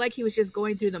occasionally it felt like he was just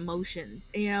going through the motions.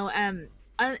 And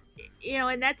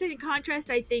that's in contrast,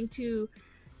 I think, to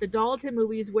the Dalton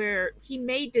movies where he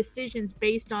made decisions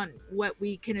based on what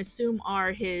we can assume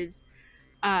are his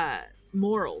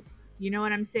morals. You know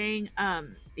what I'm saying?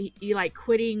 He like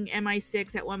quitting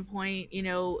MI6 at one point,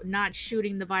 not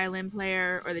shooting the violin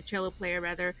player or the cello player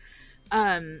rather.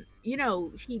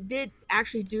 He did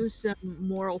actually do some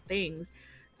moral things.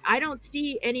 I don't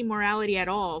see any morality at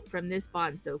all from this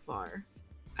Bond so far.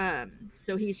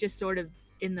 So he's just sort of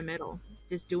in the middle,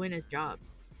 just doing his job.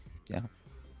 Yeah,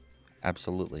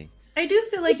 absolutely. I do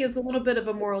feel like it was a little bit of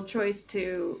a moral choice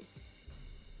to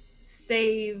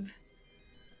save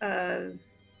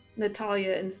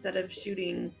Natalia instead of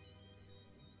shooting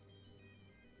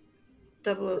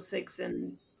 006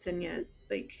 and Xenia.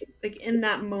 Like in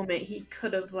that moment, he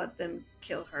could have let them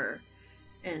kill her,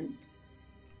 and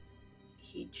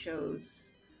he chose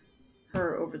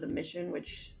her over the mission,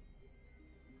 which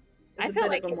is I felt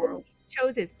like a moral. He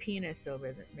chose his penis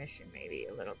over the mission, maybe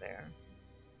a little there.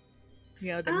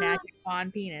 The magic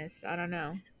Bond penis. I don't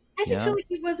know. I just feel like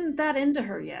he wasn't that into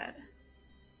her yet.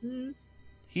 Mm-hmm.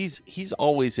 He's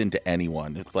always into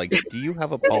anyone. It's like, do you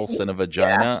have a pulse and a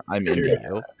vagina? I'm into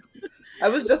you. I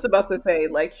was just about to say,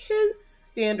 like, his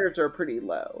standards are pretty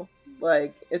low.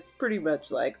 Like, it's pretty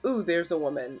much like, ooh, there's a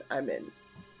woman, I'm in.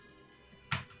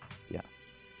 Yeah.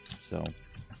 So,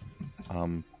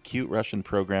 cute Russian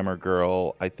programmer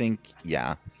girl, I think,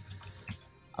 that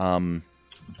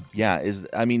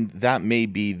may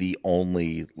be the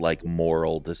only like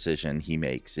moral decision he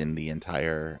makes in the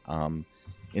entire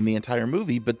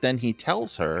movie, but then he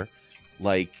tells her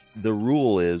like the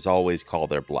rule is always call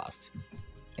their bluff.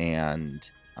 And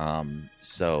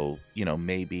so,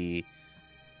 maybe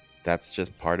that's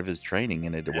just part of his training,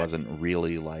 and it wasn't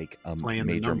really like a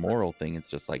major moral thing. It's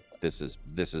just like this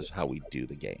is how we do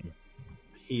the game.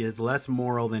 He is less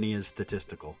moral than he is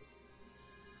statistical.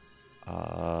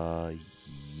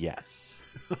 Yes.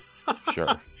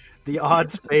 Sure. The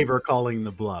odds favor calling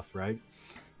the bluff, right?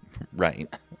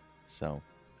 Right. So,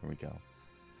 here we go.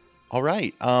 All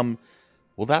right.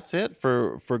 Well, that's it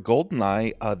for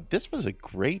GoldenEye. This was a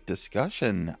great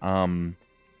discussion.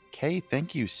 Kay,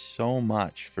 thank you so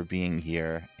much for being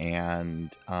here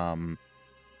and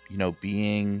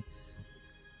being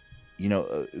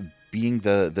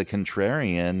the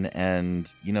contrarian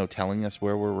and telling us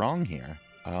where we're wrong here.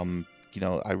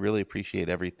 I really appreciate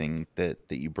everything that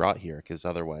you brought here, because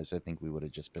otherwise I think we would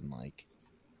have just been like,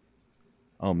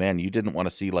 oh man, you didn't want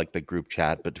to see like the group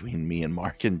chat between me and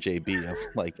Mark and JB of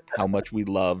like how much we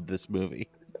loved this movie.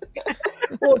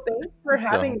 Well, thanks for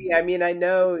having me. I mean, I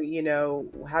know,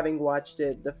 having watched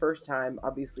it the first time,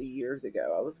 obviously years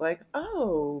ago, I was like,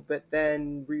 oh, but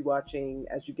then rewatching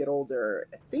as you get older,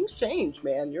 things change,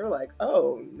 man. You're like,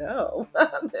 oh no,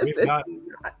 this is not.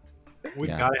 We've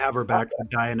got to have her back for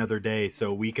Die Another Day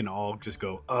so we can all just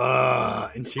go,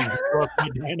 and she Die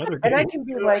Another Day. And I can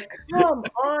be like, come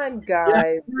on,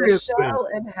 guys. Michelle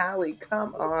and Hallie,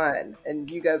 come on. And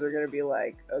you guys are going to be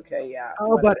like, okay, yeah.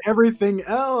 Oh, but everything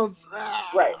else.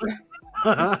 Right.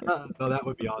 No, that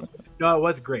would be awesome. No, it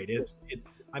was great. It's.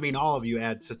 I mean, all of you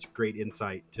add such great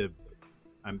insight to,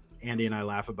 Andy and I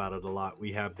laugh about it a lot.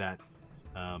 We have that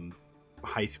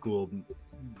high school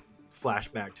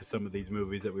flashback to some of these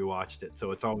movies that we watched it,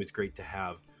 so it's always great to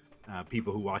have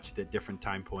people who watched it at different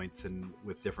time points and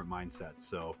with different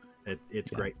mindsets,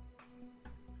 it's great.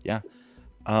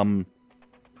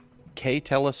 Kay,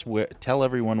 tell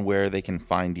everyone where they can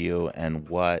find you and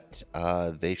what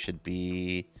they should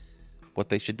be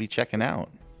checking out.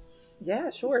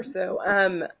 Yeah, sure. So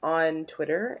on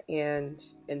Twitter and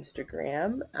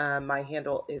Instagram, my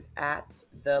handle is at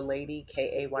the lady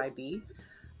KAYB.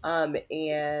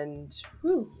 And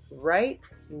right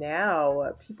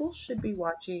now, people should be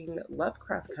watching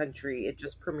Lovecraft Country. It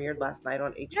just premiered last night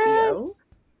on HBO.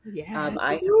 Yeah.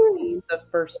 I have seen the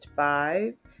first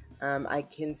 5. I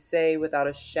can say without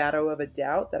a shadow of a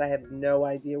doubt that I have no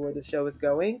idea where the show is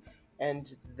going.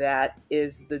 And that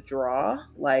is the draw,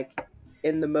 like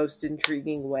in the most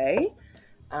intriguing way.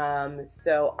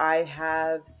 So I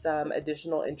have some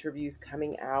additional interviews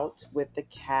coming out with the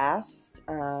cast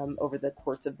over the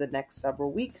course of the next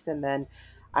several weeks. And then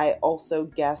I also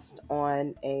guest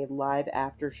on a live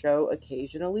after show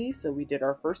occasionally. So we did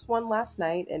our first one last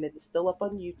night and it's still up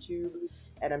on YouTube.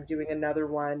 And I'm doing another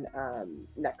one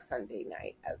next Sunday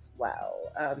night as well.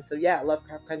 So yeah,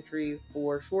 Lovecraft Country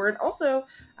for sure. And also,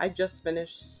 I just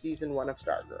finished season 1 of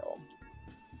Stargirl.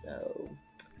 So...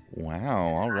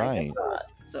 Wow, all right.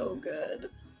 So good.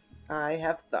 I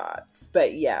have thoughts.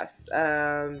 But yes.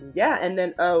 And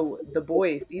then, The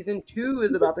Boys, season 2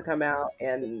 is about to come out,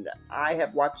 and I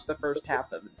have watched the first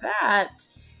half of that,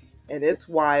 and it's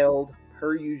wild,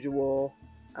 per usual.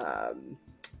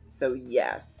 So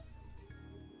yes.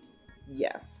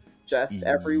 Just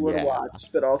everyone watch,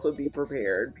 but also be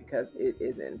prepared, because it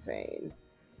is insane.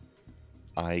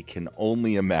 I can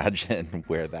only imagine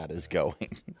where that is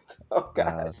going. Oh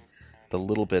gosh. The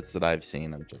little bits that I've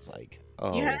seen, I'm just like,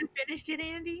 oh. You haven't finished it,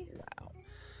 Andy?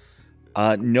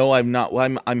 Wow. No, I'm not.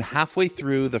 Well, I'm halfway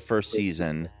through the first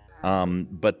season.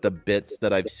 But the bits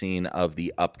that I've seen of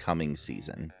the upcoming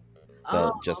season,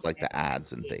 like the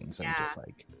ads and things, I'm just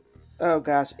like, oh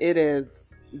gosh, it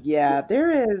is. Yeah,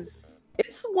 there is.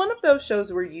 It's one of those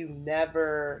shows where you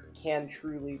never can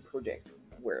truly predict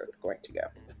where it's going to go.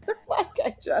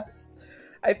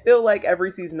 I feel like every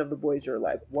season of The Boys you're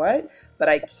like, what? But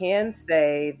I can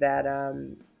say that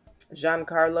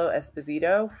Giancarlo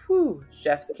Esposito,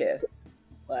 chef's kiss.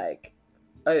 Like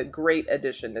a great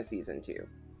addition to season 2,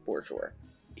 for sure.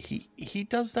 He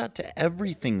does that to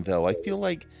everything though. I feel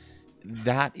like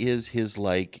that is his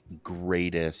like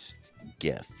greatest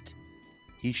gift.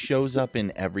 He shows up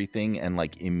in everything and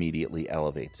like immediately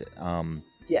elevates it.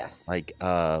 Yes. Like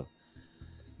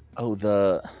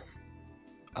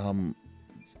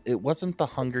it wasn't the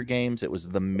Hunger Games, it was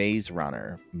the Maze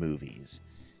Runner movies.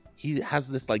 He has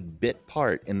this like bit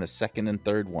part in the second and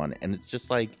third one, and it's just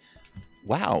like,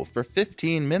 wow, for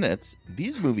 15 minutes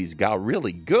these movies got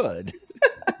really good.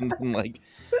 I'm like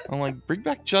bring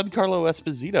back Giancarlo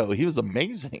Esposito, he was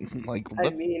amazing. Like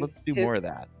let's do more of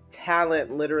that.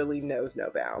 Talent literally knows no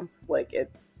bounds. Like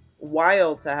it's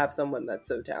wild to have someone that's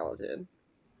so talented.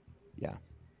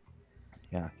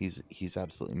 Yeah, he's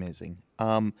absolutely amazing.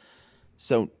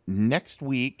 So next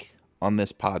week on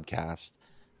this podcast,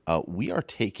 we are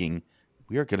going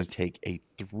to take a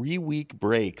 3-week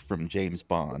break from James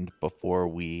Bond before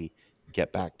we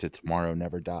get back to Tomorrow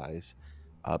Never Dies,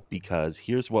 because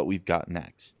here's what we've got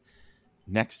next.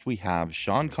 Next, we have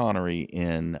Sean Connery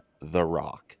in The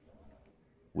Rock,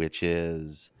 which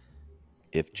is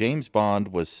if James Bond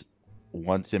was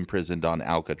once imprisoned on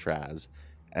Alcatraz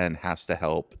and has to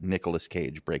help Nicolas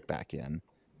Cage break back in.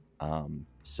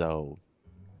 So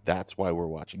that's why we're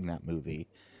watching that movie.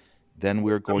 Then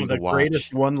we're going to watch the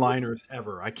greatest one-liners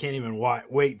ever. I can't even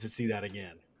wait to see that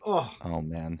again. Oh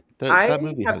man, that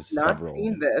movie has several. I have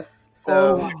not seen this.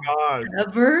 So. Oh my god,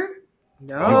 ever?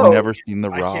 No, you've never seen The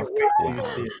Rock. I can't wait till you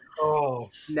see it. Oh,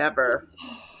 never.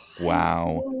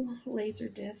 Wow. Laser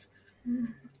discs.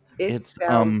 It's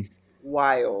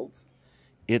wild.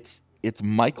 It's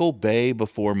Michael Bay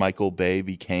before Michael Bay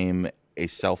became a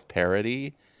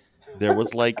self-parody. there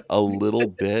was like a little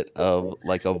bit of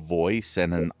like a voice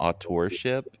and an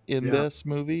authorship in this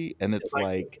movie, and it's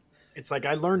like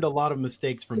I learned a lot of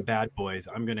mistakes from Bad Boys.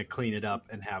 I'm gonna clean it up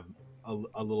and have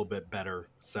a little bit better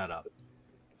setup.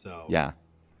 So yeah,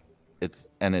 it's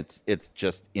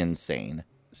just insane.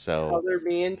 So color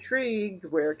me intrigued.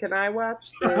 Where can I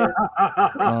watch this?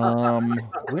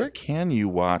 Where can you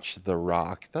watch The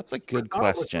Rock? That's a good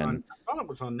question. I thought it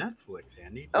was on Netflix,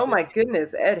 Andy. Oh my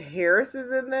goodness, Ed Harris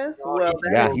is in this. Well,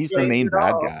 he's the main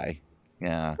bad guy.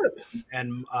 Yeah,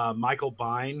 and Michael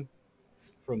Biehn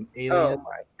from Alien. Oh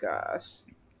my gosh.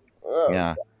 Oh,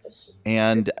 yeah, gosh.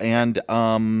 and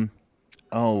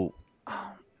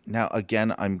now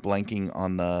again I'm blanking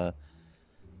on the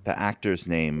actor's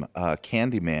name.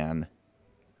 Candyman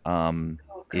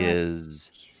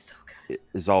is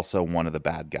also one of the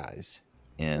bad guys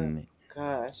in. Oh,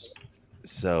 gosh.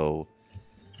 So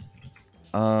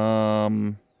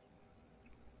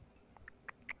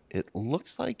it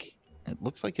looks like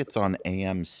it's on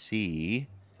AMC.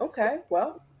 Okay,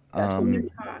 well, that's a new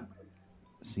time.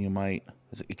 So you might,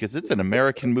 because it's an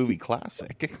American movie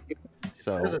classic.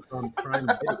 So it's on Prime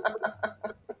Video.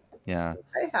 Yeah,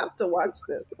 I have to watch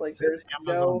this. Like, there's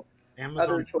no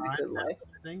other choice Prime, in life.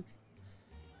 I think.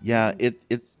 Yeah,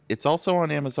 it's also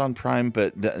on Amazon Prime,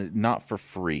 but not for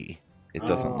free. It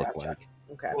doesn't look like.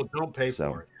 Okay. Well, don't pay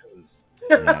for it.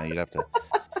 Yeah, you'd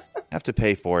have to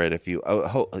pay for it if you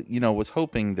was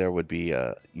hoping there would be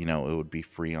it would be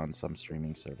free on some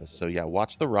streaming service. So yeah,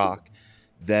 watch The Rock.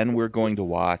 Then we're going to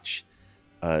watch.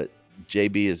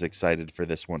 JB is excited for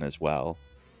this one as well.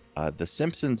 The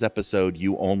Simpsons episode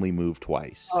 "You Only Move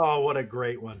Twice." Oh, what a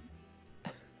great one!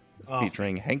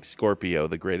 Featuring Hank Scorpio,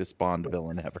 the greatest Bond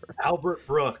villain ever. Albert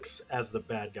Brooks as the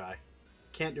bad guy.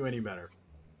 Can't do any better.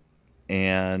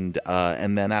 And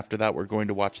then after that, we're going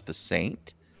to watch The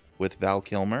Saint with Val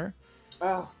Kilmer.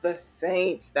 Oh, The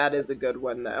Saints. That is a good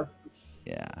one, though.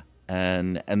 Yeah.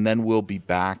 And then we'll be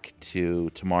back to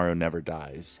Tomorrow Never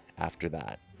Dies after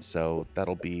that. So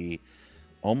that'll be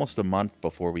almost a month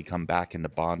before we come back into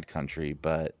Bond country.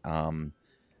 But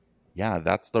yeah,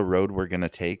 that's the road we're going to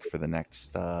take for the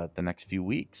next few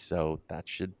weeks. So that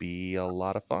should be a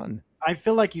lot of fun. I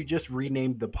feel like you just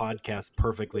renamed the podcast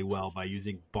perfectly well by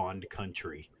using Bond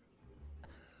Country.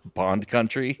 Bond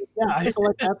Country? Yeah, I feel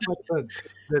like that's like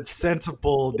the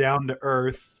sensible, down to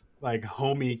earth, like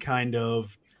homey kind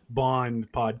of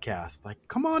Bond podcast. Like,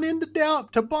 come on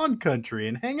to Bond Country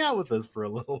and hang out with us for a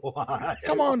little while.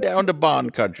 Come on down to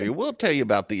Bond Country. We'll tell you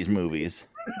about these movies.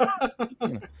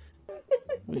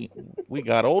 We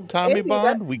got old Tommy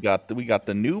Bond. We got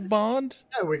the new Bond.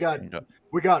 Yeah,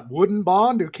 we got wooden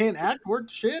Bond who can't act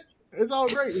worth shit. It's all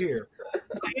great here. I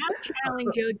am channeling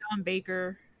Joe Don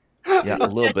Baker. Yeah, a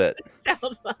little bit.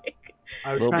 Sounds like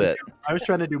a little bit. I was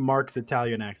trying to do Mark's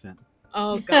Italian accent.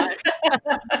 Oh God.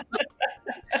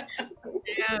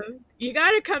 Yeah, you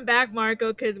got to come back,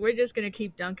 Marco, because we're just gonna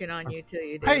keep dunking on you till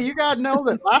you do. Hey, you gotta know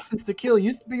that License to Kill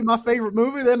used to be my favorite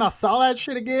movie. Then I saw that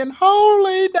shit again.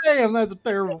 Holy damn, that's a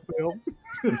terrible film.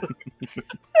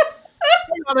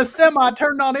 On a semi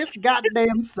turned on its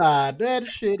goddamn side. That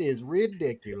shit is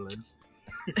ridiculous.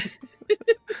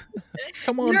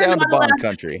 Come on down to Bond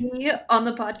Country. On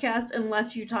the podcast,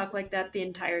 unless you talk like that the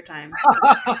entire time.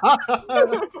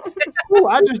 Ooh,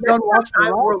 I just done watched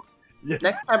the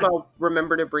Next time I'll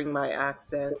remember to bring my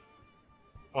accent.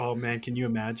 Oh man, can you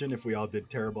imagine if we all did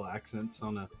terrible accents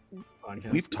on a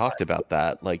podcast? We've talked about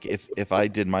that. Like if I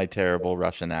did my terrible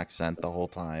Russian accent the whole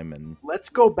time, and let's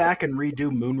go back and redo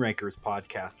Moonraker's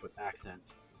podcast with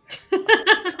accents.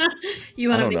 You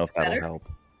want to I don't know if better? that'll help.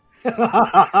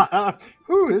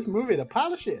 Ooh, this movie, the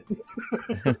pile of shit.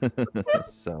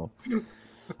 So,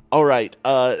 all right,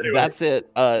 that's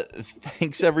it.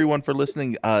 Thanks everyone for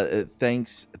listening.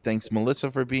 Thanks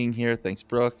Melissa for being here. Thanks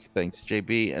Brooke. Thanks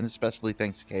JB, and especially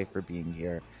thanks Kay for being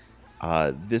here.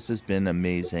 This has been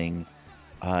amazing,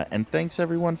 and thanks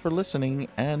everyone for listening.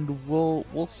 And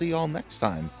we'll see y'all next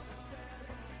time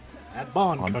at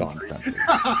Bond on Country.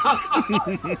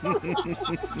 Bond Country.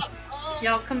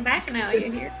 Y'all come back now,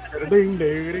 you hear? Ding,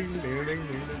 ding, ding, ding, ding, ding.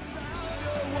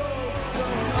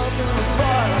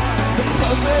 It's a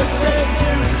perfect day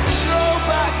to throw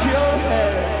back your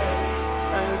head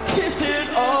and kiss it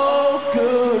all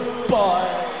goodbye.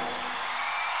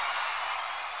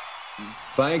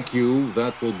 Thank you.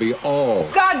 That will be all.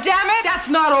 God damn it, that's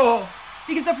not all.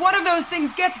 Because if one of those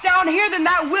things gets down here, then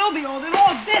that will be all. Then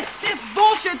all this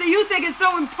bullshit that you think is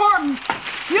so important,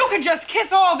 you can just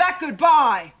kiss all that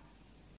goodbye.